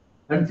ಮಾಡ್ಬೋದು.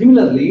 And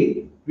similarly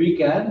we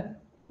can,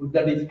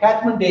 that is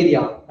catchment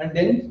area and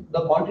then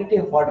the quantity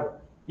of water.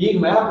 ಈಗ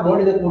ಮ್ಯಾಪ್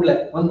ನೋಡಿದ ಕೂಡಲೇ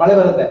ಒಂದು ಮಳೆ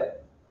ಬರುತ್ತೆ,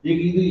 ಈಗ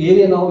ಇದು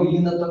ಏರಿಯಾ ನಾವು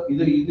ಇಲ್ಲಿಂದ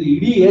ಇದು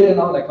ಇಡೀ ಏರಿಯಾ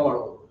ನಾವು ಲೆಕ್ಕ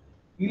ಮಾಡಬಹುದು.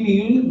 ಇಲ್ಲಿ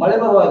ಮಳೆ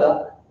ಬರುವಾಗ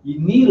ಈ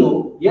ನೀರು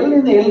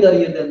ಎಲ್ಲಿಂದ ಎಲ್ಲಿ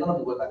ಹರಿಯುತ್ತೆ ಅಂತ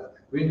ನಮ್ಗೆ ಗೊತ್ತಾಗುತ್ತೆ.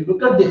 When you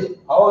look at this,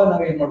 ಆವಾಗ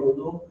ನಾವು ಏನ್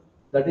ಮಾಡ್ಬೋದು,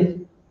 that is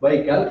by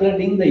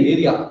calculating the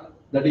area,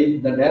 that is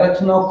the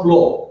direction of flow,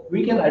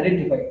 we can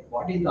identify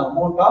what is the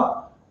amount of.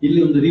 ಇಲ್ಲಿ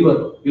ಒಂದು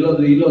ರಿವರ್,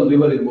 ಇಲ್ಲೊಂದು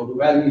ರಿವರ್ ಇರ್ಬೋದು,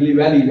 ಇಲ್ಲಿ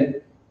ವ್ಯಾಲಿ ಇದೆ,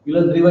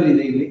 ಇಲ್ಲೊಂದು ರಿವರ್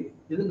ಇದೆ, ಇಲ್ಲಿ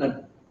ಇದನ್ನ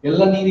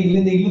ಎಲ್ಲ ನೀರು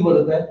ಇಲ್ಲಿಂದ ಇಲ್ಲಿ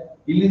ಬರುತ್ತೆ,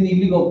 ಇಲ್ಲಿಂದ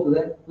ಇಲ್ಲಿಗೆ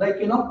ಹೋಗ್ತದೆ. ಲೈಕ್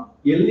ಏನೋ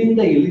ಎಲ್ಲಿಂದ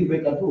ಎಲ್ಲಿಗೆ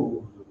ಬೇಕಾದ್ರೂ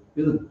ಹೋಗ್ಬೋದು.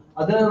 ಇದು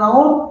ಅದನ್ನ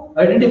ನಾವು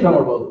ಐಡೆಂಟಿಫೈ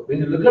ಮಾಡ್ಬೋದು.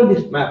 When you look at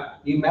this map,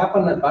 ಈ ಮ್ಯಾಪ್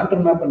ಅನ್ನ,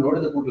 ಕಾಂಟೂರ್ ಮ್ಯಾಪ್ ಅನ್ನು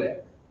ನೋಡಿದ ಕೂಡಲೇ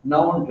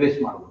ನಾವು ಒಂದು ಟ್ರೇಸ್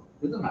ಮಾಡ್ಬೋದು.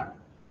 ಇದು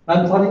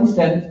ನಾನು ಫಾರ್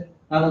ಇನ್ಸ್ಟೆನ್ಸ್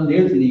ನಾನೊಂದು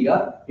ಹೇಳ್ತೀನಿ. ಈಗ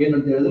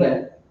ಏನಂತ ಹೇಳಿದ್ರೆ,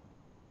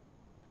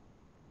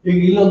 ಈಗ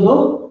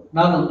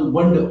ನಾನೊಂದು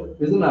ಬಂಡು,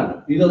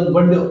 ಇಲ್ಲೊಂದು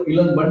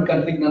ಬಂಡ್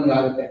ಕಟ್ಟಲಿಕ್ಕೆ ನನಗೆ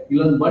ಆಗುತ್ತೆ.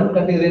 ಇಲ್ಲೊಂದು ಬಂಡ್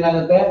ಕಟ್ಟಿದ್ರೆ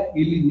ಏನಾಗುತ್ತೆ,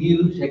 ಇಲ್ಲಿ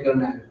ನೀರು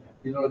ಶೇಖರಣೆ ಆಗುತ್ತೆ.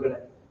 ಇದರೊಳಗಡೆ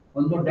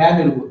ಒಂದು ಡ್ಯಾಮ್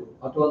ಇರ್ಬೋದು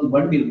ಅಥವಾ ಒಂದು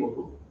ಬಂಡ್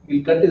ಇರ್ಬೋದು,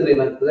 ಇಲ್ಲಿ ಕಟ್ಟಿದ್ರೆ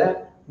ಏನಾಗ್ತದೆ,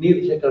 ನೀರು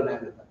ಶೇಖರಣೆ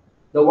ಆಗುತ್ತೆ.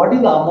 what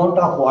is the amount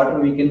of water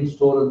we can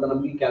store ಅಂತ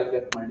ನಮಗೆ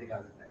ಕ್ಯಾಲ್ಕುಲೇಟ್ ಮಾಡ್ಲಿಕ್ಕೆ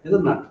ಆಗುತ್ತೆ.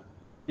 ಇದನ್ನ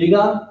ಈಗ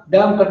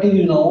ಡ್ಯಾಮ್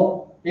ಕಟ್ಟಿದೀವಿ ನಾವು,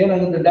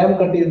 ಏನಾಗುತ್ತೆ ಡ್ಯಾಮ್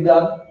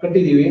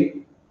ಕಟ್ಟಿದೀವಿ,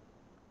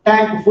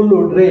 ಟ್ಯಾಂಕ್ ಫುಲ್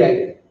ಡ್ರೈ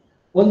ಆಗಿದೆ,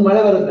 ಒಂದ್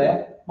ಮಳೆ ಬರುತ್ತೆ,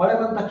 ಮಳೆ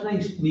ಬಂದ ತಕ್ಷಣ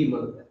ಇಷ್ಟು ನೀರು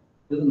ಬರುತ್ತೆ,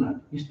 ಇದನ್ನ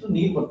ಇಷ್ಟು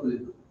ನೀರು ಬರ್ತದೆ,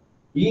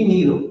 ಈ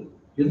ನೀರು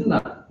ಇದನ್ನ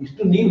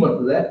ಇಷ್ಟು ನೀರು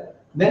ಬರ್ತದೆ.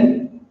 ದೆನ್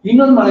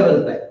ಇನ್ನೊಂದು ಮಳೆ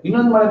ಬರುತ್ತೆ,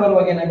 ಇನ್ನೊಂದು ಮಳೆ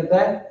ಬರುವಾಗ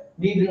ಏನಾಗುತ್ತೆ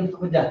ನೀರು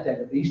ಸ್ವಲ್ಪ ಜಾಸ್ತಿ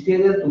ಆಗುತ್ತೆ, ಇಷ್ಟು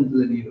ಏರಿಯಾ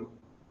ತುಂಬುತ್ತದೆ ನೀರು.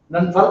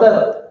 ನನ್ ಫರ್ದರ್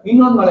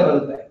ಇನ್ನೊಂದು ಮಳೆ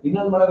ಬರುತ್ತೆ,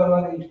 ಇನ್ನೊಂದು ಮಳೆ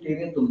ಬರುವಾಗ ಇಷ್ಟು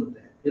ಏರಿಯಾ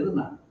ತುಂಬುತ್ತೆ.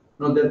 ಇದನ್ನ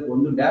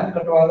ಒಂದು ಡ್ಯಾಮ್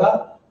ಕಟ್ಟುವಾಗ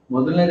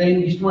ಮೊದಲನೇ ರೈನ್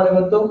ಇಷ್ಟು ಮಳೆ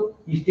ಬಂತು,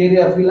 ಇಷ್ಟು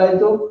ಏರಿಯಾ ಫಿಲ್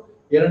ಆಯ್ತು,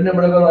 ಎರಡನೇ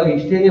ಮಳೆ ಬರುವಾಗ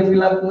ಇಷ್ಟು ಏರಿಯಾ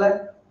ಫಿಲ್ ಆಗ್ತದೆ,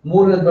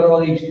 ಮೂರನೇದು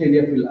ಬರುವಾಗ ಇಷ್ಟು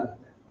ಏರಿಯಾ ಫಿಲ್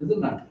ಆಗುತ್ತೆ.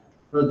 ಇದನ್ನ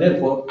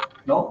therefore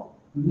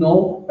ನಾವು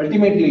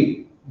ಅಲ್ಟಿಮೇಟ್ಲಿ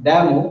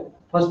ಡ್ಯಾಮು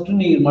ಫಸ್ಟ್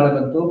ನೀರು ಮಳೆ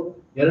ಬಂತು,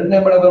 ಎರಡನೇ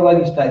ಮಳೆ ಬರುವಾಗ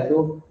ಇಷ್ಟ ಆಯ್ತು,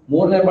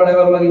 ಮೂರನೇ ಮಳೆ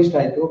ಬರುವಾಗ ಇಷ್ಟ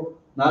ಆಯ್ತು,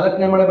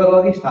 ನಾಲ್ಕನೇ ಮಳೆ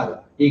ಬರುವಾಗ ಇಷ್ಟ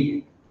ಆಗುತ್ತೆ. ಹೀಗೆ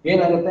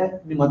ಏನಾಗುತ್ತೆ,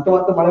 ಮತ್ತೆ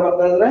ಮತ್ತೆ ಮಳೆ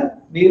ಬರ್ತಾ ಇದ್ರೆ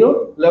ನೀರು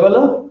ಲೆವೆಲ್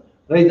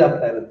ರೈಸ್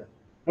ಆಗ್ತಾ ಇರುತ್ತೆ.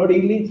 ನೋಡಿ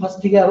ಇಲ್ಲಿ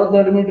ಫಸ್ಟಿಗೆ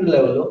 62 ಮೀಟರ್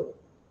ಲೆವೆಲ್,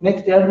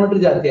 ನೆಕ್ಸ್ಟ್ 2 ಮೀಟರ್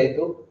ಜಾಸ್ತಿ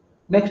ಆಯ್ತು,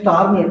 ನೆಕ್ಸ್ಟ್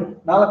 4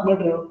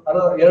 ಮೀಟರ್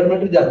 2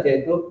 ಮೀಟರ್ ಜಾಸ್ತಿ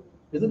ಆಯ್ತು.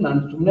 ಇದು ನಾನು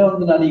ಸುಮ್ಮನೆ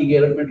ನಾನು ಈಗ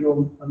 2 ಮೀಟರ್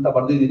ಅಂತ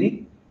ಬರ್ದಿದ್ದೀನಿ,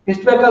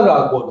 ಎಷ್ಟು ಬೇಕಾದ್ರೂ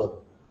ಆಗ್ಬೋದು.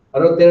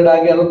 ಅದು 62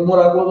 ಆಗಿ 63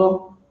 ಆಗ್ಬೋದು,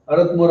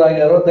 63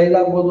 ಆಗಿ 65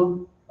 ಆಗ್ಬೋದು,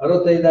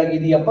 65 ಆಗಿ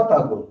 70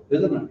 ಆಗ್ಬೋದು.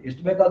 ಇದನ್ನ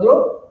ಎಷ್ಟು ಬೇಕಾದ್ರೂ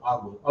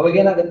ಆಗ್ಬೋದು. ಅವಾಗ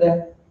ಏನಾಗುತ್ತೆ,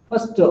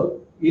 ಫಸ್ಟ್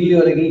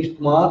ಇಲ್ಲಿವರೆಗೆ ಇಷ್ಟು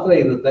ಮಾತ್ರ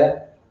ಇರುತ್ತೆ,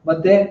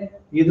 ಮತ್ತೆ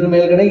ಇದ್ರ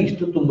ಮೇಲ್ಗಡೆ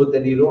ಇಷ್ಟು ತುಂಬುತ್ತೆ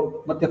ನೀರು,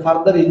 ಮತ್ತೆ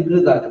ಫರ್ದರ್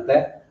ಇನ್ಕ್ರೀಸ್ ಆಗುತ್ತೆ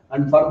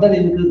ಅಂಡ್ ಫರ್ದರ್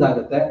ಇನ್ಕ್ರೀಸ್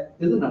ಆಗುತ್ತೆ.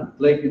 ಇದನ್ನ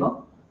ಲೈಕ್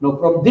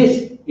ಫ್ರಮ್ ದಿಸ್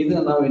ಇದನ್ನ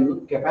ನಾವೇನು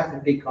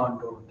ಕೆಪಾಸಿಟಿ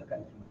ಕಾಂಟ್ರೋಲ್ ಅಂತ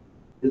ಕರಿತೀವಿ.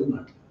 ಇದನ್ನ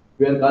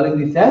we are calling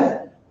this as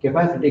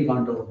capacity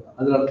control ಅಂತ.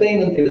 ಅದರ ಅರ್ಥ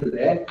ಏನಂತ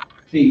ಹೇಳಿದ್ರೆ,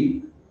 C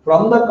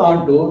from the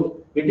contour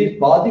it is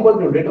possible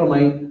to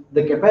determine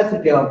the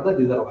capacity of the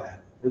reservoir.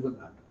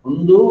 ಇದನ್ನ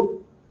ಒಂದು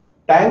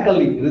ಟ್ಯಾಂಕ್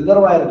ಅಲ್ಲಿ,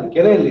 ರಿಸರ್ವಾಯರ್ ಅಲ್ಲಿ,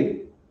 ಕೆರೆಯಲ್ಲಿ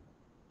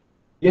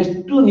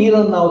ಎಷ್ಟು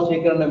ನೀರನ್ನು ನಾವು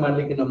ಶೇಖರಣೆ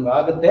ಮಾಡ್ಲಿಕ್ಕೆ ನಮ್ಗೆ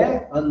ಆಗುತ್ತೆ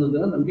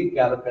ಅನ್ನೋದನ್ನ ನಮ್ಗೆ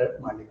ಕ್ಯಾಲ್ಕುಲೇಟ್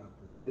ಮಾಡ್ಲಿಕ್ಕೆ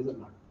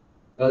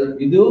ಆಗ್ತದೆ.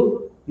 ಇದು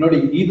ನೋಡಿ,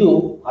 ಇದು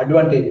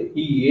ಅಡ್ವಾಂಟೇಜ್.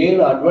 ಈ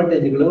 7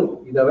 ಅಡ್ವಾಂಟೇಜ್ಗಳು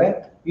ಇದಾವೆ.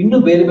 ಇನ್ನು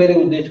ಬೇರೆ ಬೇರೆ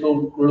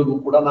ಉದ್ದೇಶಗಳಿಗೂ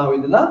ಕೂಡ ನಾವು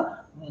ಇದನ್ನ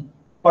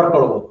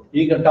ಪಡ್ಕೊಳ್ಬಹುದು.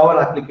 ಈಗ ಟವರ್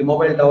ಹಾಕ್ಲಿಕ್ಕೆ,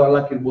 ಮೊಬೈಲ್ ಟವರ್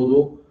ಹಾಕಿರ್ಬೋದು,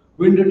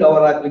 ವಿಂಡ್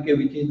ಟವರ್ ಹಾಕ್ಲಿಕ್ಕೆ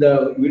which is the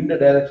wind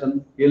direction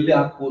ಎಲ್ಲಿ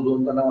ಹಾಕ್ಬೋದು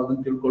ಅಂತ ನಾವು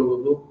ಅದನ್ನ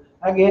ತಿಳ್ಕೊಳ್ಬಹುದು.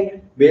 ಹಾಗೆ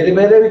ಬೇರೆ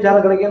ಬೇರೆ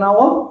ವಿಚಾರಗಳಿಗೆ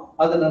ನಾವು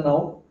ಅದನ್ನ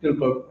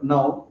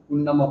ನಾವು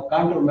ನಮ್ಮ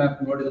ಕಾಂಟೂರ್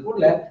ಮ್ಯಾಪ್ ನೋಡಿದ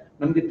ಕೂಡಲೇ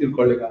ನಮ್ಗೆ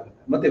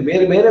ತಿಳ್ಕೊಳ್ಳಿಕ್ಕಾಗುತ್ತೆ. ಮತ್ತೆ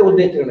ಬೇರೆ ಬೇರೆ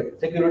ಉದ್ದೇಶಗಳಿಗೆ,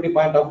 ಸೆಕ್ಯೂರಿಟಿ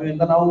ಪಾಯಿಂಟ್ ಆಫ್ ವ್ಯೂ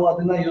ಇಂದ ನಾವು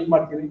ಅದನ್ನ ಯೂಸ್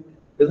ಮಾಡ್ತೀವಿ.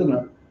 ಇದನ್ನ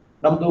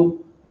ನಮ್ದು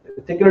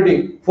ಸೆಕ್ಯೂರಿಟಿ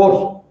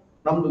ಫೋರ್ಸ್,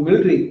 ನಮ್ದು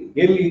ಮಿಲಿಟರಿ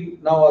ಎಲ್ಲಿ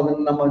ನಾವು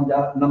ಅದನ್ನ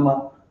ನಮ್ಮ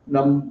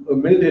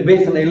ಮಿಲಿಟರಿ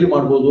ಬೇಸ್ ಅನ್ನ ಎಲ್ಲಿ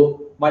ಮಾಡ್ಬೋದು,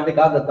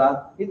 ಮಾಡ್ಲಿಕ್ಕೆ ಆಗತ್ತಾ,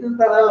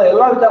 ಇದಂತ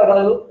ಎಲ್ಲಾ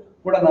ವಿಚಾರಗಳಲ್ಲೂ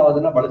ಕೂಡ ನಾವು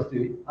ಅದನ್ನ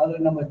ಬಳಸ್ತೀವಿ. ಆದ್ರೆ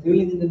ನಮ್ಮ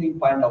civil engineering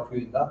point of view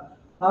ಇಂದ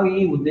ನಾವು ಈ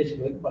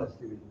ಉದ್ದೇಶಗಳಿಗೆ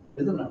ಬಳಸ್ತೀವಿ.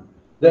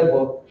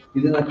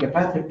 ಇದನ್ನ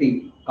ಕೆಪಾಸಿಟಿ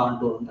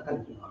ಕಾಂಟ್ರೋಲ್ ಅಂತ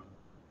ಕರಿತೀವಿ ನಾವು.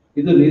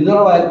 ಇದು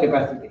ರಿಸರ್ವಾಯರ್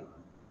ಕೆಪಾಸಿಟಿ.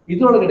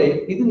 ಇದರೊಳಗಡೆ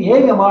ಇದನ್ನ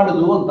ಹೇಗೆ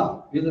ಮಾಡುದು ಅಂತ,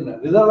 ಇದನ್ನ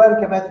ರಿಸರ್ವಾಯರ್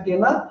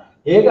ಕೆಪಾಸಿಟಿಯನ್ನ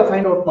ಹೇಗೆ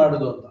ಫೈಂಡ್ ಔಟ್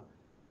ಮಾಡುದು ಅಂತ.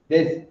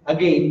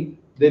 Again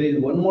there is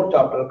one more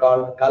chapter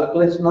called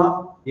calculation of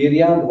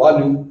area and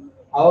volume.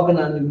 ಅವಾಗ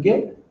ನಾನು ನಿಮ್ಗೆ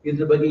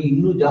ಇದ್ರ ಬಗ್ಗೆ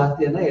ಇನ್ನೂ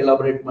ಜಾಸ್ತಿಯನ್ನ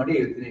ಎಲಾಬರೇಟ್ ಮಾಡಿ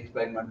ಹೇಳ್ತೀನಿ,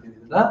 ಎಕ್ಸ್ಪ್ಲೈನ್ ಮಾಡ್ತೀನಿ.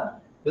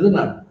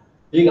 ಇದನ್ನ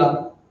ಈಗ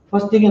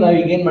ಫಸ್ಟಿಗೆ ನಾವು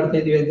ಈಗ ಏನ್ ಮಾಡ್ತಾ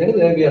ಇದೀವಿ ಅಂತ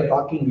ಹೇಳಿದ್ರೆ, we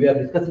are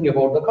discussing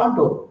about the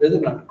contour.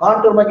 ಇದನ್ನ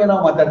ಕಾಂಟೂರ್ ಬಗ್ಗೆ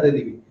ನಾವು ಮಾತಾಡ್ತಾ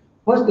ಇದೀವಿ.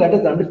 First let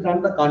us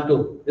understand the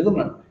contour.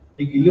 ಇದನ್ನ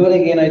ಈಗ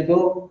ಇಲ್ಲಿವರೆಗೆ ಏನಾಯ್ತು,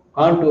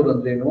 ಕಾಂಟೂರ್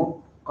ಅಂದ್ರೇನು,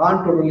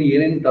 ಕಾಂಟೂರ್ ಅಲ್ಲಿ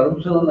ಏನೇನು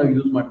ಟರ್ಮ್ಸ್ ನಾವು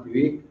ಯೂಸ್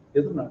ಮಾಡ್ತೀವಿ,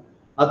 ಇದನ್ನ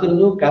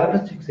ಅದ್ರದ್ದು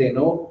ಕ್ಯಾರೆಕ್ಟರಿಸ್ಟಿಕ್ಸ್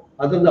ಏನು,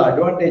 ಅದ್ರದ್ದು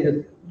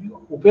ಅಡ್ವಾಂಟೇಜಸ್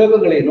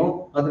ಉಪಯೋಗಗಳೇನು,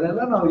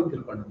 ಅದನ್ನೆಲ್ಲ ನಾವು ಈಗ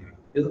ತಿಳ್ಕೊಂಡಿದ್ದೀವಿ.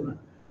 ಇದನ್ನ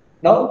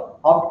ನಾವು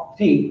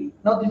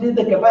ದಿಸ್ ಇಸ್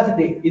ದ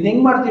ಕೆಪಾಸಿಟಿ. ಇದು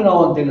ಹೆಂಗ್ ಮಾಡ್ತೀವಿ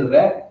ನಾವು ಅಂತ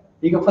ಹೇಳಿದ್ರೆ,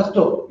 ಈಗ ಫಸ್ಟ್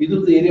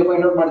ಇದ್ರದ್ದು ಏರಿಯಾ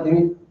ಫೈಂಡ್ ಔಟ್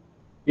ಮಾಡ್ತೀವಿ,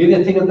 ಏರಿಯಾ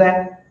ಸಿಗುತ್ತೆ.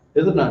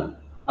 ಇದನ್ನ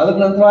ಅದ್ರ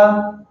ನಂತರ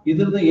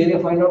ಇದ್ರದ್ದು ಏರಿಯಾ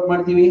ಫೈಂಡ್ ಔಟ್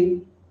ಮಾಡ್ತೀವಿ,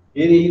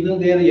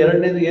 ಇದ್ರದ್ದು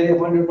ಎರಡನೇದು ಏರಿಯಾ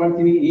ಫೈಂಡ್ ಔಟ್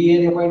ಮಾಡ್ತೀವಿ, ಈ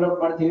ಏರಿಯಾ ಫೈಂಡ್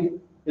ಔಟ್ ಮಾಡ್ತೀವಿ.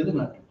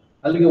 ಇದನ್ನ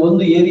ಅಲ್ಲಿಗೆ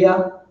ಒಂದು ಏರಿಯಾ,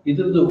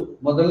 ಇದ್ರದ್ದು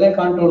ಮೊದಲನೇ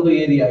ಕಾಂಟೂರ್ದು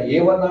ಏರಿಯಾ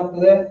A1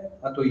 ಆಗ್ತದೆ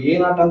ಅಥವಾ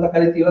A0 ಅಂತ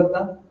ಕರಿತೀವಿ.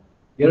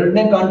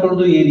 ಎರಡನೇ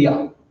ಕಾಂಟೂರ್ದು ಏರಿಯಾ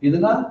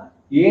ಇದನ್ನ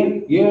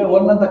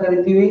A1 ಅಂತ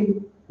ಕರಿತೀವಿ.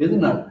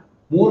 ಇದನ್ನ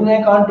ಮೂರನೇ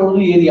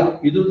ಕಾಂಟೂರ್ದು ಏರಿಯಾ,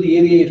 ಇದ್ರದ್ದು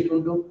ಏರಿಯಾ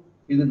ಎಷ್ಟುಂಟು,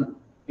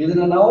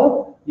 ಇದನ್ನ ನಾವು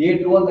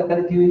A2 ಅಂತ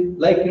ಕರಿತೀವಿ.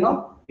 Like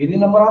any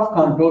number of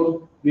ಕಾಂಟೂರ್ಸ್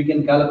we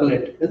can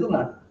calculate. ಇದನ್ನ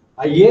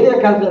ಆ ಏರಿಯಾ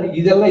ಕ್ಯಾಲ್ಕುಲೇಟ್.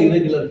 ಇದೆಲ್ಲ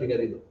ಇರೆಗ್ಯುಲರ್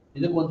ಫಿಗರ್.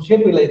 ಇದಕ್ಕೆ ಒಂದು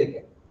ಶೇಪ್ ಇಲ್ಲ,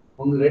 ಇದಕ್ಕೆ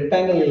ಒಂದು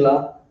ರೆಕ್ಟಾಂಗಲ್ ಇಲ್ಲ,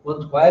 ಒಂದು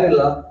ಸ್ಕ್ವೇರ್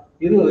ಇಲ್ಲ,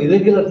 ಇದು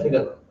irregular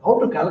figure. How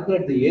to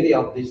calculate the area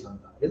of this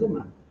ಅಂತ. ಇದನ್ನ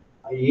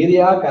ಆ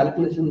ಏರಿಯಾ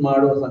ಕ್ಯಾಲ್ಕುಲೇಷನ್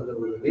ಮಾಡುವ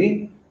ಸಂದರ್ಭದಲ್ಲಿ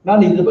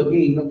ನಾನು ಇದ್ರ ಬಗ್ಗೆ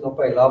ಇನ್ನೊಂದು ಸ್ವಲ್ಪ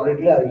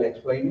ಎಲಾಬರೇಟ್ಲಿ I will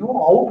explain you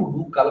how to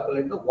do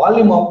calculate the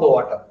volume of the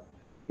water.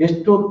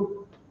 ಎಷ್ಟು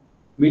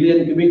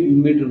ಮಿಲಿಯನ್ ಕ್ಯೂಬಿಕ್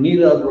ಮೀಟರ್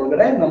ನೀರು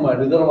ಅದರೊಳಗಡೆ ನಮ್ಮ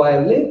ರಿಸರ್ವಾಯರ್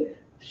ಅಲ್ಲಿ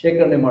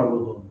ಶೇಖರಣೆ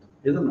ಮಾಡಬಹುದು ಅಂತ.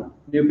 ಇದನ್ನ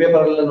ನೀವು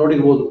ಪೇಪರ್ ಎಲ್ಲ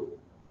ನೋಡಿರ್ಬೋದು.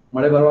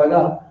 ಮಳೆ ಬರುವಾಗ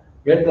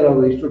ಹೇಳ್ತಾರೆ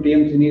ಅವರು, ಇಷ್ಟು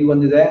TMC ನೀರು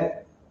ಬಂದಿದೆ,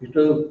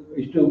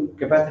 ಇಷ್ಟು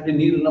ಕೆಪಾಸಿಟಿ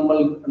ನೀರು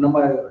ನಮ್ಮ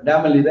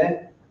ಡ್ಯಾಮ್ ಅಲ್ಲಿ ಇದೆ,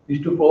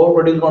 ಇಷ್ಟು ಪವರ್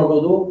ಪ್ರೊಡ್ಯೂಸ್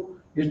ಮಾಡ್ಬೋದು,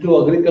 ಇಷ್ಟು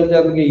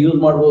ಅಗ್ರಿಕಲ್ಚರ್ಗೆ ಯೂಸ್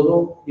ಮಾಡ್ಬೋದು,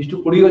 ಇಷ್ಟು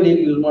ಕುಡಿಯುವ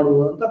ನೀರಿಗೆ ಯೂಸ್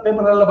ಮಾಡ್ಬೋದು ಅಂತ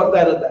ಪೇಪರ್ ಎಲ್ಲ ಬರ್ತಾ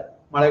ಇರುತ್ತೆ.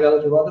 ಮಳೆಗಾಲ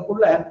ಶುರುವಾದ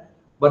ಕೂಡಲೇ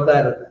ಬರ್ತಾ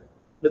ಇರುತ್ತೆ.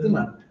 ಇದನ್ನ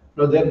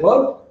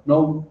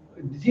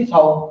this is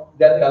how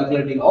they are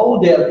calculating, how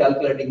they are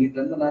calculating it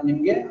ಅಂತ ನಾನು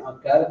ನಿಮ್ಗೆ ಆ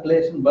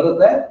ಕ್ಯಾಲ್ಕುಲೇಷನ್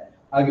ಬರುತ್ತೆ,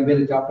 ಹಾಗೆ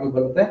ಬೇರೆ ಚಾಪ್ಟರ್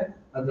ಬರುತ್ತೆ,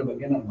 ಅದ್ರ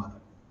ಬಗ್ಗೆ ನಾನು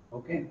ಮಾತಾಡ್ತೀನಿ.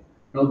 Okay,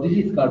 Now this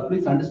is called,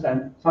 please understand,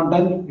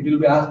 sometimes it will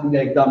be asked in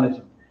the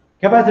examination.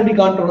 Capacity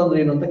control ಅಂದ್ರೆ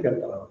ಏನು ಅಂತ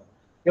ಕೇಳ್ತಾರೆ ಅವರು.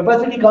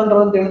 ಕೆಪಾಸಿಟಿ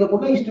ಕಂಟ್ರೋಲ್ ಅಂತ ಹೇಳಿದ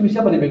ಕೂಡ ಇಷ್ಟು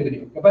ವಿಷಯ ಬರೀಬೇಕು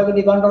ನೀವು.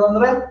 ಕೆಪಾಸಿಟಿ ಕಂಟ್ರೋಲ್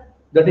ಅಂದ್ರೆ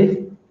that is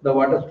the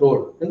water store,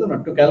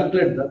 to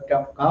calculate the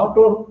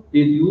control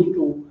is use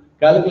to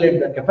calculate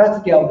the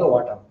capacity of the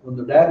water.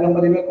 ಒಂದು ಡಯಾಗ್ರಾಮ್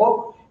ಬರೀಬೇಕು,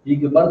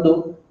 ಈಗ ಬರೆದು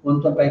ಒಂದು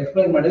ಸ್ವಲ್ಪ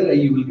ಎಕ್ಸ್ಪ್ಲೈನ್ ಮಾಡಿದ್ರೆ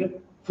you will get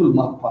full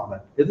mark for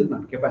that. ಇದು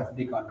ನಾನು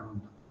ಕೆಪಾಸಿಟಿ ಕಂಟ್ರೋಲ್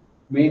ಅಂತ.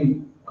 ಮೇನ್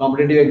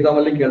ಕಾಂಪಿಟೇಟಿವ್ ಎಕ್ಸಾಮ್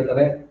ಅಲ್ಲಿ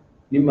ಕೇಳ್ತಾರೆ,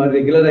 ನಿಮ್ಮ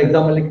ರೆಗ್ಯುಲರ್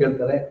ಎಕ್ಸಾಮ್ ಅಲ್ಲಿ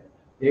ಕೇಳ್ತಾರೆ,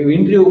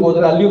 ಇಂಟರ್ವ್ಯೂ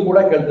ಹೋದ್ರೆ ಅಲ್ಲಿಯೂ ಕೂಡ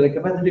ಕೇಳ್ತಾರೆ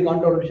ಕೆಪಾಸಿಟಿ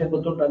ಕಂಟ್ರೋಲ್ ವಿಷಯ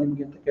ಗೊತ್ತುಂಟಾ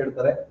ನಿಮಗೆ ಅಂತ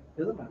ಕೇಳ್ತಾರೆ.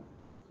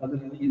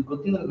 ಅದರಲ್ಲಿ ಇದು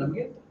ಗೊತ್ತಿದ್ರೆ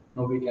ನಮಗೆ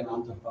now we can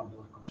answer for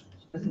those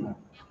questions, isn't it?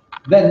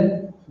 Then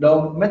the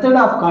method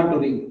of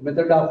contouring,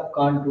 method of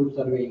contour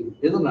surveying,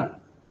 isn't it?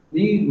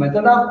 The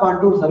method of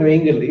contour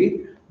surveying alli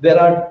there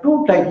are two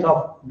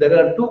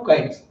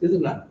kinds,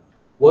 isn't it?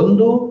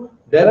 ಒಂದು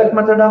direct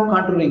method of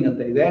contouring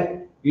ಅಂತ ಇದೆ,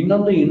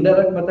 ಇನ್ನೊಂದು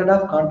indirect method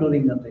of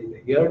contouring ಅಂತ ಇದೆ.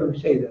 ಎರಡು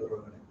ವಿಷಯ ಇದೆ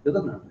ಅದರೊಳಗಡೆ,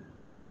 isn't it?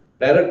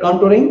 ಡೈರೆಕ್ಟ್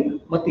ಕಾಂಟೂರಿಂಗ್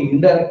ಮತ್ತು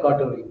ಇಂಡೈರೆಕ್ಟ್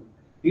ಕಾಂಟೂರಿಂಗ್.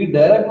 ಈ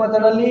ಡೈರೆಕ್ಟ್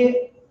ಮೆಥಡ್ ಅಲ್ಲಿ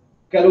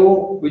ಕೆಲವು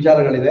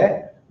ವಿಚಾರಗಳಿದೆ,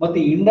 ಮತ್ತೆ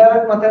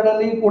ಇಂಡೈರೆಕ್ಟ್ ಮೆಥಡ್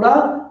ಅಲ್ಲಿ ಕೂಡ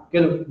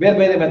ಕೆಲವು ಬೇರೆ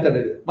ಬೇರೆ ಮೆಥಡ್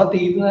ಇದೆ. ಮತ್ತೆ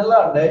ಇದನ್ನೆಲ್ಲ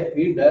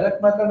ಈ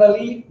ಡೈರೆಕ್ಟ್ ಮೆಥಡ್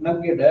ಅಲ್ಲಿ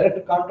ನಮ್ಗೆ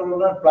ಡೈರೆಕ್ಟ್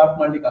ಕಾಂಟೂರ್ ಪ್ಲಾಟ್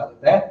ಮಾಡ್ಲಿಕ್ಕೆ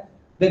ಆಗುತ್ತೆ.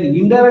 ದೆನ್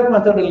ಇಂಡೈರೆಕ್ಟ್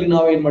ಮೆಥಡ್ ಅಲ್ಲಿ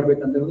ನಾವು ಏನ್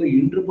ಮಾಡ್ಬೇಕಂತ ಹೇಳಿದ್ರೆ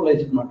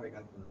ಇಂಟರ್ಪೋಲೇಷನ್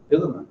ಮಾಡ್ಬೇಕಾಗ್ತದೆ.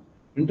 ಇದನ್ನ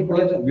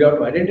interpolation we have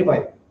to identify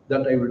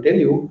that I will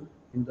tell you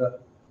in the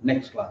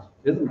next class.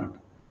 ಇದನ್ನ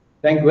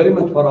thank you very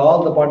much for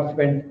all the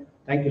participant.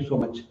 Thank you so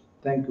much.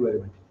 Thank you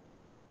very much.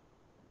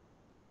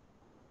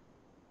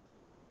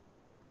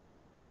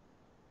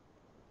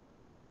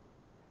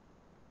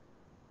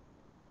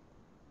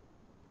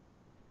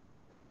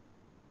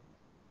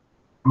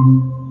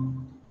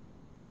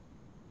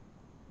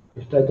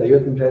 ಎಷ್ಟಾಯ್ತು?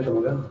 50 ನಿಮಿಷ ಆಯ್ತು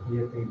ಮಗ.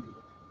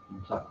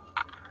 ಸಾಕು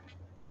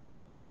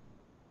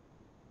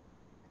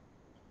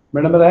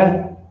madam ಅವರೇ.